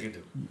just use you it.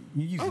 do.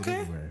 You use Okay. it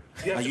everywhere.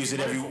 You have I to use be it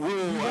every. mindful.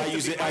 Whoa, I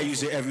use it. I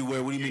use it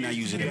everywhere. What do you mean? I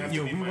use it You have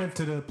everywhere? to Yo, be we went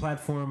mindful. to the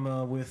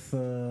platform with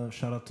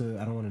shout out to,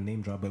 I don't want to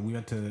name drop, but we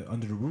went to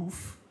Under the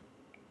Roof,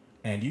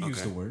 and you used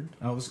Okay. the word.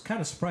 I was kind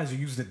of surprised you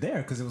used it there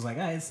because it was like,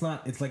 it's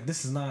not. It's like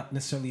this is not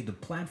necessarily the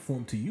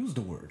platform to use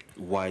the word.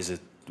 Why is it?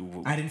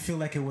 I didn't feel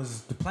like it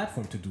was the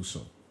platform to do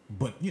so.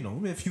 But you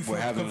know, if you We're felt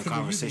having a comfortable using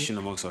conversation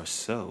amongst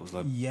ourselves.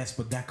 Like, it- yes,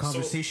 but that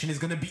conversation is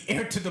gonna be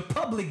aired to the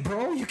public,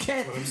 bro. You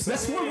can't. I'm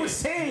That's what we're You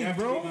saying, have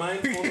bro. to be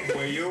mindful of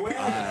where you're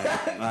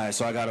at. all right,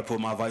 so I gotta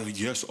put my voice.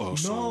 Yes. Oh,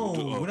 so,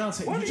 No, we're not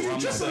saying. Why You do you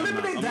just I'm not-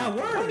 eliminate I'm that not-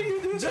 word. Why do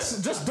you do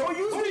Just don't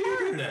use Why do the you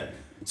do word. that?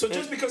 So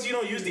just because you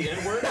don't use the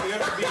N word, you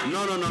have to be.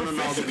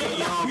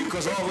 No.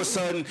 Because all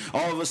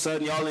of a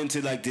sudden, y'all into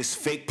like this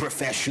fake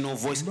professional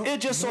voice.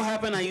 It just so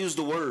happened I used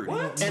the word,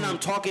 and I'm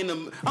talking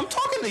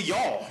to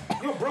y'all.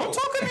 Yo, bro. I'm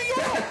talking to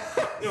y'all.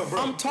 Yo, bro.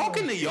 I'm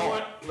talking to You know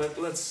y'all. what?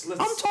 Let's.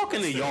 I'm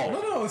talking to y'all.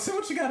 No, say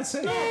what you gotta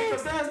say.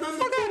 Because that has nothing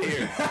to do with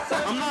it.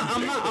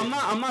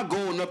 I'm not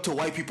going up to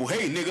white people.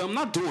 Hey, nigga, I'm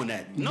not doing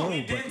that. No,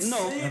 We didn't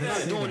no, say I'm not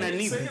that. doing that We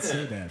neither. didn't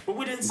say that. But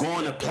we didn't say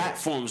Going to that.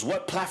 platforms.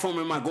 What platform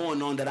am I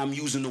going on that I'm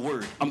using the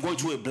word? I'm going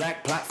to a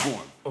black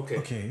platform.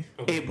 Okay.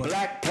 A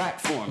black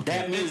platform.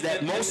 That means that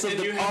And- most and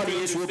of you the have to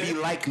audience will be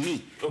understand- like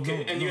me.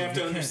 Okay, and you have to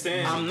you can't.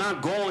 understand. I'm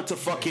not going to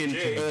fucking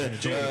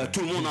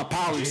tout le monde en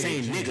parle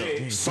saying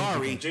nigga.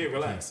 Sorry. Jay,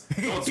 relax.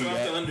 You also do have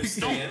that. to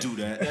understand Don't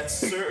do that.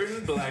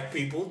 certain black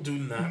people do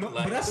not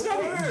like But that's the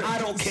not word. I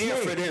don't care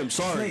for them.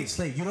 Sorry.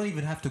 Slay, you don't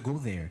even have to go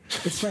there.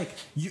 It's like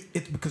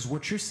because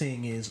what you're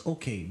saying is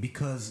okay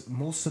because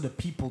most of the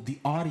people, the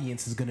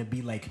audience is gonna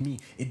be like me.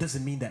 It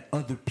doesn't mean that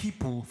other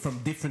people from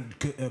different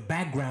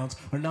backgrounds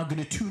are not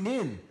gonna tune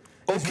in.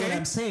 That's what Okay.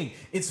 I'm saying.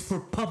 It's for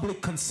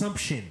public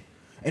consumption.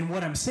 And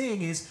what I'm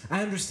saying is,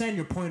 I understand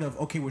your point of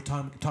okay, we're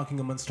talking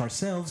amongst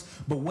ourselves,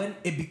 but when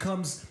it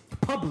becomes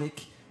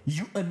public,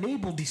 you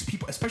enable these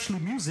people, especially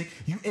music,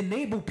 you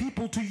enable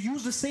people to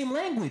use the same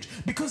language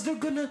because they're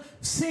gonna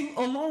sing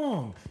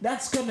along.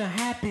 That's gonna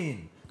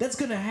happen. That's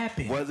gonna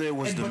happen. Whether it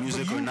was And the but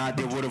music you- or not,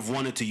 they but would have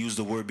wanted to use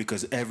the word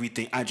because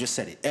everything, I just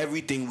said it,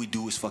 everything we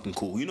do is fucking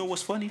cool. You know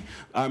what's funny?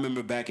 I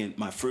remember back in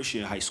my first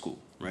year of high school,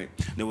 right?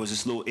 There was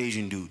this little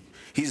Asian dude.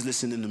 He's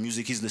listening to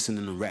music, he's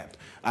listening to rap.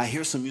 I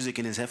hear some music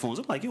in his headphones.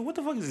 I'm like, yo, what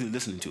the fuck is he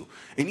listening to?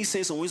 And he's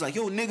saying something, he's like,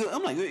 yo, nigga.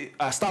 I'm like, wait.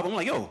 I stop. I'm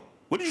like, yo,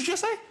 what did you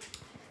just say?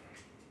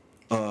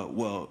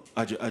 Well,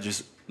 I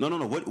just, no.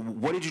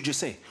 What did you just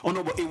say? Oh,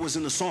 no, but it was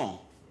in the song.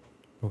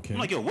 Okay. I'm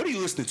like, yo, what are you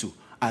listening to?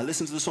 I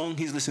listened to the song.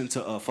 He's listening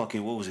to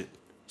fucking, what was it?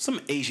 Some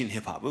Asian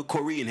hip hop,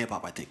 Korean hip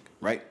hop, I think,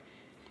 right?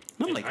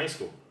 And I'm In like, high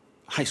school.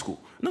 high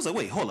school. And I was like,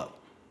 wait, hold up.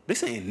 They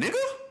saying nigga?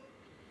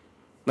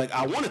 Like,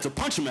 I wanted to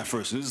punch him at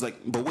first. It was like,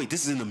 but wait,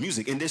 this is in the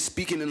music. And they're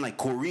speaking in like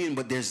Korean,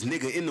 but there's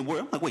nigga in the word.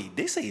 I'm like, wait,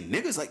 they say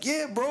niggas? Like,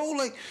 yeah, bro.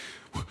 Like,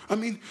 I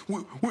mean,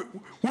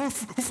 we're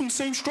from the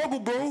same struggle,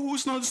 bro.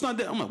 It's not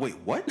that. I'm like, wait,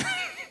 what?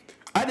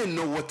 I didn't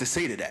know what to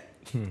say to that.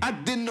 I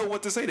didn't know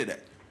what to say to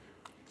that.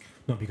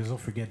 No, because don't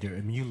forget they're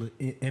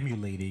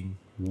emulating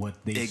what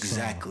they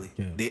Exactly.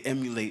 saw. Yeah. They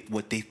emulate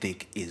what they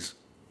think is,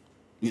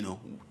 you know,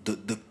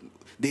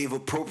 they've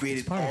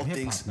appropriated It's part all of hip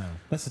things. hop now.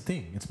 That's the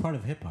thing. It's part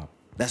of hip hop.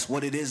 That's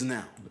what it is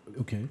now.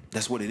 Okay.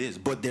 That's what it is.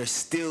 But there's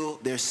still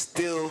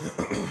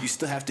you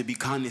still have to be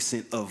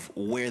cognizant of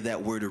where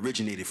that word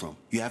originated from.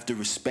 You have to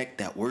respect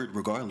that word But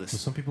regardless.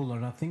 some people are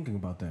not thinking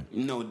about that.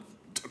 No,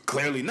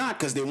 clearly not,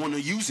 because they want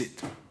to use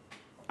it.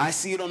 I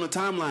see it on the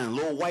timeline.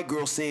 Little white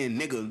girl saying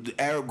nigga, the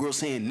Arab girl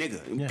saying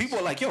nigga. And Yes. people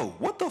are like, yo,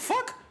 what the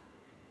fuck?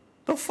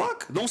 The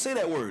fuck? Don't say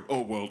that word.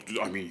 Oh, well,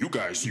 I mean, you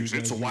guys use it,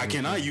 guys so why use it,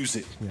 can't I yeah. use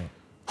it? Yeah.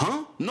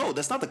 Huh? No,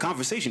 that's not the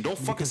conversation. Don't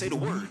fucking say the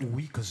word.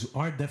 Because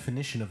our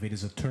definition of it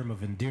is a term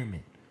of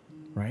endearment,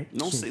 right?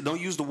 Don't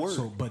use the word.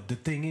 So, but the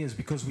thing is,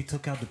 because we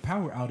took out the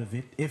power out of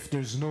it, if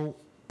there's no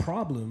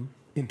problem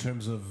in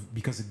terms of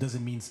because it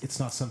doesn't mean it's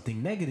not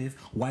something negative,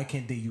 why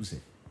can't they use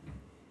it?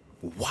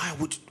 Why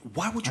would you? I'm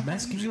wanna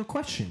asking use you it? a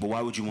question. But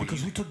why would you want to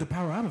Because use we took the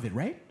power out of it,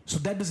 right? So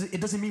that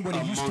doesn't mean what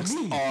it used to amongst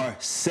mean.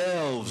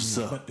 ourselves?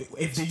 But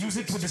if they use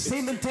it with the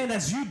same intent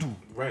as you do,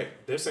 Right.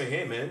 They're saying,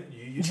 hey, man,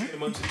 you say it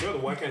amongst each other.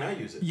 Why can't I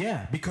use it?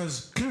 yeah,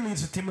 because clearly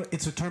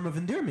it's a term of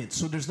endearment,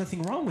 so there's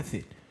nothing wrong with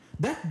it.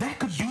 That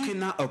could You be.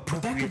 cannot but that could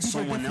appropriate be their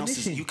someone else's.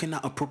 definition. You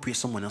cannot appropriate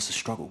someone else's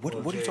struggle. What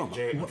are you talking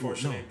Jay, about?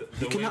 unfortunately, No.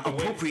 You cannot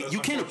appropriate. You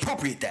can't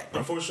appropriate that.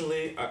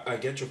 Unfortunately, I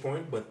get your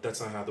point, but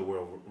that's not how the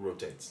world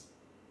rotates.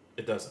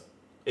 It doesn't.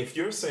 If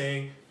you're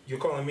saying you're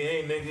calling me,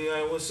 hey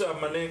nigga, what's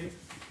up, my nigga?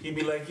 He'd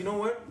be like, you know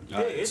what?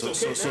 Hey, it's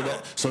okay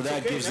now. So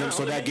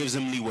that gives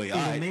them leeway.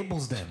 It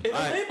enables them. It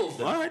enables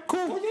them. All right,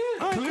 cool. Oh,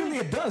 yeah. Clearly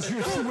it does.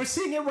 We're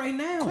seeing it right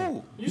now.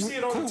 Cool. You see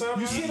it all the time.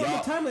 You see it all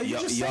the time. Like you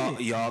just said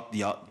it.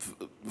 Y'all.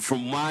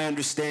 From my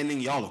understanding,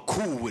 y'all are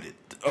cool with it.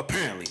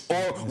 Apparently,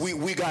 or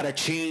we gotta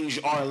change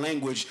our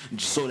language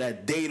so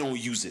that they don't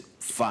use it.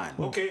 Fine.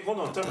 Okay, hold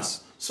on. Time out.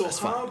 So that's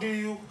how fine.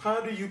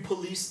 do you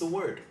police the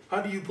word?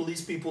 How do you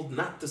police people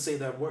not to say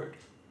that word?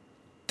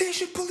 They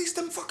should police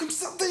them fucking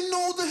self. They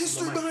know the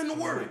history behind the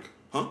word.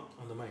 Huh?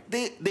 On the mic.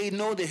 They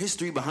know the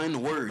history behind the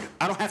word.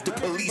 I don't have to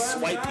police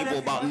white people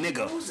about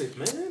nigga. Knows it,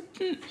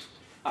 man.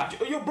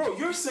 Yo, bro,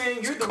 you're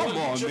saying you're the Come one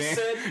on, who just man.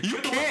 said. You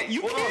can't.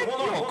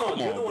 Hold on.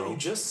 You're the one bro. who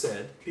just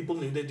said people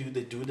need to do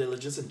their due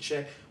diligence and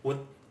check what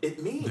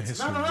it means.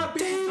 history. No.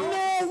 They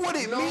know what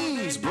it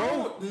means, they bro.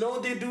 don't. No,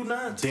 they do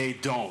not. They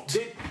don't.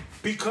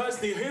 Because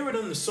they hear it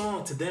on the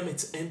song. To them,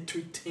 it's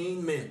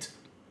entertainment.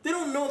 They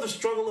don't know the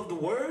struggle of the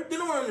word. They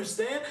don't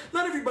understand.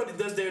 Not everybody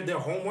does their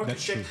homework That's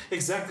to check true.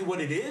 exactly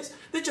what it is.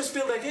 They just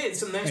feel like, hey,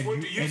 it's a nice And word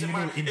you- to use and in you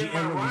my know, in the in my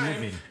era we live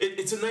rhyme. in.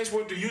 It's a nice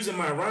word to use in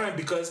my rhyme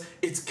because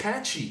it's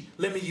catchy.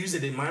 Let me use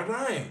it in my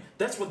rhyme.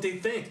 That's what they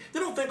think.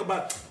 They don't think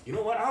about, you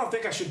know what? I don't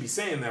think I should be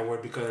saying that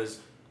word because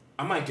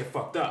I might get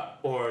fucked up,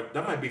 or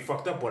that might be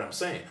fucked up what I'm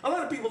saying. A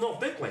lot of people don't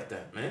think like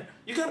that, man.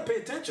 You gotta pay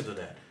attention to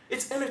that.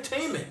 It's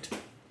entertainment.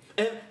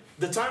 And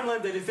the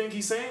timeline that they think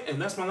he's saying,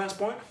 and that's my last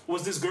point,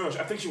 was this girl.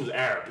 I think she was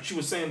Arab. She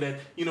was saying that,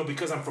 you know,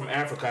 because I'm from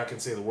Africa, I can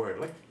say the word.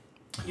 Like,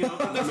 you know,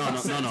 No.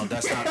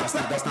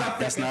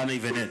 That's not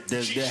even it.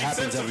 That She said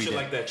happens some every shit day.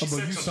 like that. She Oh, but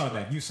said you some saw shit that.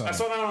 like- You saw I that.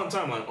 saw that on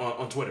timeline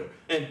on Twitter,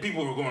 and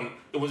people were going.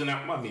 It wasn't.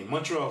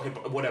 Montreal,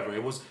 whatever.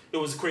 It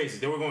was crazy.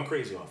 They were going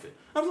crazy off it.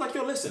 I was like,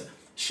 yo, listen.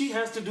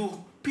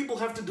 People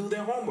have to do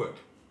their homework.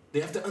 They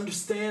have to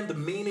understand the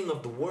meaning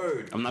of the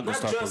word. I'm not gonna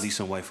start just-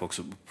 policing white folks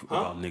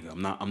about nigga.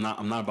 I'm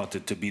not about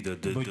to be the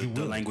But you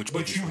will. language.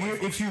 But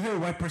if you hear a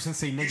white person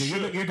say nigga,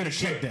 should. you're gonna You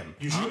check should. them.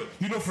 You should.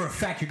 You know for a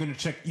fact you're gonna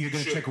check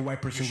should. a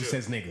white person You who should.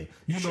 says nigga.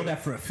 You know should.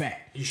 that for a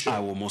fact. You should. I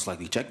will most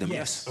likely check them.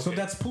 Yes. Yes. So Okay.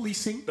 that's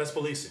policing. That's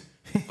policing.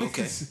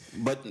 Okay.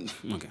 But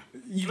okay.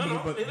 You No, know,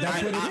 no, but it is.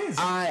 that's what it is.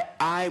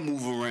 I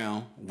move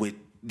around with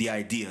the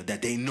idea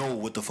that they know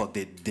what the fuck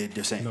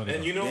they're saying. No, they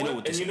And you know They know what?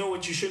 what And they you know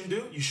what you shouldn't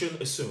do? You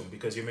shouldn't assume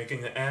because you're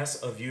making an ass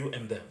of you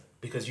and them.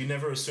 Because you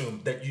never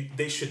assume that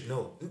they should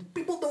know.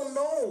 People don't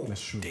know.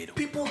 That's true. They don't.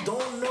 People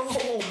don't know,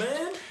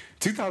 man.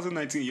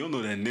 2019, you'll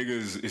know that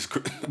niggas is.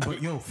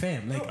 But yo,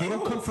 fam, like they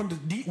don't come from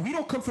we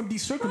don't come from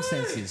these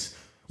circumstances.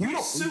 You're We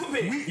don't-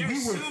 assuming. You're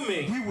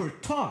assuming. We were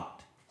taught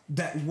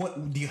that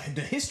what the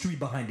history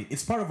behind it.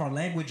 It's part of our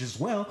language as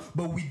well.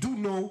 But we do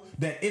know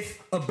that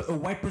if a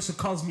white person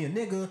calls me a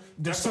nigga, there's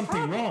That's a something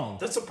problem. wrong.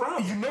 That's a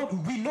problem. You know,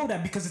 we know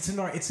that because it's in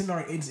our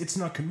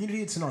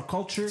community. It's in our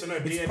culture. It's in our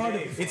It's DNA, part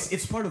of fuck.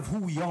 it's part of who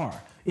we are.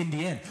 In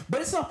the end,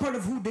 but it's not part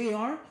of who they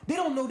are. They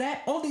don't know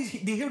that. All they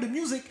hear the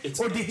music,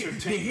 It's or they hear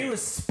entertainment.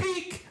 us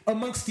speak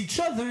amongst each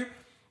other,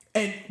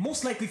 and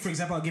most likely, for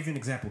example, I'll give you an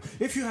example.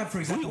 If you have, for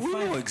example, we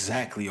know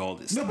exactly all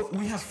this. no, but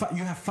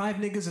you have five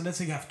niggas, and let's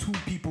say you have two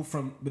people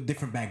from a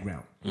different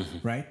background,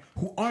 right?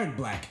 Who aren't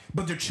black,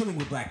 but they're chilling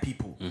with black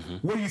people.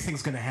 What do you think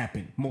is gonna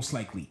happen? Most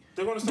likely,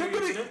 They're gonna start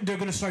using it. They're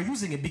gonna start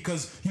using it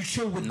because you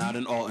chill with Not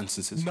in all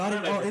instances. not in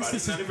all everybody,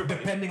 instances, not everybody.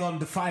 depending on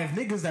the five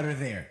niggas that are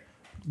there.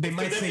 They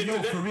might them- say, if "Yo,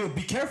 to them- for real,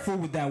 be careful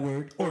with that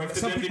word." Or if to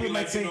some them they people be might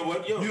like, say, "You know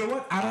what, yo,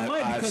 I don't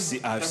mind I've because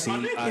seen that's my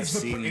nigga. I've It's the-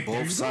 seen there you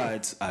both go.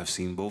 sides. I've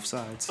seen both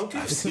sides. Okay.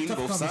 I've it's a seen tough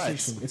both conversation.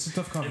 sides. It's a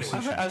tough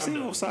conversation. I've seen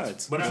I'm both done.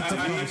 sides. But It's a tough I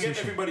get conversation.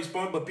 everybody's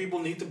point, but people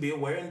need to be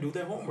aware and do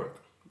their homework.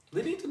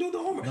 They need to do the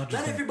homework. Not Not,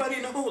 just that.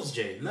 everybody knows,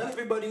 Jay. Not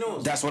everybody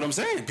knows. That's what I'm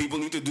saying. People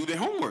need to do their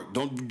homework.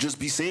 Don't just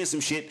be saying some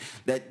shit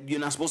that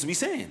you're not supposed to be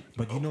saying.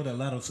 But you know that a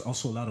lot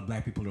of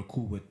black people are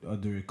cool with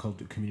other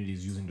culture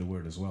communities using the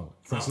word as well.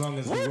 For as long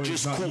as the We're word is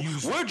just not cool.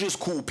 used. We're just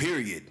cool.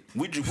 Period.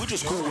 We're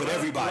just cool with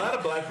everybody. A lot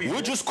of black people-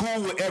 We're just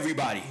cool with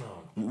everybody.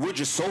 We're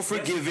just so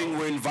forgiving.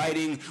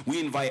 We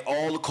invite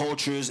all the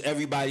cultures.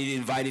 Everybody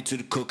invited to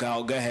the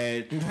cookout. Go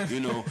ahead. You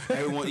know,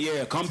 everyone.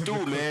 Yeah, come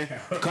through, man.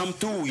 Come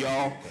through,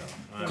 y'all.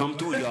 Come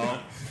through, y'all.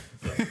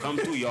 Come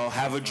through, y'all.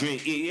 Have a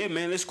drink. Yeah,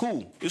 man. It's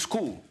cool. It's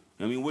cool.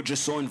 I mean, we're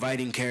just so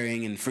inviting,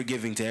 caring, and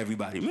forgiving to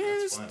everybody,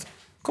 man.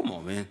 Come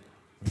on, man.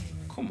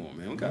 Come on,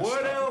 man. We gotta What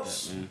stop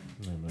else?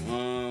 with that,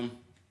 man.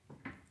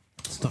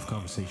 It's a tough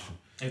conversation.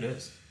 It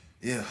is.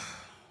 Yeah,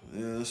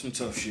 there's some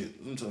tough shit.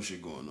 Some tough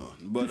shit going on.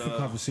 But Different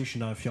conversation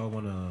now. If y'all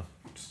wanna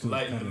still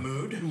Lighten the kinda-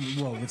 mood.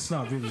 Well, it's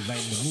not really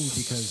lighten the mood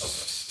because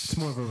it's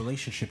more of a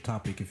relationship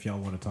topic. If y'all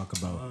want to talk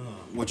about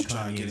what you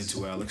trying to get Kanye's-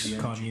 into, Alex?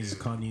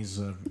 Kanye's.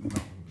 No,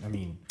 I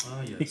mean,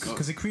 yes.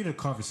 because it created a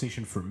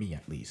conversation for me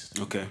at least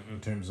Okay, in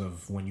terms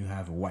of when you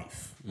have a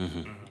wife.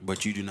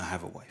 but you do not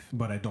have a wife.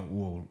 But I don't.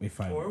 Well, if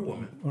I Or a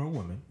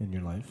woman. in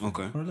your life.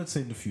 Okay. Or let's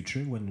say in the future,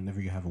 whenever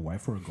you have a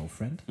wife or a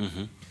girlfriend.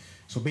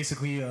 So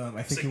basically,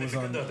 I think it was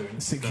on. Significant other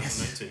in Sig-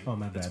 yes. 2019. Oh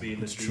my Let's bad. be-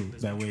 It's let's be- true.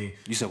 let's That be way,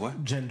 You said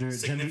what? gender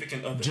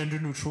Significant other. gender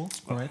neutral.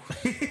 All right.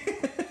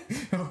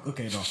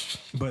 Okay, no,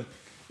 but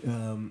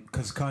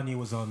because Kanye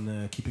was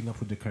on Keeping Up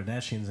with the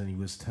Kardashians, and he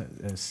was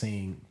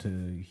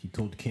he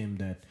told Kim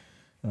that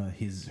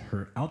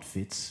her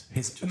outfit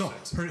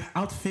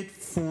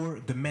for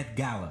the Met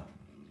Gala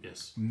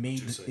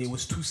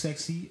was too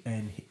sexy,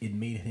 and it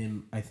made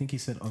him, I think he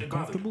said,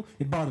 uncomfortable.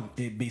 It bothered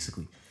it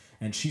basically,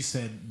 and she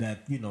said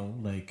that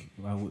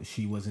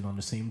she wasn't on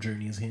the same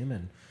journey as him,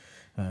 and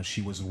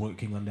she was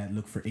working on that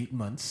look for 8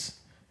 months,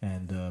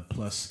 and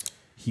plus.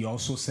 He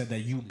also said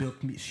that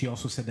she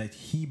also said that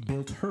he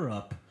built her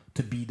up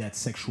to be that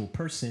sexual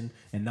person,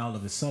 and now all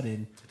of a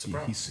sudden it's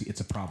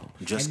a problem.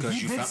 Just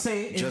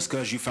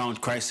because you found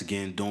Christ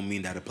again, don't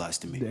mean that applies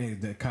to me.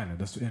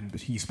 And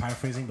he's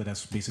paraphrasing, but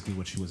that's basically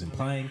what she was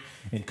implying.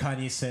 And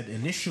Kanye said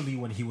initially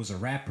when he was a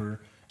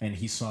rapper and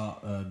he saw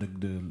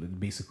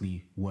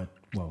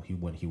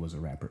when he was a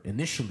rapper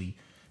initially.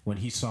 When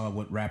he saw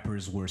what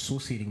rappers were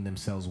associating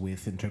themselves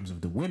with in terms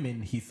of the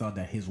women, he thought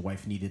that his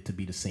wife needed to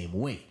be the same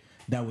way.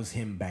 That was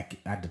him back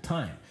at the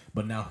time.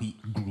 But now he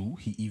grew,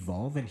 he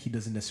evolved, and he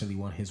doesn't necessarily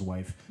want his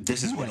wife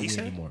this is what he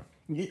said anymore.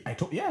 He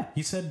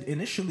said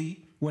initially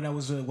when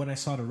I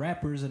saw the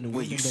rappers and the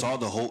wait, you saw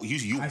the whole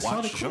you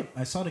watched the show?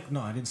 I saw the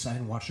no, I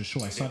didn't watch the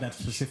show. I saw that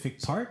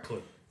specific part.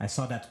 I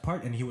saw that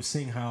part, and he was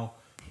saying how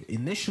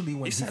initially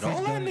when he said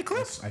all that in the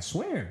clip? I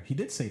swear he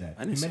did say that.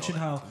 He mentioned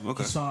how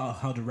he saw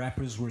how the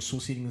rappers were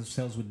associating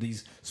themselves with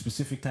these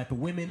specific type of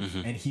women,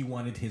 and he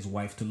wanted his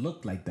wife to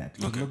look like that,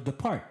 to look the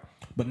part.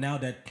 But now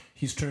that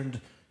he's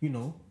turned,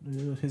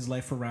 his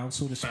life around,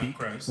 so to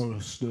speak, or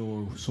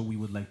so we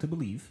would like to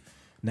believe,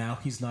 now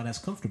he's not as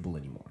comfortable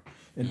anymore,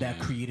 and that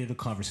created a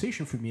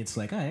conversation for me. It's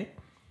like, all right,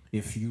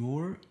 if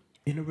you're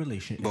in a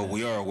relationship, but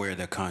we are aware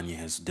that Kanye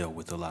has dealt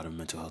with a lot of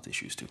mental health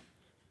issues too.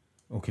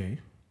 Okay,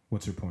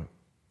 what's your point?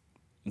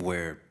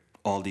 Where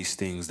all these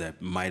things that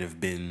might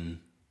have been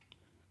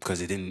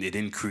because it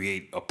didn't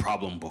create a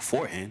problem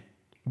beforehand.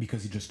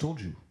 Because he just told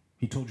you.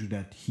 He told you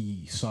that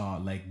he saw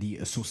the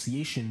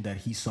association that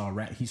he saw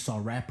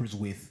rappers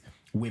with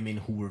women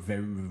who were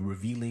very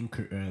revealing,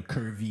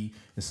 curvy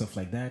and stuff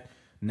like that.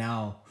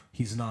 Now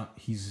he's not.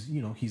 He's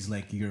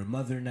like your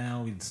mother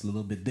now. It's a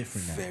little bit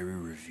different now. Very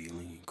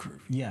revealing and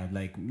curvy. Yeah,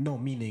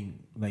 meaning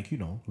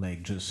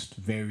just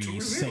very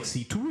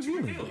sexy, too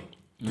revealing.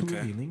 Too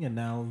revealing, and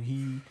now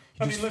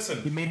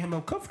it made him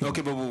uncomfortable.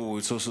 Okay, but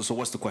wait. So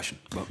what's the question?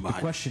 The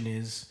question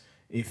is,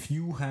 if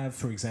you have,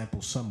 for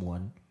example,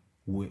 someone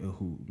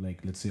who,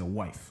 let's say a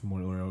wife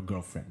or a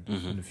girlfriend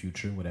in the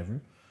future,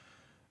 whatever,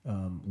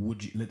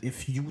 would you,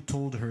 if you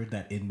told her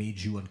that it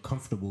made you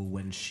uncomfortable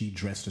when she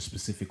dressed a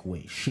specific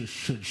way, should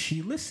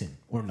she listen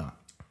or not?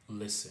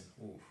 Listen.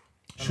 Ooh.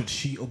 Should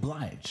she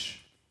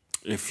oblige?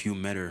 If you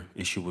met her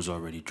and she was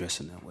already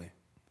dressing that way,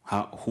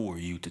 who are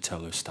you to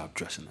tell her stop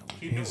dressing that way?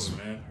 He knows,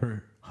 man.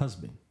 Her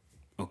husband.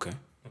 Okay.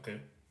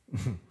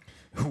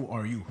 Who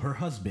are you? Her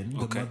husband,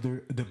 the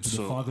mother, the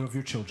father of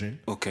your children.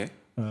 Okay.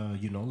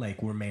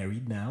 We're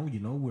married now.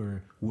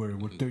 We're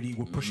 30.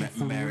 We're pushing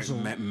 40 years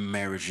old.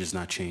 Marriage does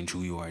not change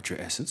who you are at your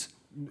essence.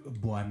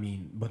 Well,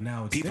 but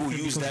now it's people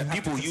use that.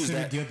 People use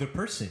that. The other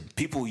person.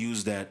 People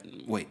use that.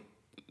 Wait.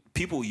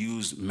 People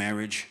use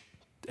marriage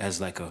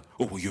as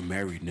you're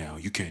married now.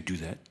 You can't do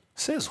that.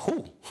 Says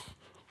who?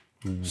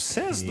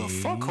 Says the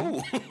fuck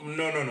who?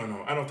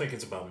 No. I don't think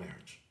it's about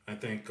marriage. I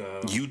think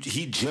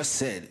he just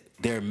said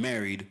they're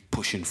married,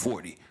 pushing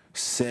 40.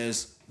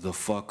 Says the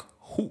fuck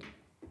who?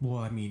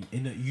 Well,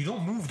 you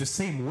don't move the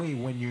same way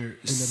when you're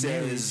in a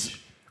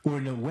marriage or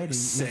in a wedding.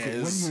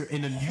 When you're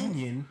in a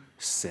union.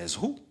 Says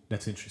who?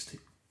 That's interesting.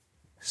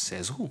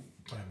 Says who?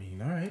 All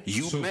right.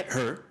 You met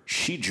her.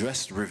 She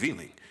dressed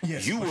revealing.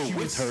 Yes, you were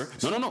with her.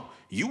 No.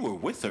 You were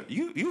with her.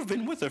 You've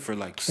been with her for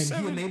almost a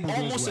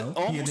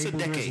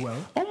decade.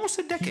 Almost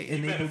a decade. He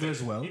enabled her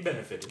as well. He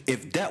benefited.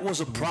 If that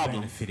was a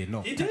problem,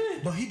 no. He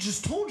did. But he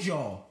just told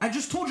y'all. I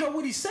just told y'all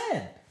what he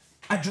said.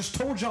 I'm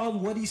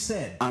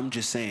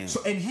just saying.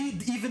 So, and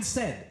she even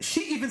said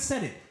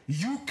it.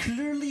 You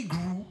clearly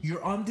grew.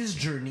 You're on this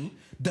journey.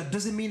 That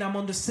doesn't mean I'm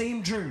on the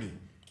same journey.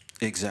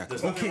 Exactly.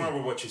 There's nothing wrong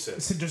with what you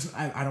said. So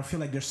I don't feel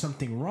like there's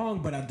something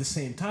wrong, but at the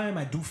same time,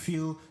 I do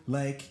feel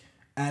like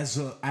as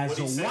a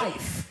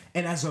wife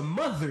and as a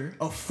mother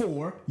of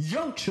 4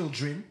 young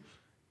children,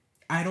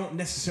 I don't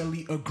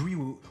necessarily agree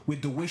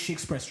with the way she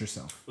expressed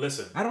herself.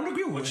 Listen, I don't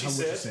agree with what she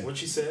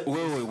said.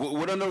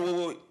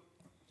 Wait.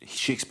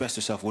 She expressed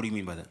herself. What do you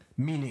mean by that?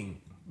 Meaning,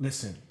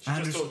 listen, she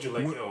just told you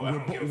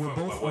we're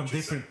both on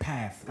different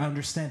paths. I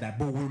understand that,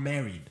 but we're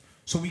married,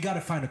 so we got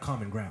to find a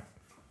common ground.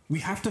 We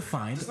have to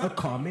find a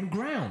common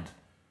ground.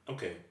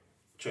 Okay,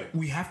 check.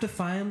 We have to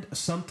find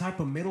some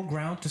type of middle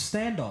ground to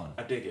stand on.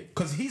 I dig it.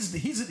 Because he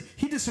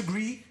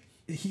disagree.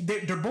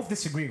 They're both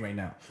disagreeing right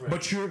now. Right.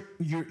 But you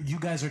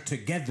guys are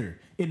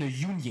together in a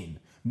union,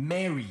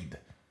 married,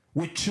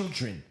 with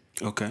children.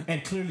 Okay.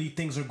 And clearly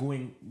things are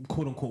going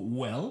quote unquote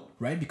well,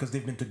 right? Because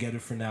they've been together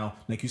for now,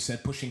 like you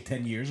said, pushing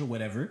 10 years or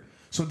whatever.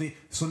 So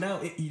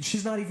now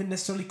she's not even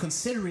necessarily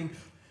considering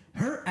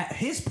her at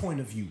his point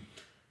of view.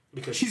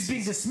 Because she's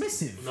being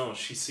dismissive. No,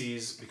 she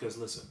sees, because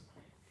listen,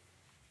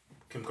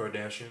 Kim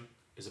Kardashian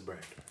is a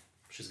brand.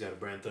 She's got a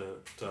brand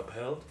to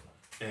uphold,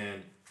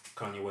 and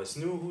Kanye West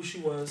knew who she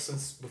was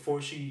since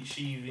before she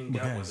even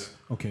got with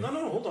her. Okay. No,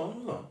 hold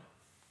on.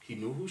 He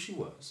knew who she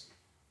was.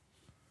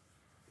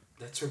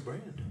 That's her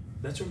brand.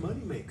 That's her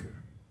moneymaker.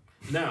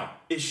 Now,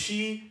 is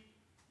she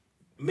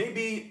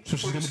maybe So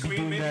she's for the going to be screen,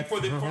 doing maybe that for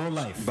the whole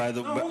life? By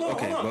the No, hold on,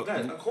 okay, hold on, but-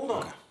 guys, hold on.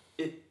 okay.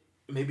 It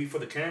maybe for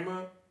the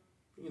camera,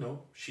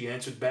 she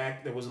answered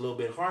back that was a little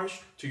bit harsh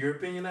to your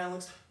opinion,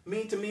 Alex.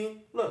 To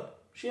me, look,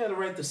 she had a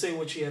right to say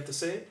what she had to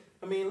say.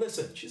 I mean,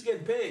 listen, she's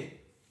getting paid.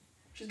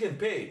 She's getting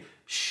paid.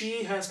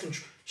 She has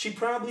control. She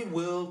probably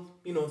will,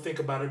 think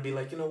about it, be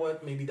like, you know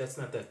what, maybe that's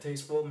not that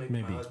tasteful.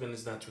 Maybe my husband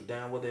is not too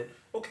down with it.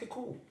 Okay,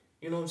 cool.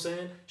 You know what I'm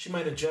saying? She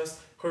might adjust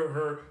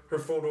her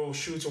photo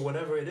shoots or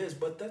whatever it is,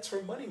 but that's her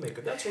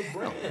moneymaker. That's her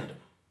brand.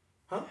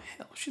 Huh?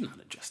 Hell, she's not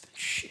adjusting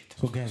shit.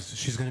 So guys,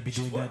 she's gonna be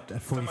doing what? that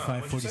at 45,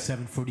 What'd you say?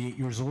 47, 48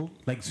 years old.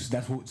 Like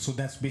so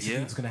that's basically Yeah.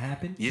 what's gonna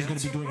happen. Yeah. She's gonna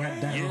It's be doing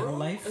that her whole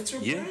life. It's her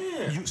Yeah.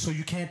 brand. So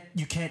you can't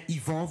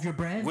evolve your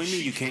brand. What do you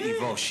mean you can't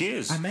evolve? She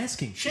is. I'm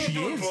asking. She ain't She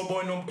doing is.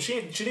 Playboy no. She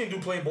didn't do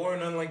Playboy or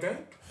nothing like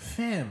that.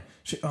 Fam.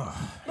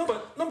 No,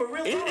 but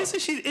really.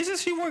 Isn't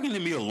she working to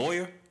be a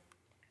lawyer?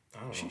 I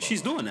don't know about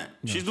She's doing that.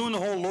 She's doing the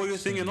whole lawyer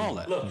thing and all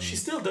that. Look, she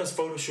still does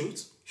photo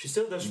shoots.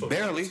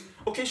 Barely. Shoots.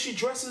 Okay, she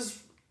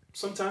dresses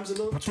sometimes a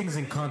little. Put things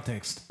in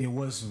context. It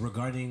was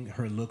regarding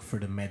her look for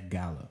the Met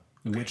Gala,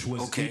 which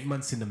was Okay. 8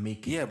 months in the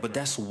making. Yeah, but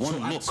that's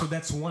one look. So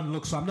that's one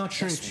look. So I'm not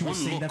sure That's if she was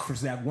one saying that look.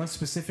 for that one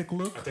specific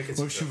look, I think it's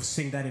or if she was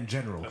saying that in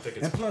general. I think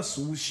it's And plus,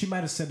 she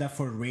might have said that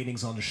for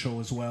ratings on the show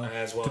as well,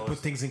 As well to put as-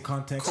 things in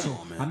context. Come So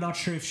on, man. I'm not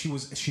sure if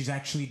she's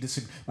actually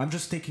I'm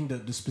just taking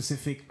the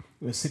specific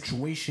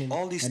situation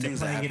All these and things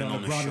that applying it happen on on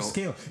a the broader show.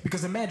 scale.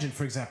 Because imagine,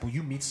 for example,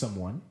 you meet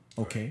someone,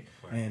 okay,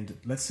 and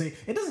let's say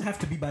it doesn't have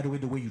to be by the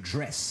way you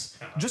dress.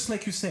 Just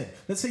like you said,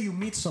 let's say you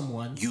meet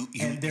someone. You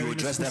and they're in a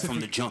address that from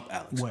the specific- jump,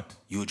 Alex. What?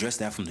 You address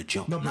that from the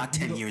jump, No, but not you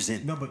 10 don't- years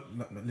in. No, but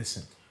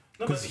listen.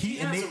 No, Because but he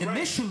has a right.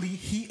 initially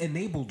he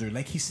enabled her,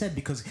 like he said,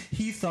 because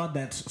he thought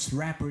that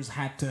rappers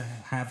had to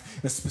have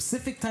a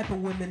specific type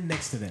of women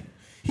next to them.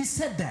 He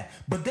said that,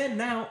 but then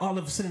now all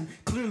of a sudden,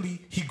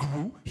 clearly he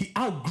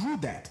outgrew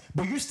that.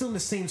 But you're still in the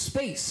same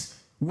space.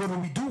 What are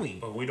we doing?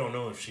 But we don't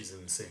know if she's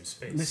in the same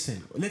space.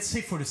 Listen, let's say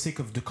for the sake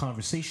of the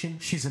conversation,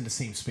 she's in the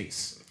same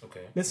space.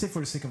 Okay. Let's say for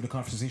the sake of the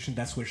conversation,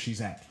 that's where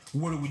she's at.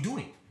 What are we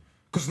doing?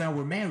 Because now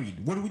we're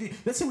married. What do we do?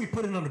 Let's say we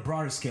put it on a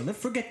broader scale. Let's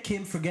forget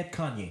Kim, forget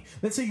Kanye.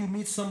 Let's say you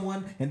meet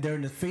someone and they're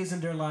in a phase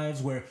in their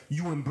lives where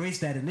you embrace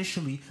that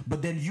initially,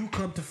 but then you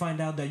come to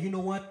find out that, you know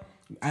what?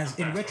 As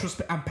in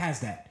retrospect, I'm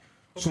past that.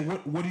 So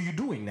what are you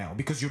doing now?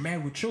 Because you're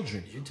married with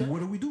children. tell What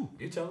do we do?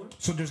 You tell her.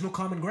 So there's no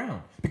common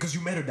ground because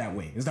you met her that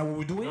way. Is that what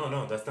we're doing?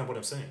 No, that's not what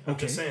I'm saying. I'm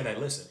just saying that.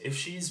 Listen, if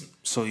she's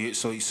So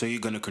you're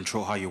gonna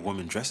control how your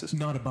woman dresses?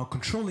 Not about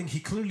controlling. He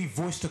clearly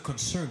voiced a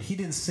concern. He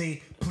didn't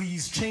say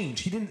please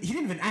change. He didn't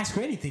even ask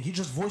her anything. He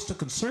just voiced a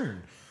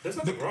concern. there's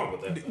nothing wrong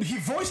with that. He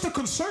voiced a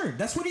concern.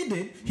 That's what he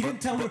did. He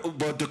didn't tell her.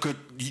 But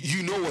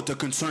you know what the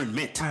concern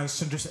meant. I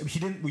understand. He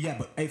didn't. Yeah,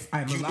 but if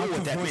I'm You know allowed what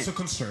to that voice meant.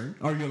 a concern,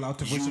 are you allowed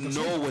to voice a You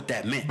concern? know what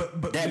that meant.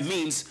 But that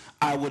means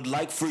I would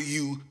like for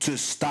you to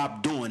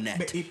stop doing that.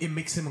 But it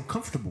makes him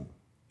uncomfortable.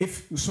 If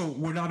so,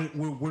 we're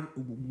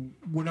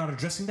not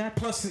addressing that.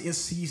 Plus,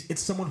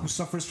 it's someone who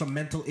suffers from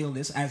mental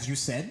illness, as you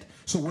said.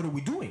 So what are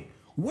we doing?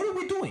 What are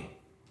we doing?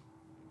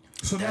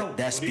 So now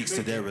That speaks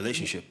to their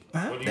relationship.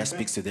 Huh? What do you That think?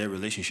 speaks to their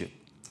relationship.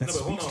 that No,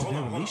 but speaks to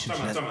their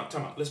relationship.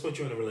 Time out. Let's put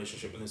you in a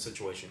relationship in this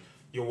situation.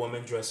 Your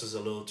woman dresses a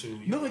little too.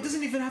 No, it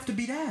doesn't even have to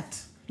be that.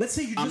 Let's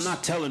say you just. I'm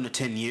not telling her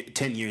 10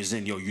 years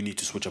in, yo, you need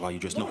to switch up how you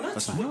dress. No,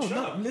 that's not. No, Shut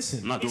no, up. listen.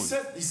 I'm not He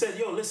doing it. said,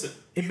 yo, listen.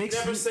 It you makes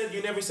never me- said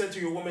you never said to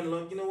your woman,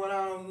 look, you know what?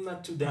 I'm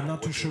not too down. I'm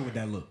not too with sure you. with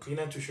that look. You're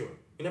not too sure.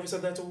 You never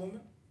said that to a woman?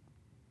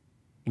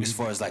 As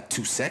far as like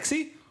too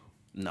sexy,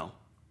 no.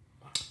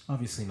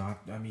 Obviously not.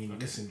 I mean,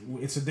 listen,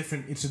 it's a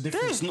different.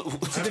 There's no.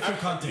 It's a different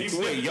context.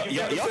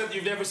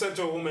 You've never said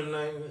to a woman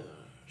like,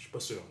 je suis pas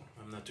sûr.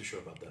 I'm not too sure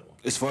about that one.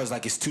 As far as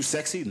like it's too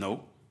sexy,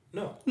 no.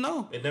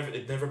 No. It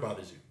never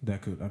bothers you.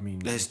 That could. I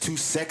mean, It's too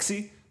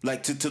sexy,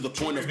 like to the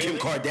point of Kim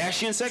revealing?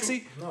 Kardashian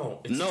sexy. No,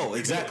 it's No, too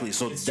exactly. revealing.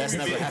 So It's that's too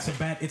never revealing.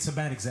 happened. it's a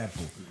bad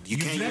example. You You've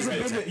can't use never that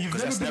been. example, You've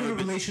 'cause never that's been in never a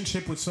been-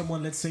 relationship with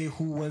someone, let's say,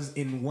 who was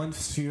in one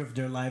sphere of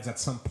their lives at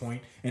some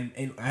point, and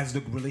as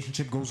the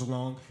relationship goes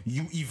along,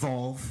 you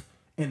evolve,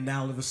 and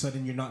now all of a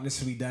sudden you're not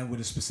necessarily down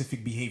with a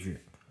specific behavior.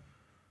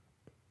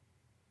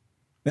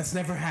 That's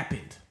never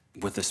happened.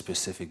 With a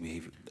specific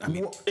behavior. I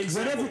mean,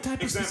 Whatever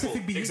type of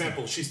specific behavior.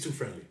 Example, she's too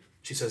friendly.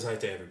 She says hi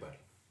to everybody.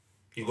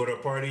 You go to a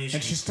party,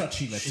 And she's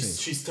touchy, let's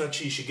say. She's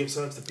touchy, she gives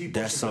hugs to people.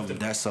 that's she's something.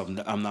 left That's something.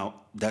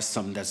 That's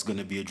something that's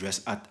gonna be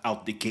addressed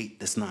out the gate.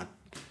 That's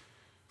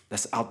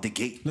out the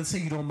gate. Let's say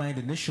you don't mind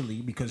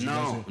initially because you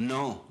guys are,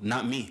 No,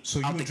 not me. so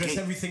you out the address gate.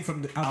 everything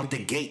from out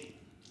the gate.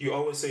 You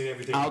always say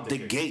everything Out the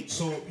gate.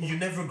 So you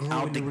never grow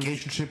Out in the a gate.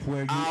 relationship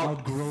where you Out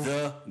outgrow.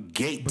 the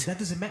gate. But that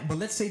doesn't matter. But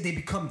let's say they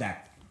become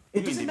that.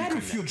 It doesn't they matter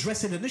become if you that?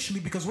 address it initially,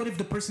 because what if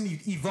the person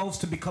evolves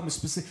to become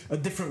a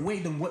different way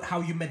than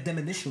how you met them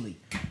initially?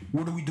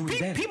 What are we doing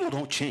then? People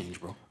don't change,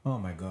 bro. Oh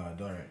my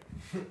God! All right.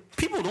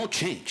 People don't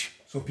change.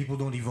 So people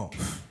don't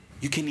evolve.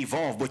 You can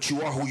evolve, but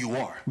you are who you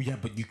are. Yeah,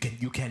 but you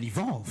can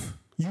evolve.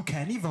 You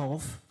can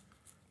evolve.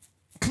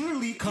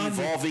 Clearly, Kanye.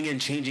 Evolving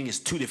and changing is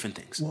two different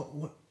things.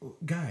 What,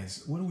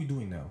 guys? What are we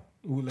doing now?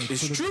 We're like,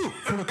 It's true.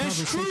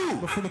 It's true.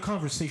 But for the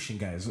conversation,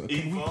 guys, can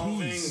Evolving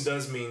we please?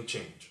 does mean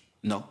change.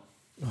 No,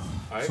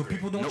 I So agree.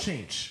 people don't Nope.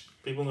 change.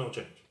 People don't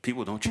change.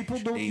 people don't change.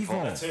 People don't They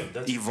evolve. That's him.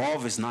 That's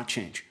Evolve is not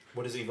change.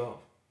 What is evolve?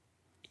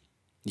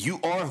 You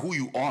are who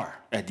you are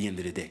at the end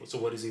of the day. So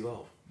what is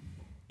evolve?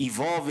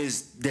 Evolve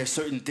is there's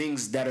certain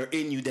things that are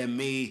in you that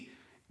may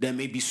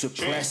be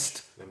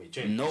suppressed. Let me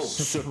change. No,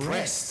 Suppressed.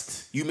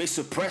 suppressed. You may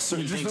suppress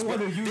certain just things, don't but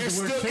wanna use they're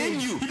the word still in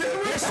change. you.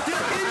 They're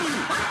still in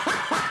you.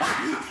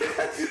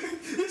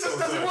 He just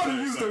doesn't want to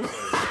use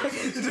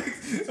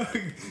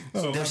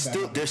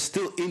the They're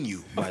still in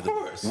you. By the way,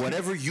 course.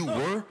 whatever you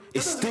were,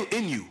 it's still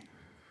in you.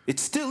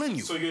 It's still in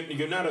you. So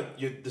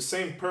you're the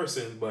same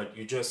person, but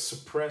you just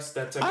suppress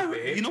that type of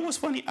behavior. You know what's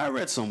funny? I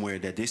read somewhere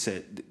that they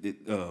said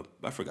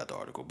I forgot the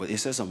article, but it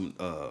says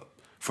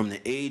from the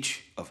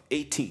age of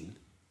 18.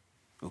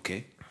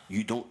 Okay,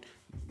 you don't.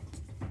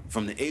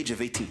 From the age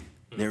of 18,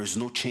 there is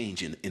no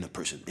change in a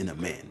person, in a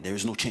man. There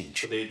is no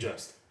change. So they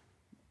adjust.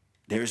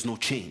 There is no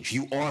change.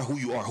 You are who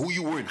you are. Who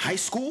you were in high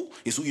school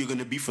is who you're going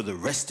to be for the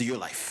rest of your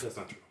life. That's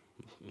not true.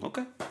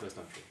 Okay. That's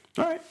not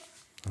true. All right.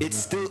 It's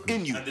still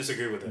in you. I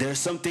disagree with that. There's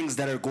some things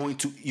that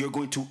you're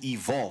going to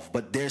evolve,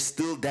 but there's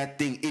still that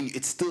thing in you.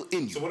 It's still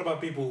in you. So what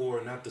about people who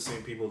are not the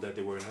same people that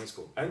they were in high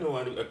school? I know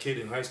a kid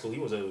in high school. He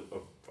was a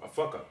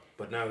fuck up,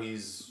 but now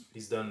he's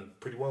done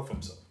pretty well for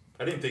himself.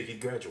 I didn't think he'd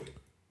graduate.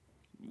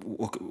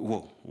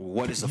 Whoa,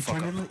 what is a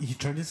fuck up? He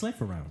turned his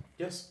life around.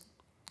 Yes.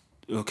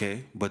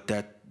 Okay, but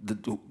that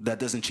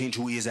doesn't change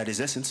who he is at his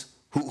essence.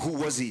 Who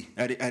was he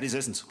at his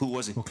essence? Who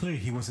was he? Well, clearly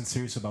he wasn't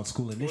serious about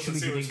school initially. He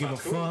serious didn't give a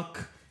about school.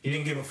 fuck. He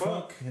didn't give a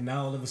fuck. And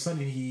now all of a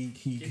sudden he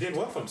did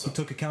well for He himself.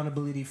 took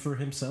accountability for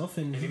himself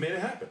and And he made it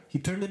happen. he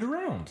turned it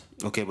around.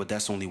 Okay, but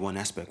that's only one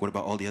aspect. What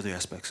about all the other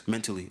aspects?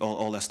 Mentally,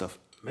 all that stuff.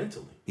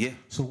 Mentally. Yeah.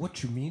 So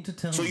what you mean to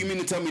tell So me? you mean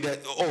to tell me that?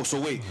 Oh, so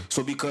wait.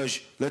 So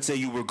because let's say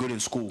you were good in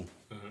school,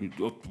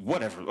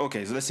 whatever.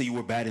 Okay, so let's say you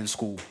were bad in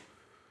school,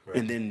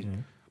 and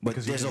then. But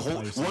Because you there's a didn't whole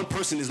apply yourself. one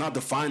person is not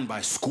defined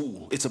by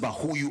school. It's about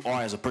who you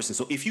are as a person.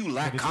 So if you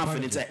lack it's part of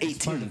confidence it. at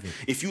It's part 18, of it.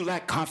 if you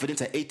lack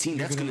confidence at 18,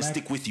 that's gonna gonna lack-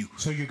 stick with you.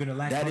 So you're gonna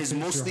lack That is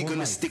confidence mostly your whole gonna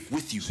life. stick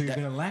with you. So you're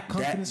That- gonna lack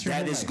confidence your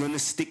That whole is life. gonna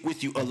stick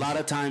with you a lot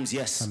of times.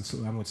 Yes.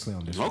 I'm with Slay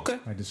on this. Okay.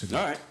 I disagree.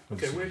 All right.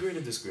 Okay, we agree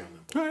to disagree on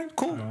that. All right.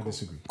 Cool. No, I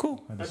disagree.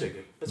 Cool. I dig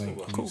it. Let's move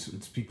on. Cool.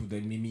 It's people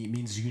that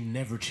means you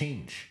never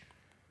change.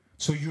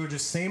 So you're the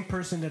same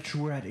person that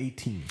you were at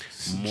 18.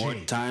 More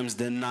Jay. times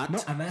than not. No,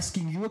 I'm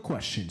asking you a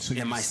question. So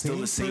you're Am I still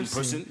the same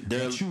person?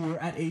 that you were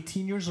at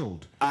 18 years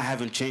old? I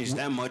haven't changed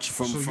that much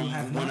from So you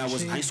have when not I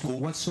was in high changed school.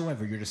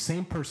 whatsoever. You're the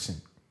same person.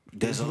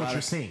 There's This a is what lot you're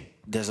of saying.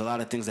 There's a lot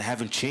of things that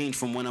haven't changed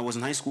from when I was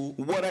in high school.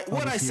 What I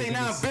Obviously, say you're now,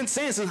 gonna I've been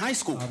saying since high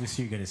school.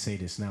 Obviously, you're gonna say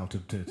this now to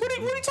What are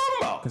you talking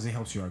about? because it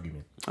helps your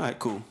argument. All right,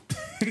 cool.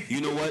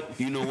 You know what?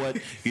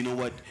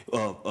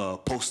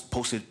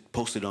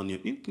 Post it on your.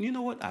 You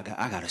know what? I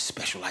got a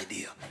special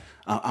idea.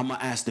 I'm gonna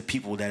ask the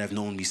people that have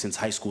known me since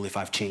high school if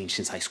I've changed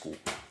since high school.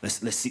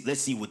 Let's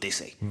see what they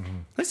say.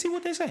 Let's see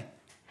what they say.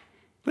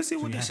 Let's see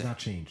So what you they have say. not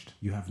changed.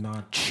 You have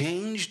not.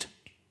 Changed.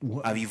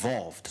 What? I've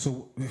evolved.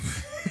 So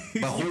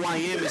But who I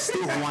am is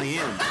still who I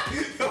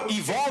am.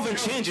 Evolve and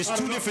change is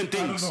two different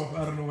things.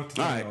 I don't know what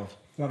to All right.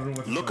 I don't know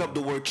what to Look tell up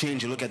the word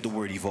change and look at the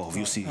word evolve.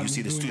 You'll see. I'm You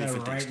see there's two doing that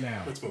different right things.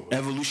 now. Let's move on.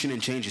 Evolution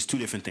and change is two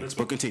different things.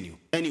 But continue.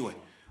 Anyway,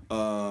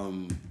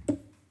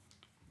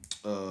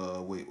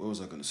 wait, what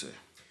was I gonna say?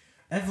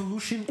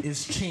 Evolution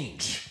is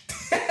change.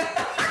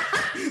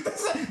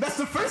 That's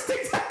the first thing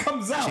that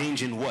comes out.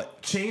 Change in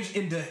what? Change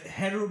in the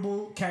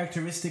heritable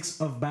characteristics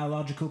of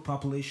biological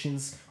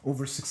populations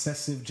over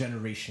successive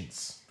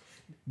generations.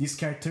 These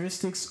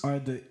characteristics are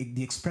the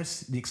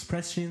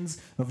expressions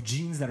of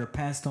genes that are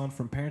passed on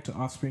from parent to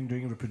offspring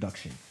during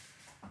reproduction.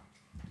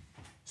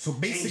 So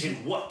basically,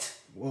 what?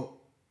 well,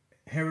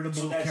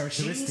 heritable that's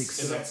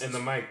characteristics. In the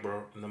mic,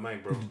 bro. In the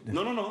mic, bro.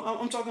 No.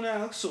 I'm talking to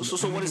Alex. So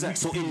what is that?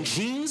 So in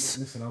genes?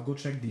 Listen, I'll go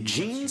check the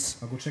Genes?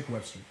 Webster. I'll go check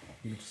Webster.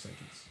 Give me 2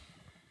 seconds.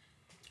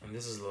 And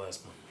this is the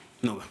last one.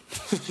 No.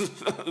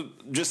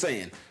 Just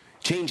saying.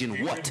 Change in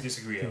We what?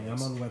 disagree Okay, on I'm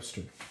this. on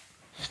Webster.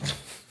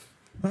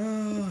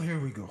 Here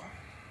we go.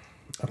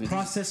 A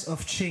process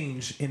of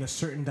change in a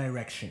certain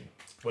direction.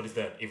 What is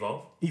that?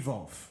 Evolve?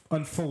 Evolve,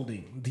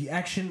 unfolding, the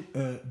action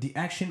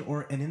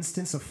or an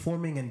instance of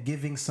forming and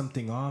giving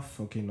something off.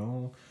 Okay,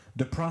 no,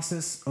 the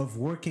process of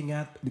working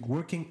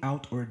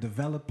out or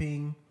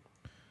developing.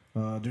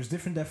 There's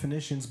different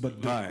definitions,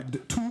 but Right. the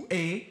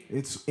 2A,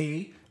 it's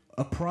a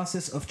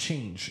process of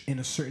change in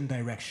a certain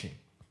direction.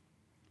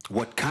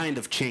 What kind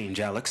of change,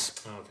 Alex?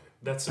 Oh, okay.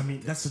 That's I mean,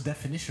 that's the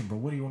definition, bro.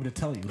 What do you want me to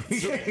tell you?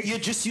 You're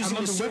just using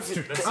I'm on the the Webster.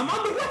 surface- I'm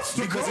on the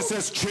Webster, because bro. it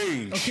says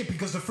change. Okay,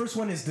 because the first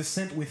one is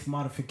descent with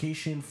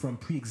modification from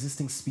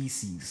pre-existing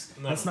species.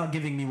 No. That's not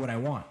giving me what I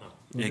want.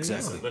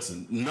 Exactly.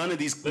 Listen. None of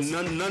these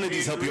none of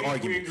these help your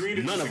argument. We agree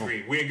to None of disagree.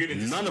 them. We agree to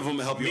disagree. None of them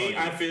help your Me,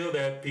 argument. I feel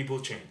that people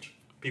change.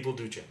 People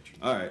do change.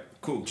 All right,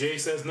 cool. Jay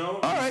says no.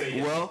 All right, say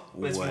yes.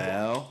 Let's move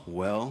on.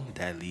 well,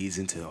 that leads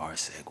into our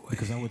segue.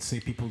 Because I would say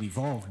people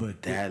evolve,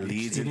 but That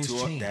leads into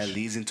our segue. That What?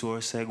 leads into our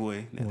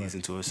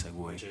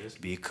Which is?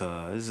 segue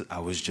because I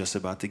was just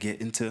about to get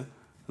into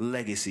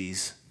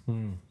legacies,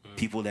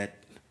 people that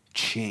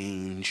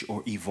change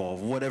or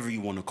evolve, whatever you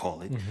want to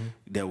call it.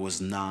 There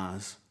was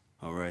Nas,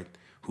 all right,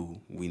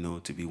 who we know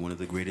to be one of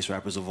the greatest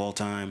rappers of all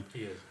time.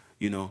 He is.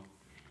 You know,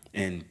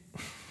 and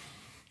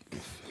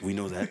we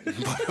know that,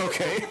 but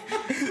okay.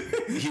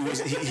 He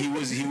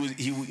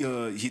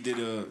did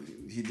a.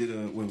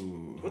 Wait.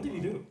 What did he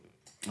do?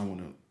 I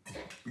want to.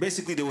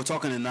 Basically, they were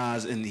talking to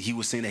Nas, and he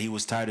was saying that he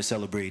was tired of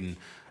celebrating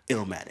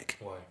Illmatic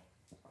Why?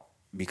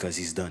 because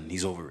he's done.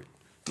 He's over it.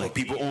 Like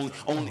people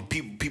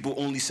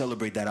only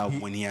celebrate that album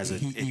when he has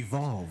he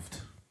evolved.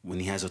 when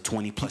he has a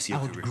 20+ year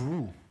career.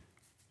 Outgrew.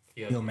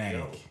 He outgrew the Illmatic.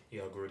 album.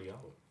 He outgrew the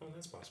album. Oh,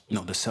 that's possible.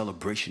 No, the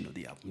celebration of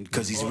the album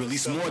because he's Oh, the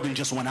released more than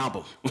just one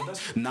album.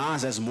 that's-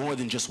 Nas has more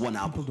than just one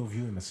People album. don't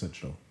view him as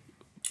such, though.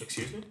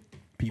 Excuse me?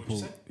 People,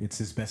 What'd it's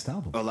his best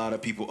album. A lot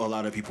of people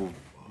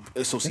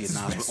associate It's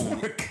his Nas best with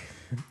only. work.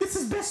 It's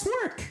his best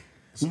work.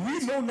 We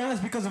know Nas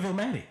because of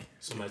Illmatic.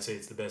 Some might say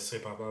it's the best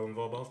hip hop album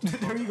of all time.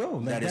 There you go.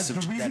 Like, That that's is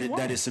the reason why.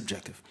 that is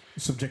subjective.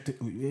 Subjective.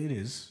 It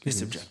is. It's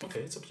subjective. Okay,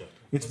 it's subjective.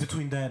 It's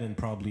between that and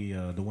probably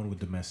the one with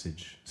the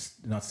message.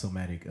 Not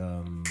Stillmatic.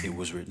 It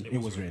was written.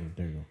 It was written.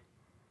 There you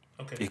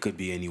go. Okay. It could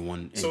be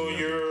anyone. So any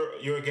other.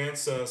 you're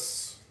against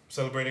us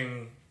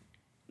celebrating?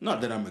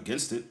 Not that I'm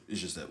against it.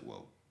 It's just that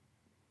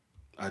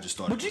I just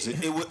thought But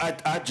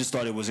I just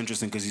thought it was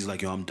interesting because he's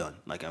like, yo, I'm done.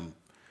 Like I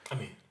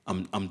mean,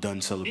 I'm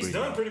done celebrating. he's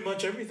done pretty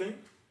much everything.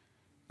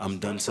 I'm done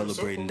done for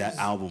celebrating that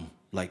circles. album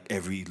like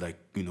every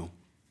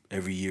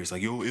year. It's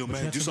like, yo, But you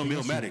Illmatic, had do something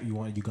else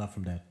Illmatic. you got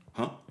from that,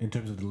 Huh? in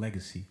terms of the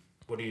legacy.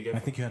 What do you get? I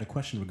think you had a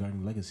question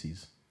regarding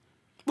legacies.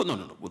 Well,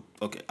 no. Well,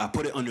 okay, I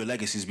put it under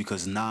legacies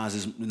because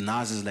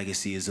Nas's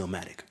legacy is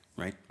Illmatic,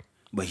 right?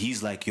 But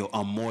he's like, yo,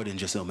 I'm more than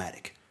just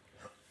Illmatic.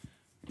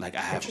 Like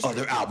I have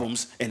other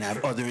albums and I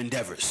have other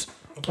endeavors.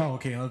 Oh,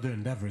 okay. Other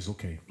endeavors,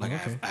 okay. Like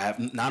okay. I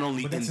have not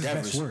only But that's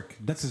endeavors. his best work.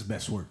 That's his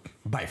best work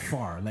by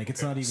far. Like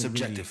it's not even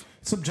Subjective. Really,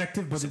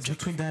 subjective, but it's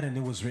between that and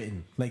it was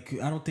written. Like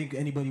I don't think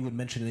anybody would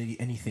mention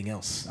anything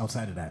else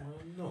outside of that.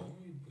 No.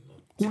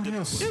 What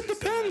else? It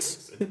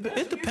depends.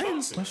 It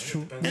depends. That's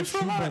true. And That's for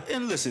true. a lot, But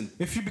and listen,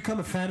 if you become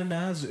a fan of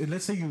Nas,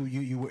 let's say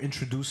you were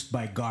introduced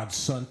by God's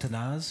son to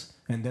Nas,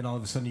 and then all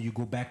of a sudden you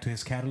go back to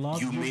his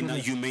catalog.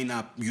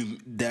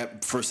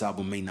 that first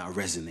album may not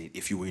resonate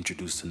if you were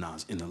introduced to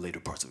Nas in the later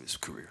parts of his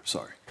career.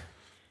 Sorry.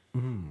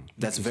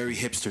 That's very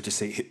hipster to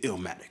say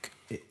Illmatic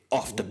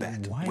off the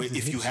bat. Why is it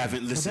If you hipster? haven't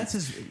Well, listened, that's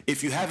his-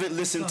 if you haven't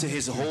listened to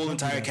his whole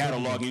entire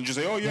catalog and you just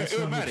say, "Oh yeah, That's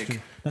not Illmatic,"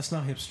 hipster. That's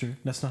not hipster.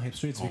 That's not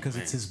hipster. It's because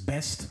man. it's his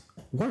best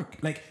work.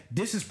 Like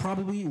this is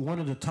probably one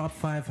of the top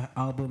 5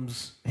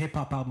 albums, hip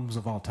hop albums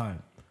of all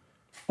time,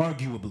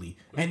 arguably.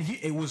 And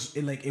it was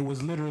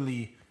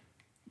literally,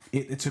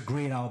 it's a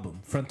great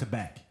album, front to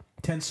back.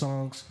 10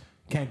 songs,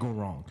 can't go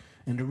wrong.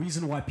 And the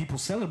reason why people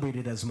celebrate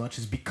it as much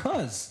is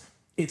because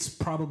it's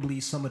probably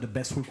some of the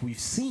best work we've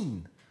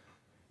seen,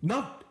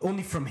 not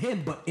only from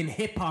him but in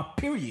hip hop.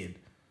 Period.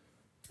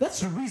 That's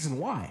the reason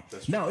why.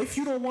 Now, if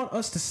you don't want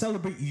us to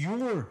celebrate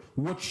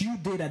what you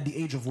did at the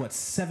age of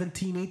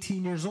 17,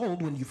 18 years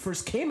old when you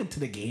first came into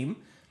the game,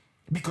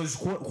 because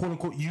quote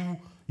unquote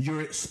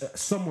you're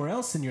somewhere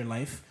else in your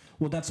life,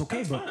 well, that's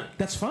okay.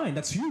 That's fine.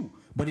 That's you.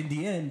 But in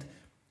the end,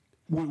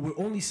 we're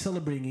only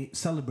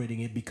celebrating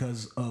it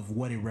because of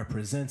what it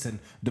represents and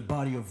the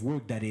body of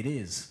work that it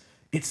is.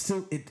 It's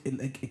still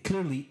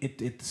clearly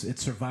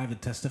survived the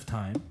test of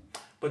time.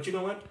 But you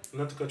know what?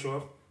 Not to cut you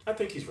off, I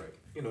think he's right.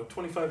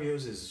 25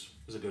 years is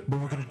a good. But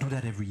we're gonna do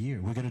that every year.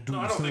 We're gonna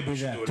I don't think we celebrate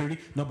should it do at it.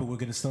 30. No, but we're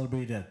gonna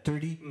celebrate it at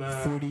 30,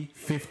 Nah. 40,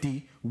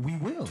 50. We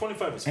will.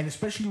 25 is and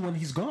especially when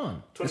he's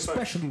gone. 25.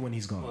 Especially when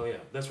he's gone. Well, yeah,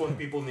 that's when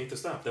people need to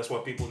stop. That's why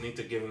people need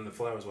to give him the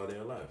flowers while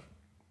they're alive.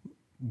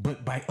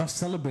 But by us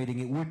celebrating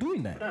it, we're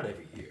doing that. Not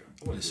every year.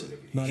 I wouldn't do it every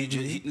year. Not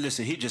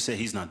He just said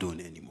he's not doing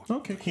it anymore.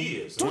 Okay, cool. He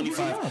is.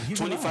 25, He's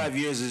 25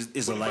 years is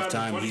a 25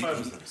 lifetime. 25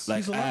 is nice. Like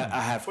He's alive.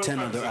 I have 10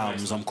 25 other is a nice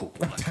albums. I'm cool.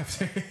 Like,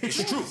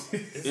 it's true,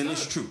 and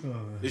it's true.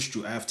 It's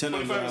true. I have 10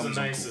 other 25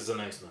 albums. is a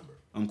nice number.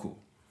 I'm cool.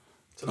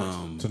 It's a nice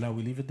number. So now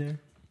we leave it there?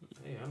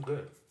 Hey, I'm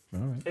good. All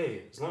right.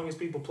 Hey, as long as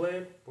people play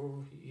it,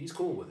 he's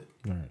cool with it.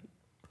 All right.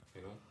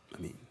 You know.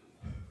 I mean,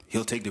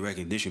 he'll take the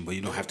recognition, but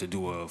you don't have to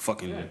do a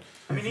fucking Yeah.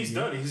 I mean, he's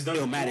done it. He's done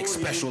Illmatic tour. He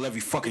special did-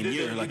 every fucking he did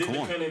year. the- Like, he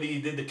come did on.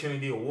 He did the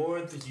Kennedy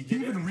Award. He He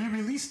did even it.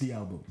 re-released the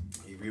album.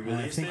 He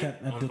re-released I think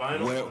it at on the-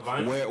 vinyl.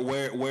 on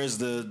vinyl.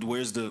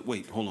 Where's the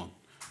wait, hold on.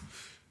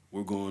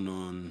 We're going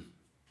on.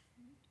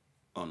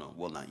 Oh no,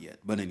 well not yet.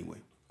 But anyway.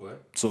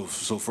 What? So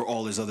for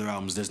all his other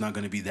albums, there's not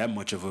going to be that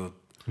much of a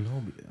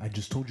No, I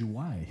just told you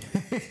why.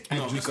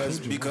 no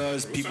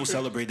because people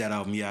celebrate that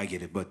album. Yeah, I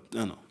get it, but I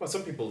don't know. Well,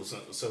 some people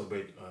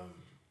celebrate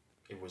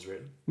It Was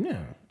Written. Yeah.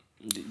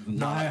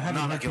 I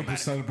haven't heard like people Illmatic.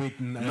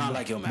 celebrating Not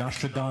like Illmatic.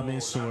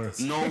 Nostradamus No, or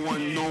not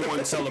No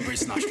one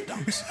celebrates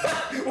Nostradamus.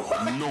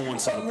 No one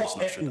celebrates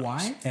Nostradamus.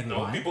 why and No,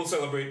 why? people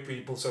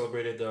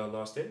celebrated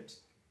Lost Tapes.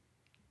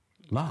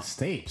 Lost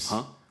Tapes.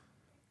 Huh?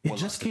 It What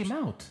just Lost Tapes? came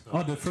out.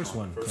 Oh, the first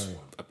one. First Sorry.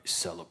 one.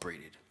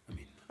 Celebrated.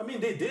 I mean,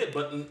 they did,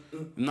 but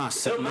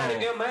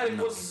Illmatic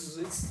no. was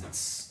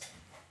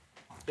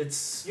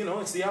it's you know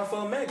it's the alpha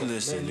omega.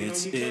 Listen, and, you know,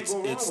 you can't go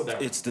wrong with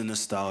that. it's the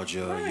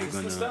nostalgia. Right, You're it's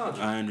gonna.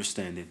 nostalgia. I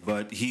understand it,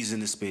 but he's in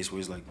the space where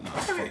he's like, no,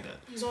 fuck that.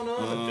 He's on the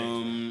other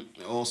thing.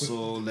 Also,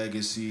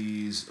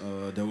 legacies.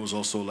 There was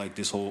also like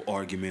this whole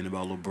argument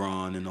about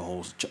LeBron and the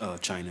whole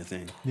China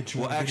thing. Did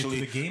you wanna get into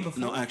the game before?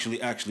 No,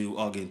 actually,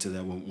 I'll get into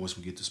that once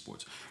we get to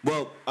sports.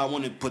 Well, I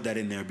want to put that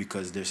in there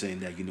because they're saying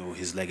that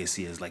his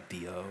legacy is like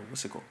the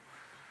what's it called?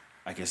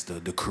 I guess the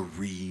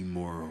Kareem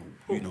or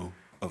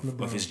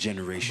of his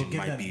generation But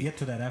might be. get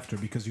to that after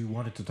because you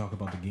wanted to talk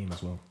about the game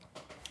as well.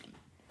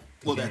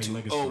 Well, Gary that's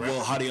Legacy.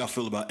 how do y'all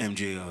feel about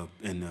MJ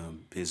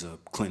and his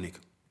clinic,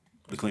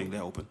 the clinic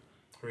that opened?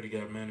 Already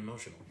got man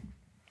emotional.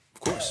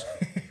 Of course.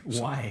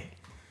 Why?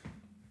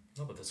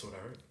 No, but that's what I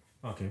heard.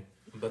 Okay.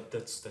 But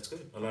that's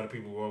good. A lot of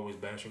people were always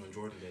bashing on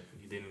Jordan that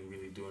he didn't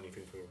really do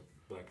anything for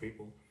black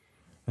people.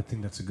 I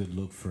think that's a good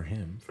look for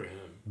him. For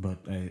him, But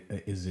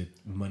is it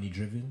money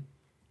driven?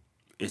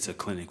 It's a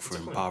clinic for It's a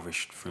clinic.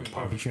 impoverished.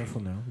 Be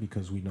careful now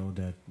because we know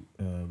that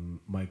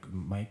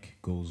Mike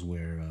goes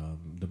where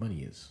the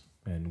money is,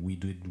 and we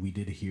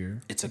did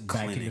hear It's a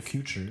back in the clinic.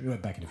 future.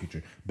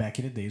 Back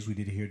in the days, we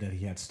did hear that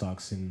he had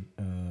stocks in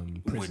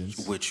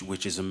prisons.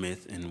 Which is a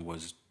myth and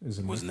was Is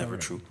a myth, never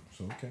alright. true.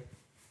 So okay,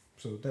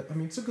 so that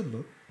it's a good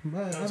look.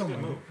 I it's a don't good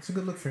mind it. move. It's a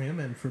good look for him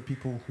and for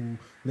people who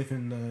live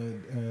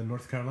in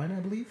North Carolina,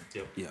 I believe.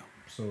 yep, Yeah.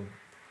 So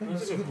No,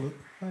 that's a good look.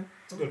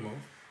 it's a good move.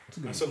 It's a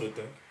good I look. salute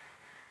that.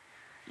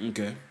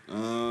 Okay.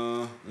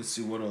 Let's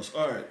see what else.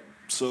 All right.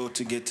 So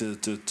to get to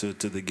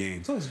the game.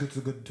 It's always good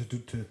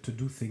to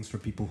do things for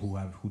people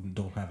who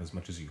don't have as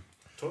much as you.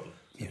 Totally.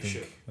 I You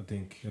should.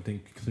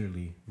 think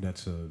clearly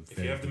that's a. If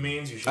you have the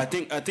means, you should. I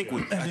think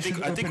with And they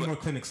should open more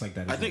clinics like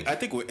that. I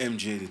think with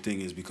MJ the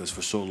thing is because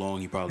for so long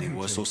he probably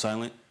was so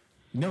silent.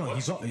 No,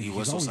 he's He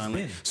was so always silent.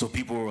 been. So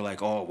people were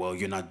like, "Oh, well,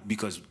 you're not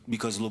because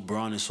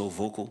LeBron is so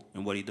vocal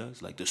in what he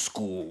does, like the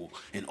school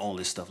and all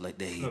this stuff like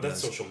that he No,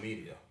 that's does." social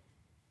media.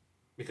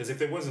 Because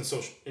if it wasn't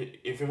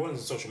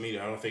social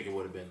media, I don't think it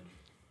would have been.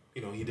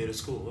 He did a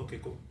school. Okay,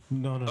 cool.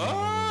 No. no.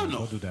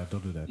 Don't do that.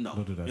 Don't do that. No.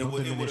 Don't do that. It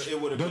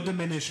would've Don't been-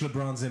 diminish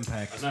LeBron's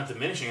impact. I'm not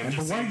diminishing. I'm And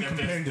just but why saying are you that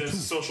comparing the there's two?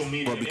 social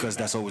media. Well, because impact.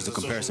 that's always the There's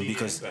a social comparison. media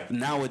Because impact.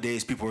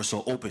 nowadays people are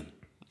so open,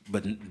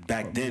 but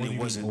back then What do it you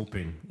wasn't mean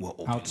open. Well,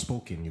 open.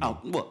 Outspoken. You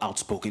mean.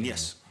 Outspoken,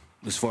 yes.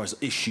 As far as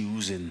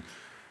issues and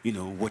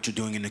what you're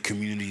doing in the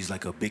community is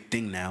like a big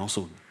thing now.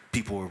 So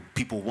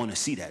people want to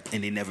see that,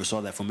 and they never saw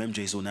that from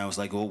MJ. So now it's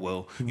like, oh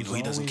well, was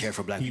he doesn't always- care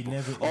for black he people.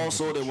 never-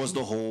 Also, there was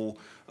the whole,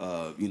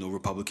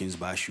 Republicans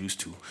buy shoes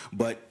too.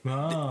 But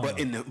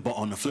but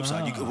on the flip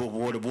side, you could,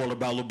 what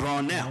about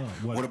LeBron now?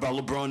 What about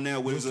LeBron now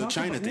with the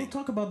China thing? We'll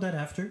talk about that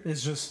after.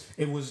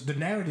 It was the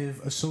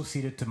narrative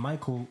associated to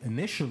Michael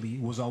initially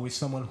was always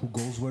someone who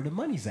goes where the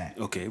money's at.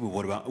 Okay, but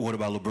what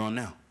about LeBron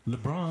now?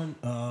 LeBron,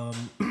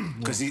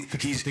 Because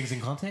could you put things in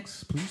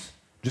context, please?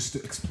 Just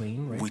to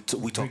explain, right? we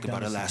Break talked down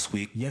about it the last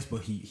week. Yes,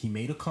 but he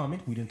made a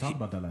comment. We didn't talk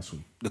about that last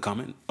week. The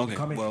comment? Okay.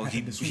 comment Well,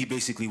 happened this he week.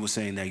 basically was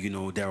saying that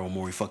Daryl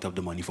Morey fucked up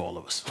the money for all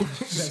of us.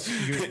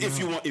 You're-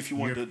 if you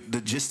want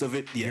the gist of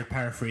it, yeah. You're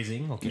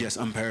paraphrasing. Okay. Yes,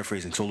 I'm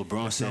paraphrasing. So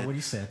LeBron said, not what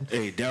he said.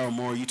 "Hey, Daryl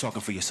Morey, you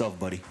talking for yourself,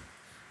 buddy."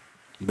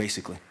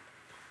 Basically,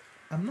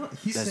 I'm not.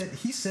 He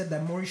said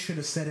that Morey should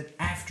have said it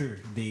after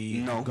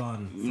they no,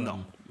 gone. From,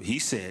 no. He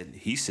said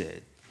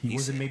He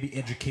wasn't maybe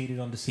educated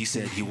on the He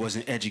situation. said he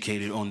wasn't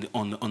educated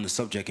on the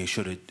subject and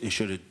should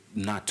have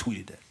not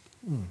tweeted that.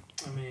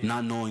 I mean,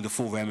 Not knowing the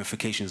full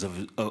ramifications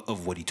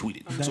of what he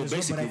tweeted. That So is well,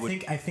 basically,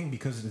 but I think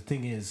because the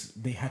thing is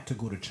they had to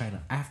go to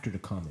China after the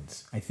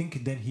comments. I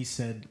think then he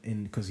said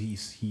because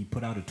he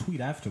put out a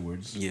tweet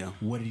afterwards. Yeah.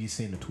 What did he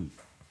say in the tweet?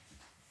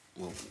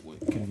 well, wait,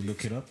 Can we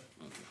look it up?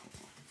 okay,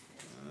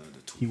 hold on. The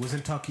tweet. He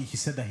wasn't talking. He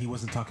said that he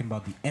wasn't talking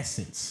about the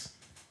essence,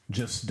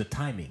 just the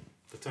timing.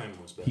 the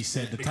timing was bad. He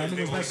said the Because timing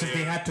they was bad was because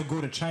they there- had to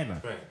go to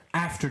China Right.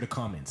 after the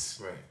comments.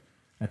 Right.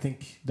 I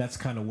think that's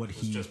kind of what It's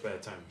he just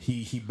bad timing.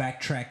 he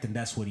backtracked and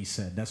that's what he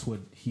said.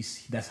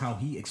 That's how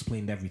he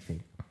explained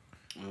everything.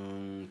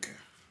 Okay,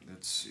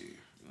 let's see.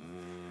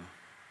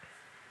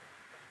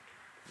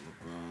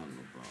 LeBron.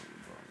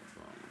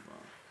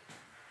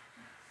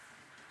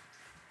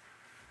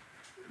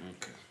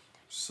 Okay,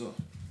 so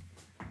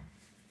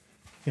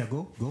Yeah,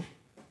 go.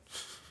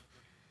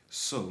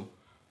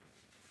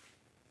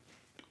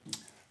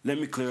 let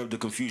me clear up the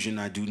confusion.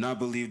 I do not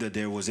believe that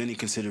there was any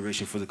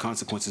consideration for the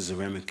consequences and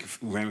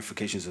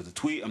ramifications of the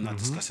tweet. I'm not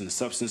discussing the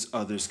substance.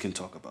 Others can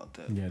talk about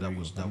that. Yeah, there that you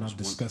was go. that I'm was not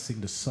one. discussing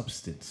the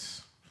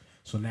substance.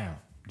 So now,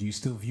 do you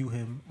still view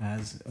him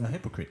as a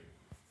hypocrite,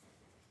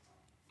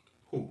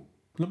 Who?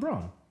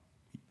 LeBron?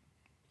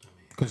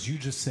 Because you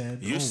just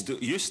said You're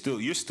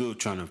still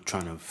trying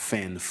to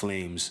fan the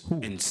flames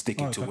and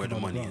sticking Oh, to talking where the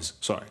about money LeBron. is.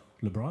 Sorry.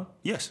 LeBron?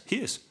 Yes, he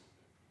is.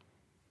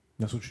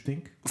 That's what you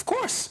think? Of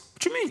course.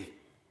 What you mean?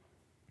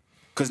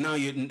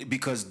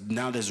 Because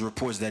now there's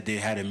reports that they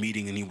had a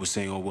meeting and he was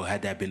saying, oh, well,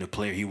 had that been a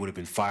player, he would have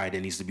been fired.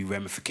 There needs to be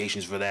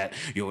ramifications for that.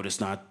 Yo, that's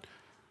not.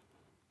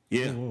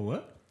 Yeah. Whoa,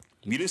 what?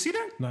 You didn't see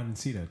that? No, I didn't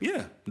see that.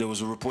 Yeah. There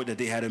was a report that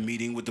they had a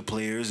meeting with the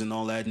players and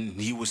all that, and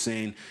he was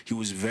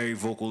very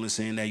vocal in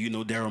saying that,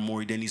 Daryl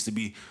Morey, there needs to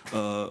be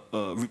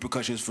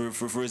repercussions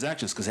for his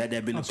actions. Because had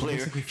that been a so player,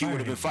 basically he would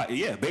have been fired fired.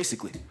 Yeah,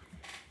 basically.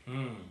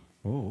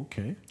 Oh,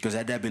 okay. Because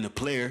had that been a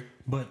player.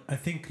 But I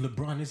think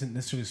LeBron isn't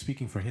necessarily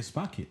speaking for his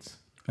pockets.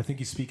 I think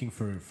he's speaking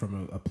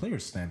from a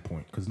player's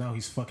standpoint, because now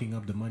he's fucking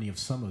up the money of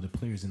some of the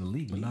players in the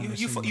league. But not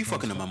You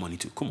fucking up my money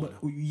too. Come on.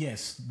 But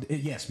yes,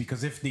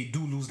 because if they do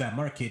lose that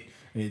market,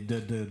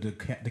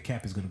 the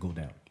cap is going to go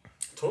down.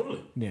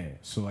 Totally. Yeah,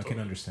 so I can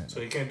understand.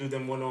 So you can't do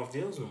them one-off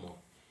deals no more.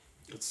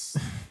 It's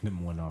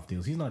them one-off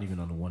deals. He's not even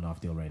on a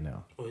one-off deal right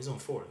now. he's on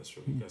 4. That's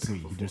true.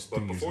 Three. There's But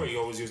 3 years before left. he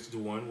always used to do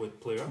one with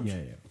player option.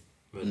 Yeah.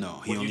 But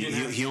No, when you didn't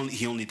have-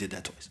 he only did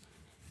that twice.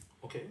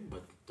 Okay,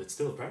 but that's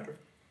still a pattern.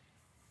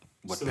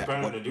 What Still a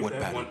pattern? pattern to do What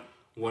that. pattern?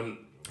 One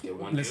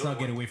Let's deal, not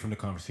get one- away from the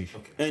conversation.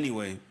 Okay.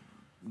 Anyway,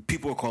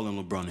 people are calling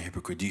LeBron a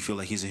hypocrite. Do you feel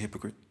like he's a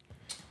hypocrite?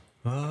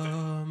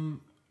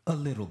 A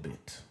little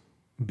bit,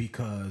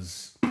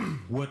 because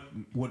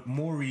what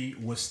Maury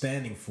was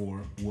standing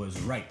for was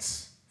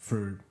rights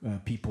for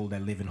people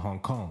that live in Hong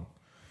Kong,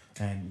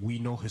 and we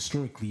know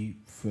historically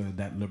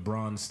that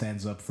LeBron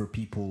stands up for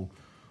people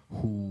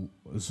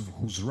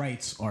whose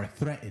rights are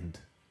threatened,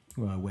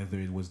 whether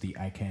it was the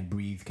I Can't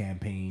Breathe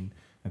campaign.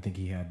 I think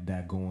he had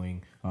that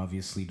going.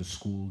 Obviously, the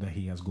school that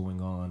he has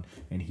going on,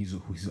 and he's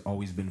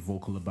always been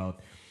vocal about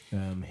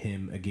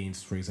him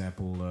against, for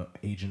example,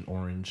 Agent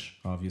Orange,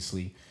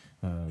 obviously,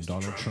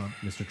 Donald Trump,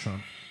 Mr.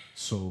 Trump.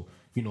 So,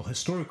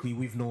 historically,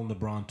 we've known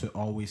LeBron to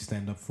always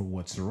stand up for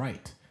what's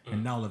right.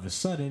 And now all of a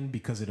sudden,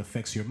 because it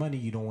affects your money,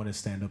 you don't want to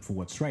stand up for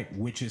what's right,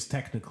 which is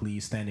technically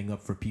standing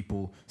up for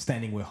people,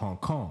 standing with Hong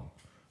Kong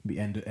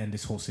and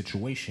this whole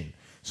situation.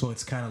 So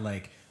it's kind of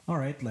like, all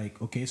right,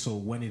 like, okay, so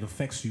when it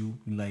affects you,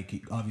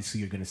 like, obviously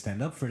you're going to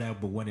stand up for that,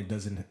 but when it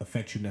doesn't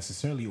affect you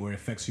necessarily, or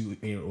affects you,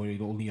 or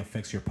it only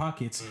affects your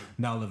pockets,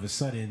 now all of a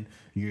sudden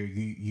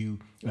you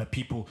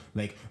people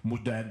like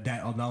that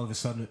now all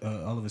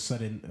of a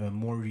sudden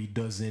Maury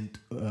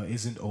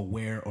isn't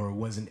aware or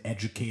wasn't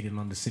educated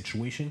on the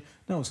situation.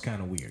 That was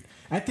kind of weird.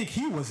 I think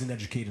he wasn't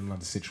educated on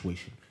the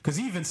situation, because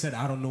he even said,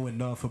 I don't know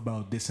enough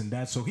about this and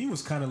that. So he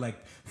was kind of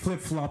like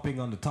flip-flopping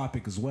on the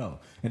topic as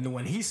well. And then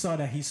when he saw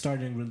that he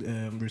started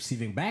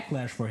receiving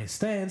backlash for his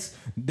stance,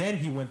 then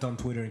he went on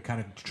Twitter and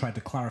kind of tried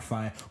to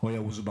clarify, oh yeah,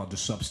 it was about the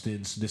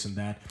substance, this and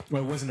that.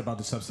 Well, it wasn't about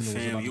the substance. It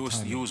was Fam, about you the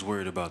timing. was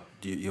worried about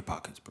your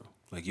pockets, bro.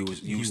 Like you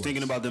was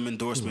thinking about them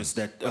endorsements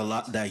that a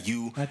lot that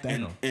you I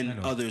know.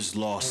 others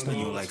lost, and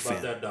you were like, It's about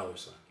fam, that dollar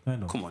sign. I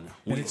know. come on now.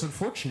 And it's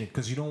unfortunate,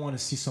 because you don't want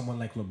to see someone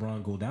like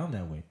LeBron go down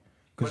that way.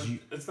 But Because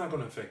it's not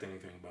going to affect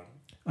anything about him.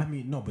 I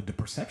mean, no, but the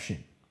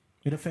perception.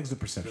 It affects the It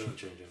perception. doesn't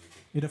change anything.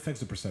 It affects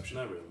the perception.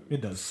 Not really.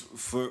 It does.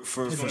 For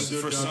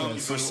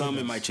does. some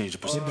it might change the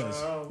It perception.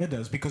 does. It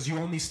does, because you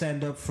only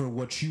stand up for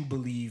what you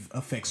believe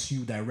affects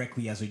you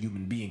directly as a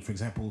human being. For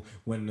example,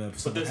 when But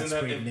someone has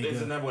sprayed nigga.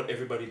 isn't that what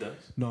everybody does?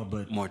 No,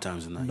 but More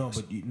times than not. no,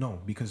 yes. but no,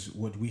 because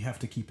what we have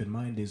to keep in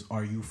mind is: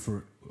 are you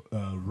for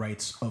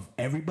rights of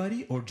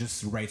everybody, or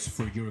just rights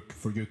for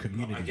your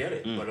community? I get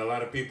it, but a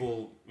lot of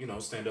people,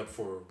 stand up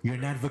for. You're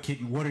an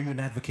advocate. What are you an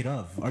advocate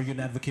of? Are you an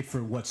advocate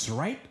for what's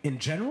right in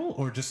general,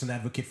 or just an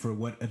advocate for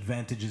what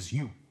advantages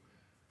you?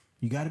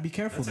 You got to be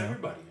careful That's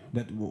now.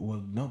 everybody.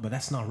 Well, no, but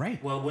that's not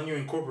right. Well, when you're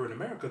in corporate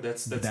America,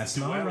 that's the That's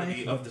not duality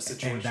right. of the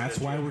situation. And that's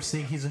that why you're we're in.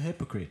 saying he's a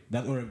hypocrite.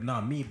 Or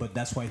not me, but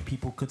that's why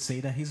people could say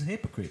that he's a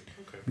hypocrite.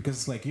 Okay. Because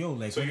it's like, yo,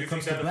 like So when you it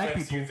think comes to black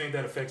people, you think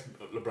that affects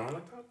LeBron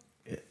like that?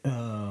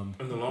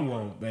 In the long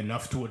run? well,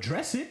 enough to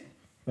address it.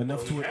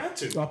 Enough Well, he had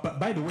to. But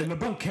by the way,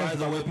 LeBron cares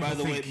about what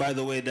people think. By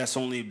the way, that's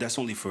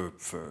only for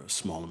a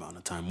small amount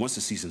of time. Once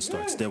the season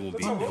starts, Yeah, there won't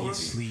be.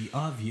 that's all.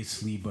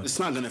 Obviously, but It's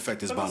not gonna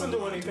affect his That doesn't bottom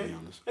do line, to be anything.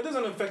 honest. It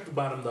doesn't affect the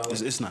bottom dollar.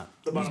 It's not.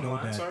 The we bottom know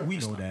line, that. sorry. We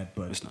know that,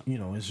 but It's not.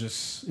 it's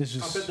just.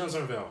 It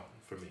doesn't avail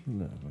for me.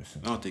 No,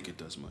 listen. I don't think it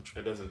does much.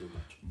 It doesn't do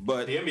much.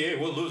 But The NBA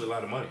will lose a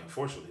lot of money,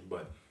 unfortunately,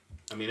 but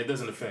I mean, it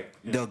doesn't affect.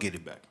 they'll get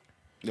it back.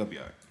 They'll be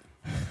alright.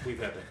 We've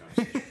had that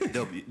conversation.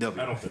 They'll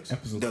be. I don't think so.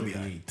 Episode They'll be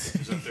 38.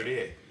 It's on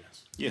 38.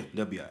 Yes. Yeah,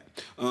 they'll be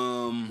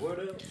alright. What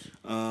else?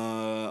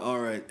 All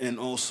right, and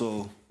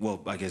also,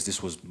 well, I guess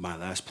this was my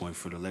last point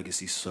for the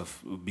legacy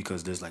stuff,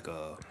 because there's like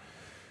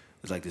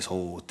this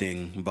whole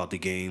thing about the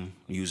game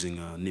using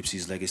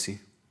Nipsey's legacy.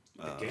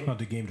 The game. Not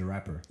the game, the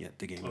rapper. Yeah,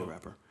 the game, the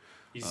rapper.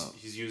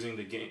 He's using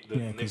the game. The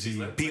Yeah, 'cause Nipsey's he-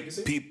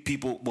 legacy.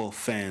 People, well,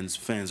 fans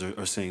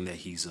are saying that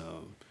he's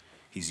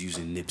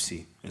using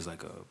Nipsey as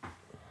like a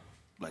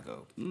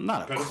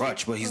not a Pedestal?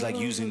 crutch, but he's like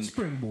using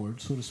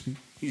springboard, so to speak.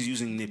 he's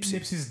using Nipsey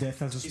Nipsey's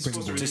death as a He's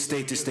supposed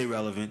springboard. to stay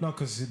relevant. No,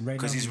 because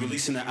right now He's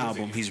releasing an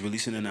album. music. He's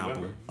releasing an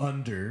album.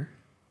 under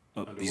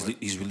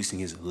He's releasing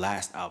his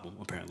last album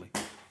apparently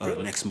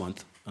Really? next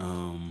month.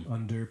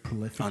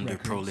 Prolific Under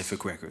Records,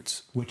 Prolific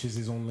Records. which is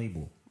his own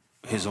label.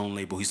 his own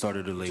label. He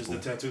started a Just label.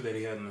 the tattoo that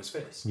he had on his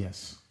face.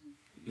 Yes.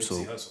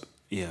 Nipsey Hussle.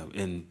 Yeah,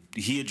 and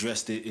he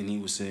addressed it, and he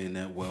was saying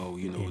that, well,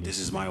 you know, this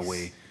is my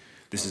way.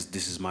 This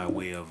is my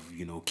way of,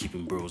 you know,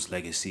 keeping Bro's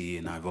legacy,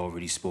 and I've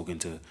already spoken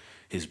to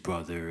his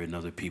brother and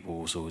other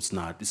people, so it's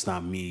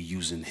not me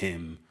using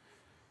him,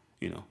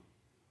 you know.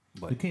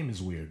 The But game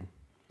is weird,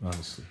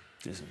 honestly.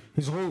 listen,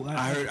 His whole.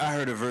 I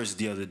heard a verse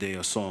the other day,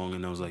 a song,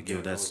 and I was like, yo,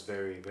 Yeah, that was that's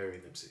very, very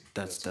Nipsey.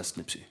 that's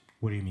Nipsey.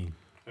 What do you mean?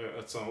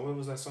 A song. What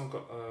was that song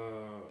called?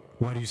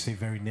 Why do you say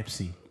very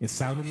Nipsey? It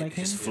sounded like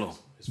him. His flow,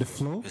 The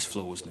flow. his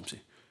flow was Nipsey.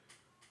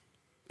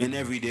 And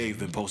every day you've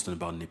been posting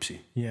about Nipsey.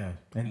 Yeah,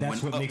 and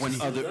that's what makes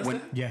me.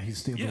 Yeah, he's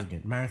still Yeah. doing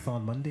it.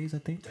 Marathon Mondays, I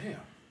think. Damn.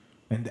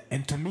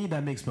 And to me,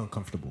 that makes me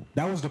uncomfortable.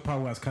 That was the part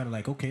where I was kind of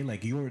like, okay,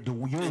 like your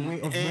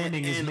way of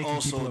learning is and making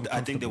also, people uncomfortable.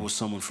 I think there was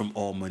someone from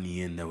All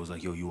Money In that was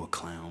like, yo, you a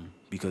clown,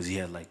 because he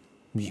had like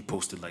he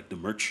posted like the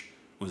merch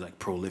was like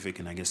prolific,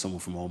 and I guess someone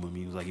from All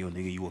Money In was like, yo,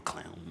 nigga, you a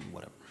clown,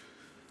 whatever.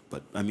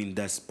 But I mean,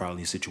 that's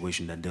probably a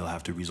situation that they'll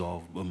have to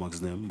resolve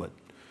amongst them. But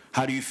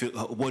how do you feel?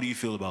 What do you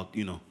feel about,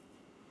 you know,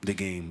 the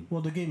game?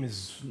 Well, the game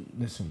is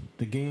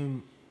the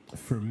game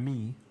for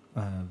me.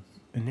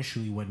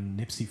 Initially, when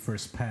Nipsey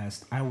first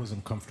passed, I was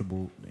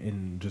uncomfortable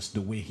in just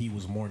the way he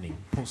was mourning,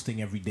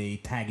 posting every day,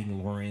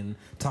 tagging Lauren,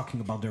 talking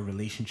about their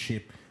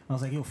relationship. I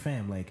was like, yo,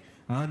 fam, like,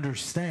 I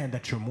understand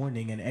that you're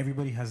mourning, and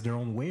everybody has their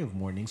own way of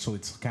mourning, so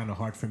it's kind of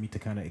hard for me to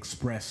kind of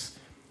express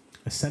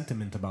a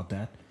sentiment about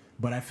that.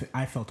 But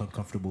I felt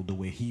uncomfortable the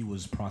way he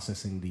was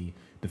processing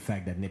the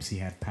fact that Nipsey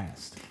had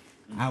passed.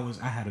 I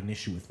had an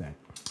issue with that.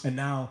 And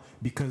now,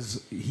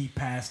 because he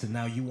passed, and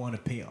now you want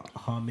to pay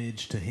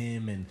homage to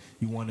him, and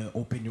you want to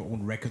open your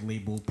own record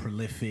label,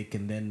 Prolific,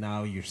 and then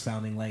now you're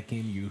sounding like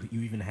him.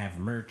 You even have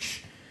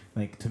merch.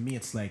 Like, to me,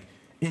 it's like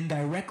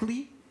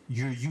indirectly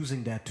you're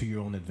using that to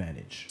your own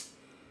advantage.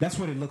 That's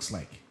what it looks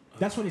like.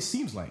 That's what it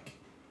seems like.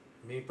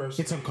 Me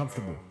personally, It's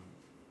uncomfortable.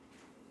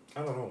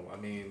 I don't know. I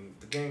mean,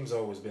 the game's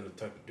always been the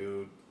type of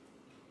dude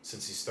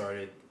since he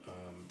started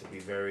to be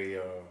very,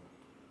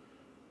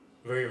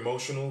 very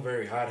emotional,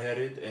 very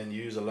hot-headed, and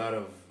use a lot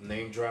of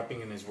name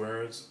dropping in his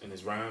words, in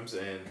his rhymes.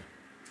 And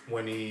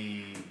when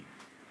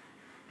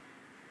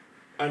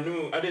I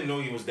didn't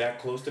know he was that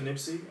close to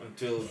Nipsey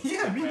until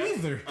Yeah, me passed,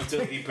 neither.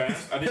 Until he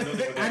passed, I didn't know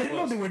they were that I didn't know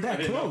close. they were that I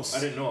didn't close. I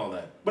didn't know all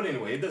that. But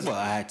anyway, it doesn't. Well,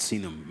 I had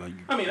seen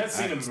him. I mean, I'd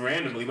seen him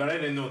randomly, but I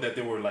didn't know that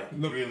they were like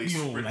Look, really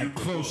yo, super like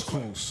duper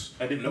close.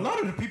 I didn't know. A lot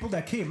of the people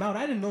that came out,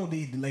 I didn't know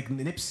they like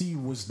Nipsey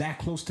was that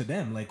close to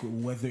them. Like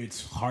whether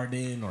it's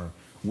Harden or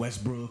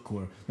Westbrook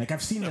or like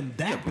I've seen them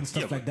dap and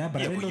stuff like that,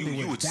 but I didn't know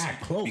they were that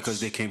close because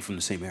they came from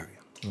the same area.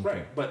 Okay.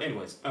 Right, but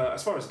anyways,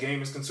 as far as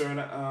game is concerned,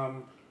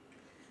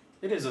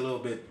 it is a little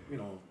bit,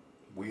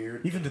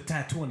 weird. Even the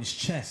tattoo on his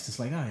chest, it's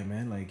like, all right,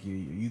 man, like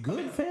you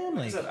good, fam?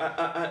 Like I Like,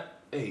 said,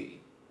 hey,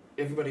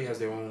 everybody has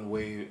their own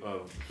way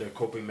of their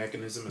coping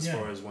mechanism as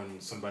far as when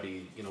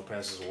somebody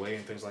passes away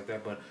and things like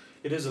that. But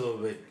it is a little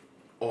bit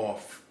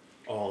off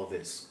all of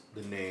this.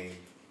 The name,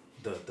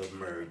 the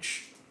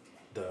merge,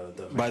 the.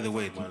 By the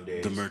way,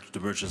 Mondays. the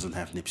merch doesn't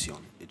have Nipsey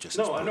on it. It just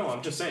No, I know.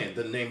 I'm just saying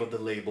the name of the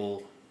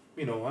label.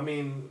 I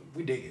mean,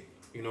 we dig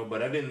it.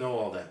 But I didn't know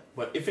all that.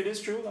 But if it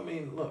is true, I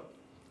mean, look,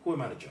 who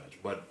am I to judge?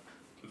 But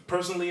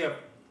personally,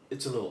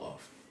 it's a little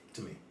off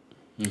to me.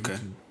 Okay.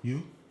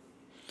 you,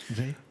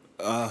 Jay?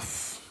 I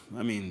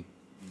mean,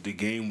 the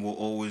game will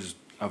always.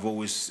 I've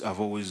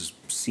always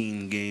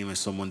seen game as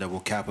someone that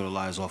will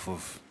capitalize off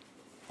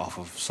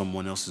of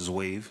someone else's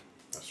wave.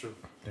 That's true.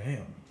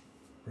 Damn,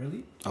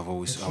 really?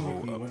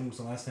 When was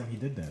the last time he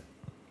did that?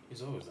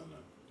 He's always done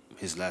that.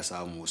 his last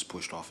album was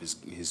pushed off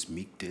his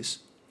Meek diss,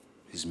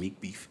 his Meek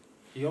beef,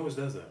 He always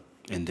does that.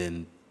 and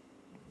then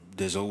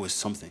there's always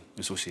something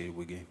associated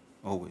with game.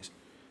 Always.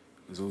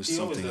 There's always He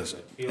always something. does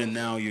that. He And always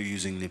now you're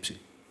using Nipsey.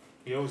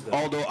 He always does.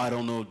 Although I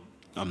don't know,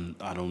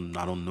 I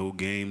don't know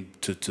game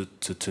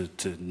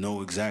to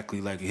know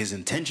exactly like his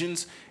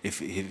intentions. If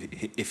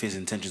his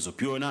intentions are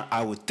pure or not,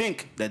 I would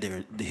think that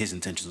his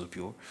intentions are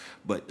pure.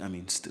 But I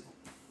mean, still,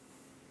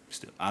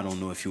 I don't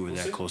know if you were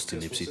that see. close to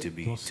Yes,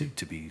 Nipsey we'll see.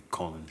 to be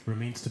calling.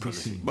 Remains to be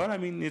seen. But I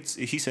mean,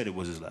 he said it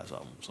was his last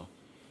album, so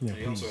Yeah,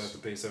 He also please. has to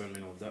pay $7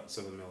 million.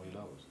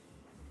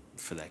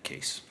 for that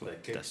case, For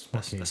that case.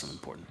 that's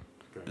unimportant.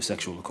 The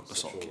sexual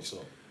assault case.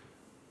 assault.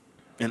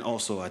 And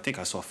also, I think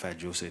I saw Fat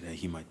Joe say that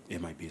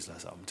it might be his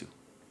last album too.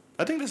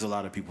 I think there's a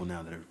lot of people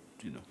now that are,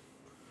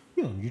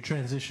 You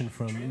transition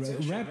from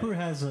rapper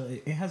has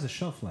a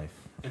shelf life.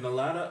 And a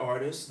lot of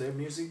artists, their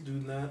music do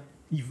not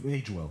You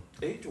age well.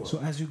 age well. So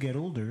as you get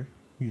older,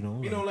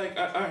 like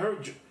I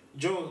heard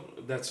Joe,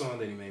 that song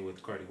that he made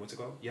with Cardi. What's it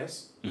called?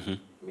 Yes. Mhm.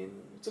 I mean,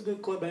 it's a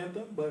good club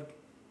anthem, but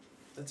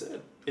that's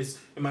it.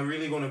 Am I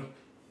really gonna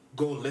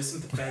go listen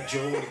to Fat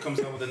Joe when he comes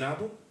out with an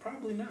album?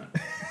 Probably not.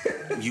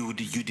 you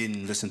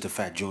didn't listen to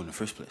Fat Joe in the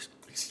first place.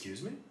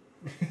 Excuse me.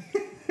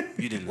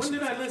 You didn't When listen.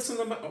 did I listen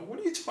to? What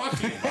are you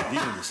talking about? You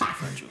didn't listen to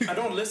Fat Joe. I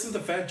don't listen to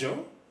Fat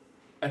Joe.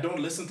 I don't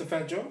listen to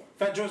Fat Joe.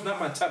 Fat Joe's not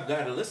my top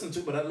guy to listen to,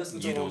 but I listen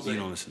to Jose. You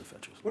don't listen to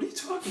Fat Joe. What are you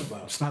talking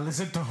about? I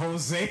listen to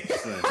Jose.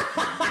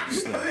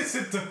 I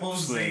listen to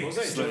Jose.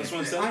 Jose, Jonas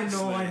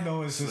Van I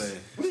know. It's just.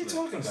 What are you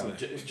talking about,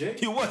 Jay?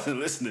 You wasn't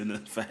listening to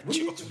Fat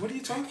Joe. What are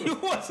you talking You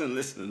about? wasn't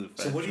listening to Fat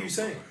Joe. So what are you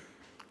saying?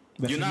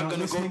 You're not gonna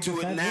go listening to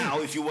it Fat now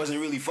Joe? if you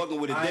wasn't really fucking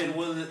with it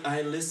then.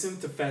 I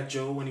listened to Fat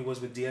Joe when he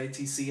was with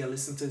DITC. I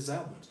listened to his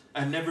albums.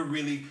 I never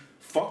really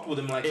fucked with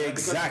him like that.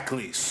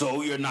 Exactly.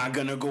 So you're not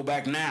gonna go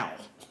back now.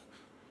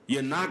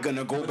 You're not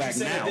gonna go back you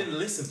said now. I didn't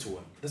listen to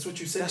him. That's what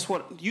you said. That's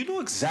what you know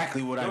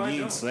exactly what No, I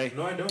mean, don't. Slay.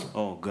 No, I don't.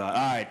 Oh God.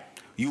 All right.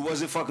 You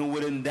wasn't fucking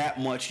with him that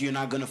much. You're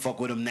not gonna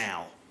fuck with him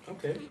now.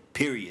 Okay.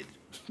 Period.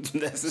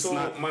 That's just So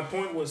not. my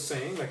point was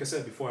saying, like I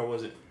said before, I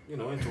wasn't,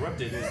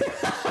 interrupted. Is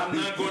I'm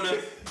not gonna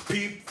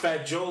peep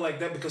Fat Joe like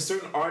that because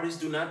certain artists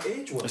do not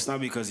age well. It's not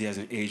because he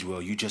hasn't aged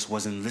well. You just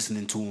wasn't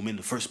listening to him in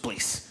the first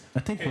place. I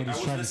think Hey, what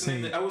he's trying to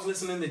say. I was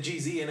listening to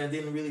Jeezy and I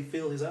didn't really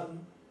feel his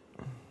album.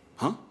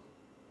 Huh?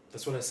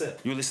 That's what I said.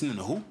 You're listening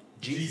to who?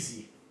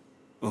 Jeezy.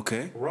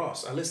 Okay.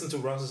 Ross. I listened to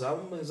Ross's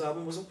album. His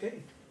album was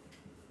okay.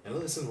 And I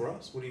listened to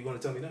Ross. What are you going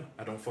to tell me now?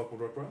 I don't fuck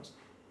with Rick Ross.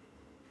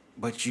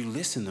 But you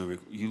listen to Rick.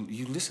 You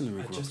listen to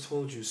Rick I Ross. just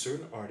told you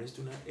certain artists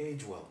do not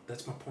age well.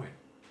 That's my point.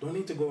 Don't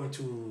need to go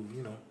into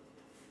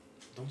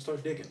Don't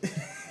start digging.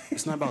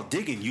 It's not about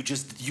digging. You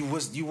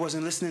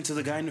wasn't listening to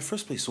the guy in the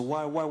first place. So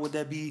why would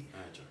that be? All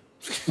right, John.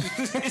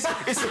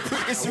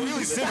 It's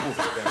really simple.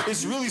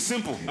 It's really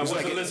simple. I It's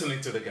wasn't like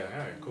listening to the guy. All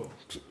right, cool.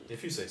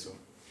 If you say so.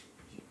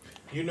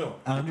 You know.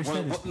 I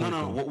understand his point,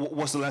 no. though.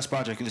 What's the last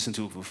project you listened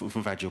to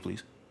from Fat Joe,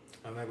 please?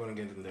 I'm not going to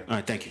get into there. All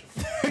right, thank you.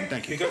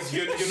 Thank you. Because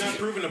you're not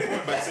proving the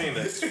point by saying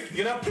that.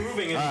 You're not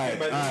proving anything All right,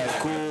 by all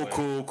right, doing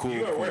that. cool.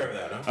 You're aware of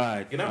that, huh? All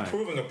right, You're not all right.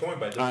 proving a point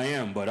by doing I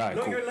am, but all right,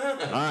 No, cool. you're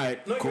not. All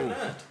right, No, cool. you're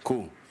not.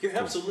 Cool. You're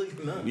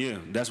absolutely not. Yeah,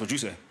 that's what you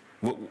say.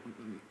 What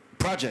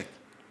project?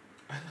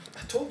 I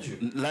told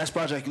you. Last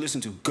project you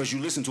listened to? Because you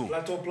listened to him.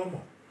 Plateau Plomo.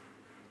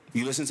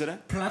 You listened to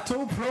that?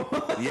 Plateau Pro.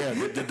 Yeah,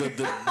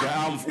 the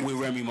album with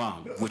Remy Ma,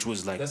 which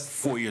was like That's-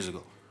 4 years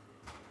ago.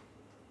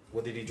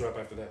 What did he drop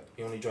after that?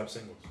 He only dropped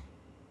singles.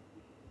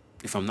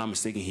 If I'm not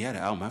mistaken, he had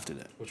an album after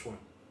that. Which one?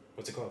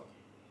 What's it called?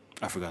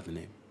 I forgot the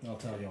name. I'll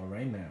tell y'all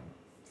right now.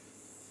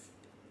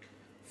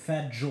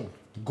 Fat Joe.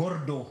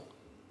 Gordo.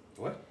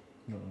 What?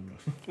 No.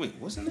 Wait,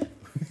 wasn't it?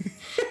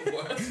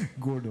 What?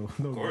 Gordo.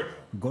 No. Gordo.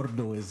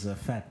 Gordo is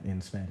fat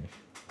in Spanish.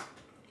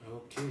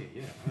 Okay,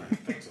 yeah. All right.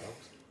 Thanks,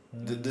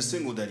 Alex. The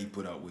single that he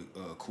put out with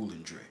Cool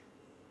and Dre.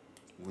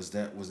 Was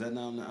that not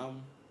on the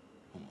album?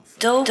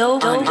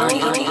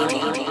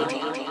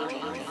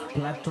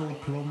 Plateau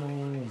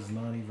Plomo is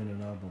not even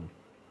an album.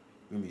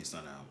 I mean, it's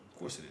not an album. Of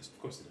course it is. Of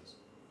course it is.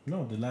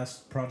 No, the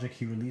last project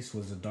he released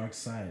was The Dark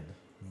Side,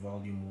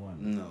 Volume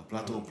 1. No,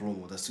 Plateau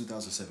Promo. That's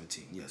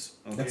 2017. Yes.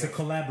 Okay. That's a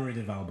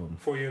collaborative album.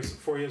 4 years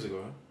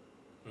ago,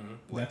 huh?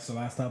 Mm-hmm. That's the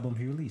last album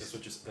he released.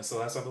 That's the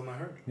last album I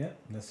heard. Yeah,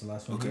 that's the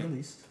last one Okay. he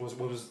released. What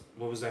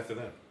was after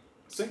that?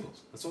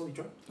 Singles. That's all he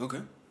dropped.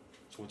 Okay.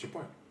 So what's your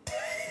point?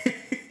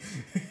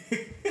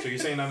 So you're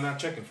saying I'm not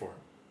checking for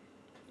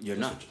it? You're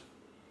not.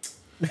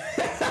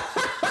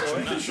 Oh,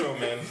 end the show,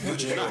 man.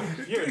 But you're not.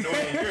 You're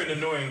annoying. You're an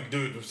annoying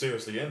dude.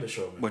 Seriously, end the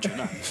show, man. But you're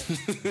not.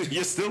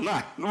 You're still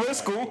not. Well,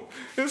 it's cool.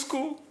 It's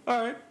cool.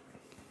 All right.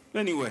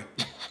 Anyway.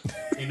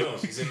 He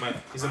knows. He's in my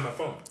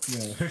phone.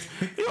 Yeah.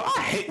 Yo,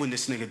 I hate when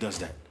this nigga does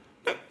that.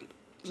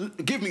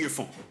 Give me your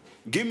phone.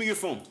 Give me your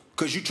phone.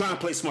 Cause you try and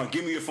play smart.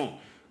 Give me your phone.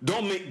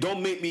 Don't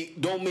make me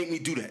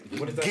do that.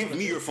 What is that Give gonna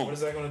me do? your phone. What is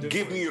that gonna do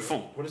Give for me you? your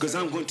phone. What is Because that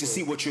I'm gonna going do to for see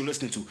you? what you're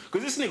listening to.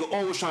 Because this nigga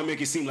always trying to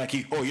make it seem like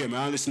oh yeah,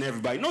 man, I listen to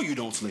everybody. No, you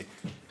don't, Slay.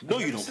 No,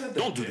 you never said don't. that,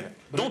 Don't do man. that.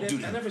 But Don't I do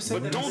didn't- I that. never said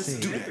But that. don't I'm do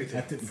saying that.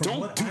 everything. From Don't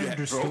what do I that,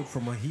 understood bro.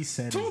 from what he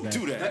said Don't is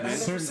do that. I never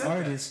certain said that.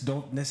 artists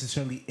don't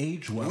necessarily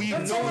age well. We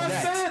That's know all I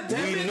that. said,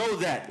 damn We it. know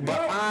that. But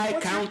No, I what's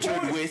your countered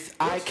point? with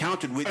I he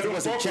don't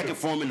wasn't fuck checking with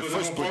for him in the Because I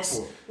first don't fuck place.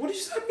 with him. What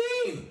does that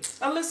mean?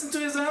 I listened to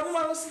his album.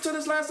 I listened to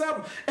this last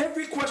album.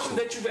 Every question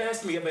that you've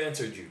asked me, I've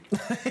answered you.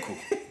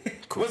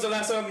 Cool. When's the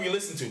last album you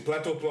listened to?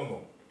 Plateau Plomo.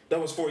 That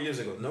was 4 years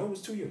ago. No, it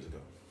was 2 years ago.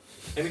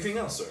 Anything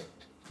else,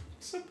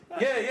 sir?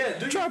 Yeah.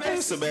 Do You trying to play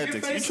with faces, do your semantics.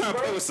 You faces, trying to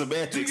bro. play with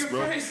semantics, Do your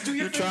bro. face, do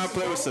your You trying to faces,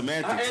 play with bro.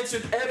 semantics. I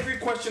answered every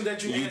question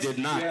that you You asked, did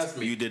You not. asked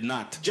me. You did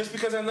not. Just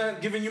because I'm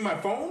not giving you my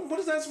phone? What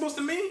is that supposed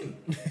to mean?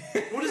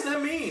 What does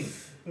that mean?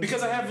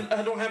 Because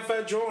I don't have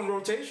Fat Joe on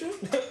rotation?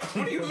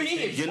 What do you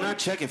mean? You're not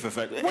checking for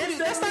fact. What does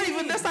that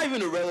mean? That's not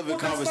even a relevant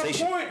Well,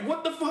 conversation. that's my point.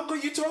 What the fuck are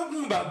you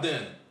talking about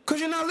then? Cause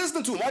you're not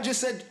listening to him. I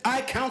just said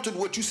I countered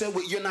what you said.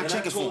 What you're not And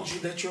checking I told for.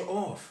 you that you're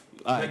off.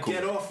 All right, Now cool.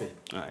 get off it.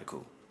 All right,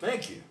 cool.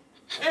 Thank you.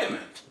 Hey, man.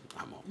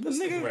 I'm on.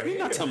 Nigga, right you're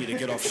not here. telling me to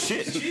get off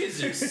shit.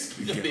 Jesus.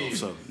 Get off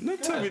something.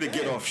 Not telling me to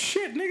get off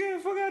shit,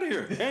 nigga. Fuck out of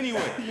here.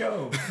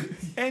 Yo.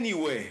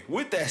 Anyway,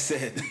 with that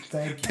said,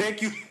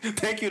 thank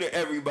you to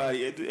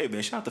everybody. Hey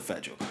man, shout out to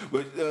Fat Joe.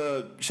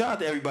 But shout out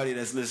to everybody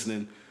that's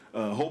listening.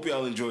 Hope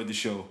y'all enjoyed the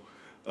show.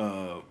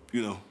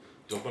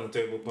 Dope on the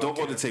Table podcast. Dope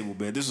on the Table,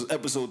 man. This was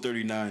episode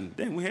 39.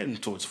 Damn, we're heading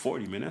towards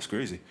 40, man. That's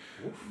crazy.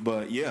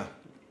 But yeah.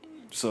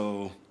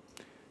 So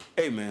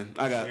Hey man,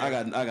 I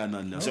got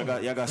nothing else. Y'all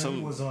got Freddie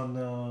something? was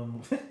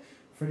on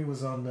Freddie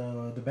was on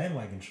the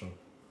Bandwagon show.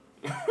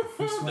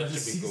 That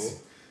should be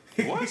cool.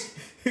 What?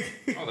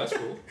 Oh, that's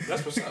cool.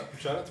 That's what's up.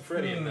 Shout out to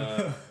Freddie and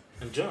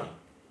John.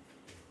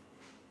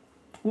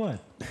 What?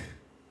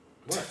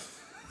 What?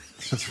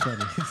 That's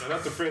funny. Shout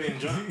out to Freddie and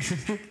John.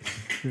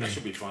 That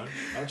should be fun.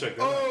 I'll check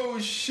that out. Oh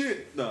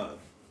shit! Nah.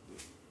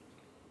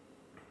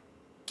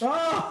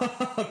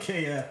 Oh,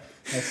 okay, yeah.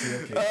 I see,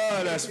 okay.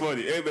 Ah, that's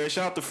funny. Hey man,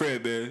 shout out to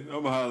Fred, man.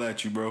 I'ma holler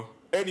at you, bro.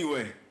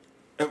 Anyway,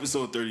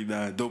 episode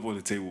 39, Dope on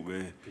the Table,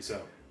 man. Peace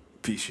out.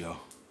 Peace, y'all.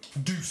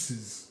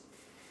 Deuces.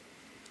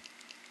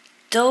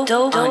 Dope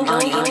on the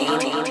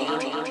table.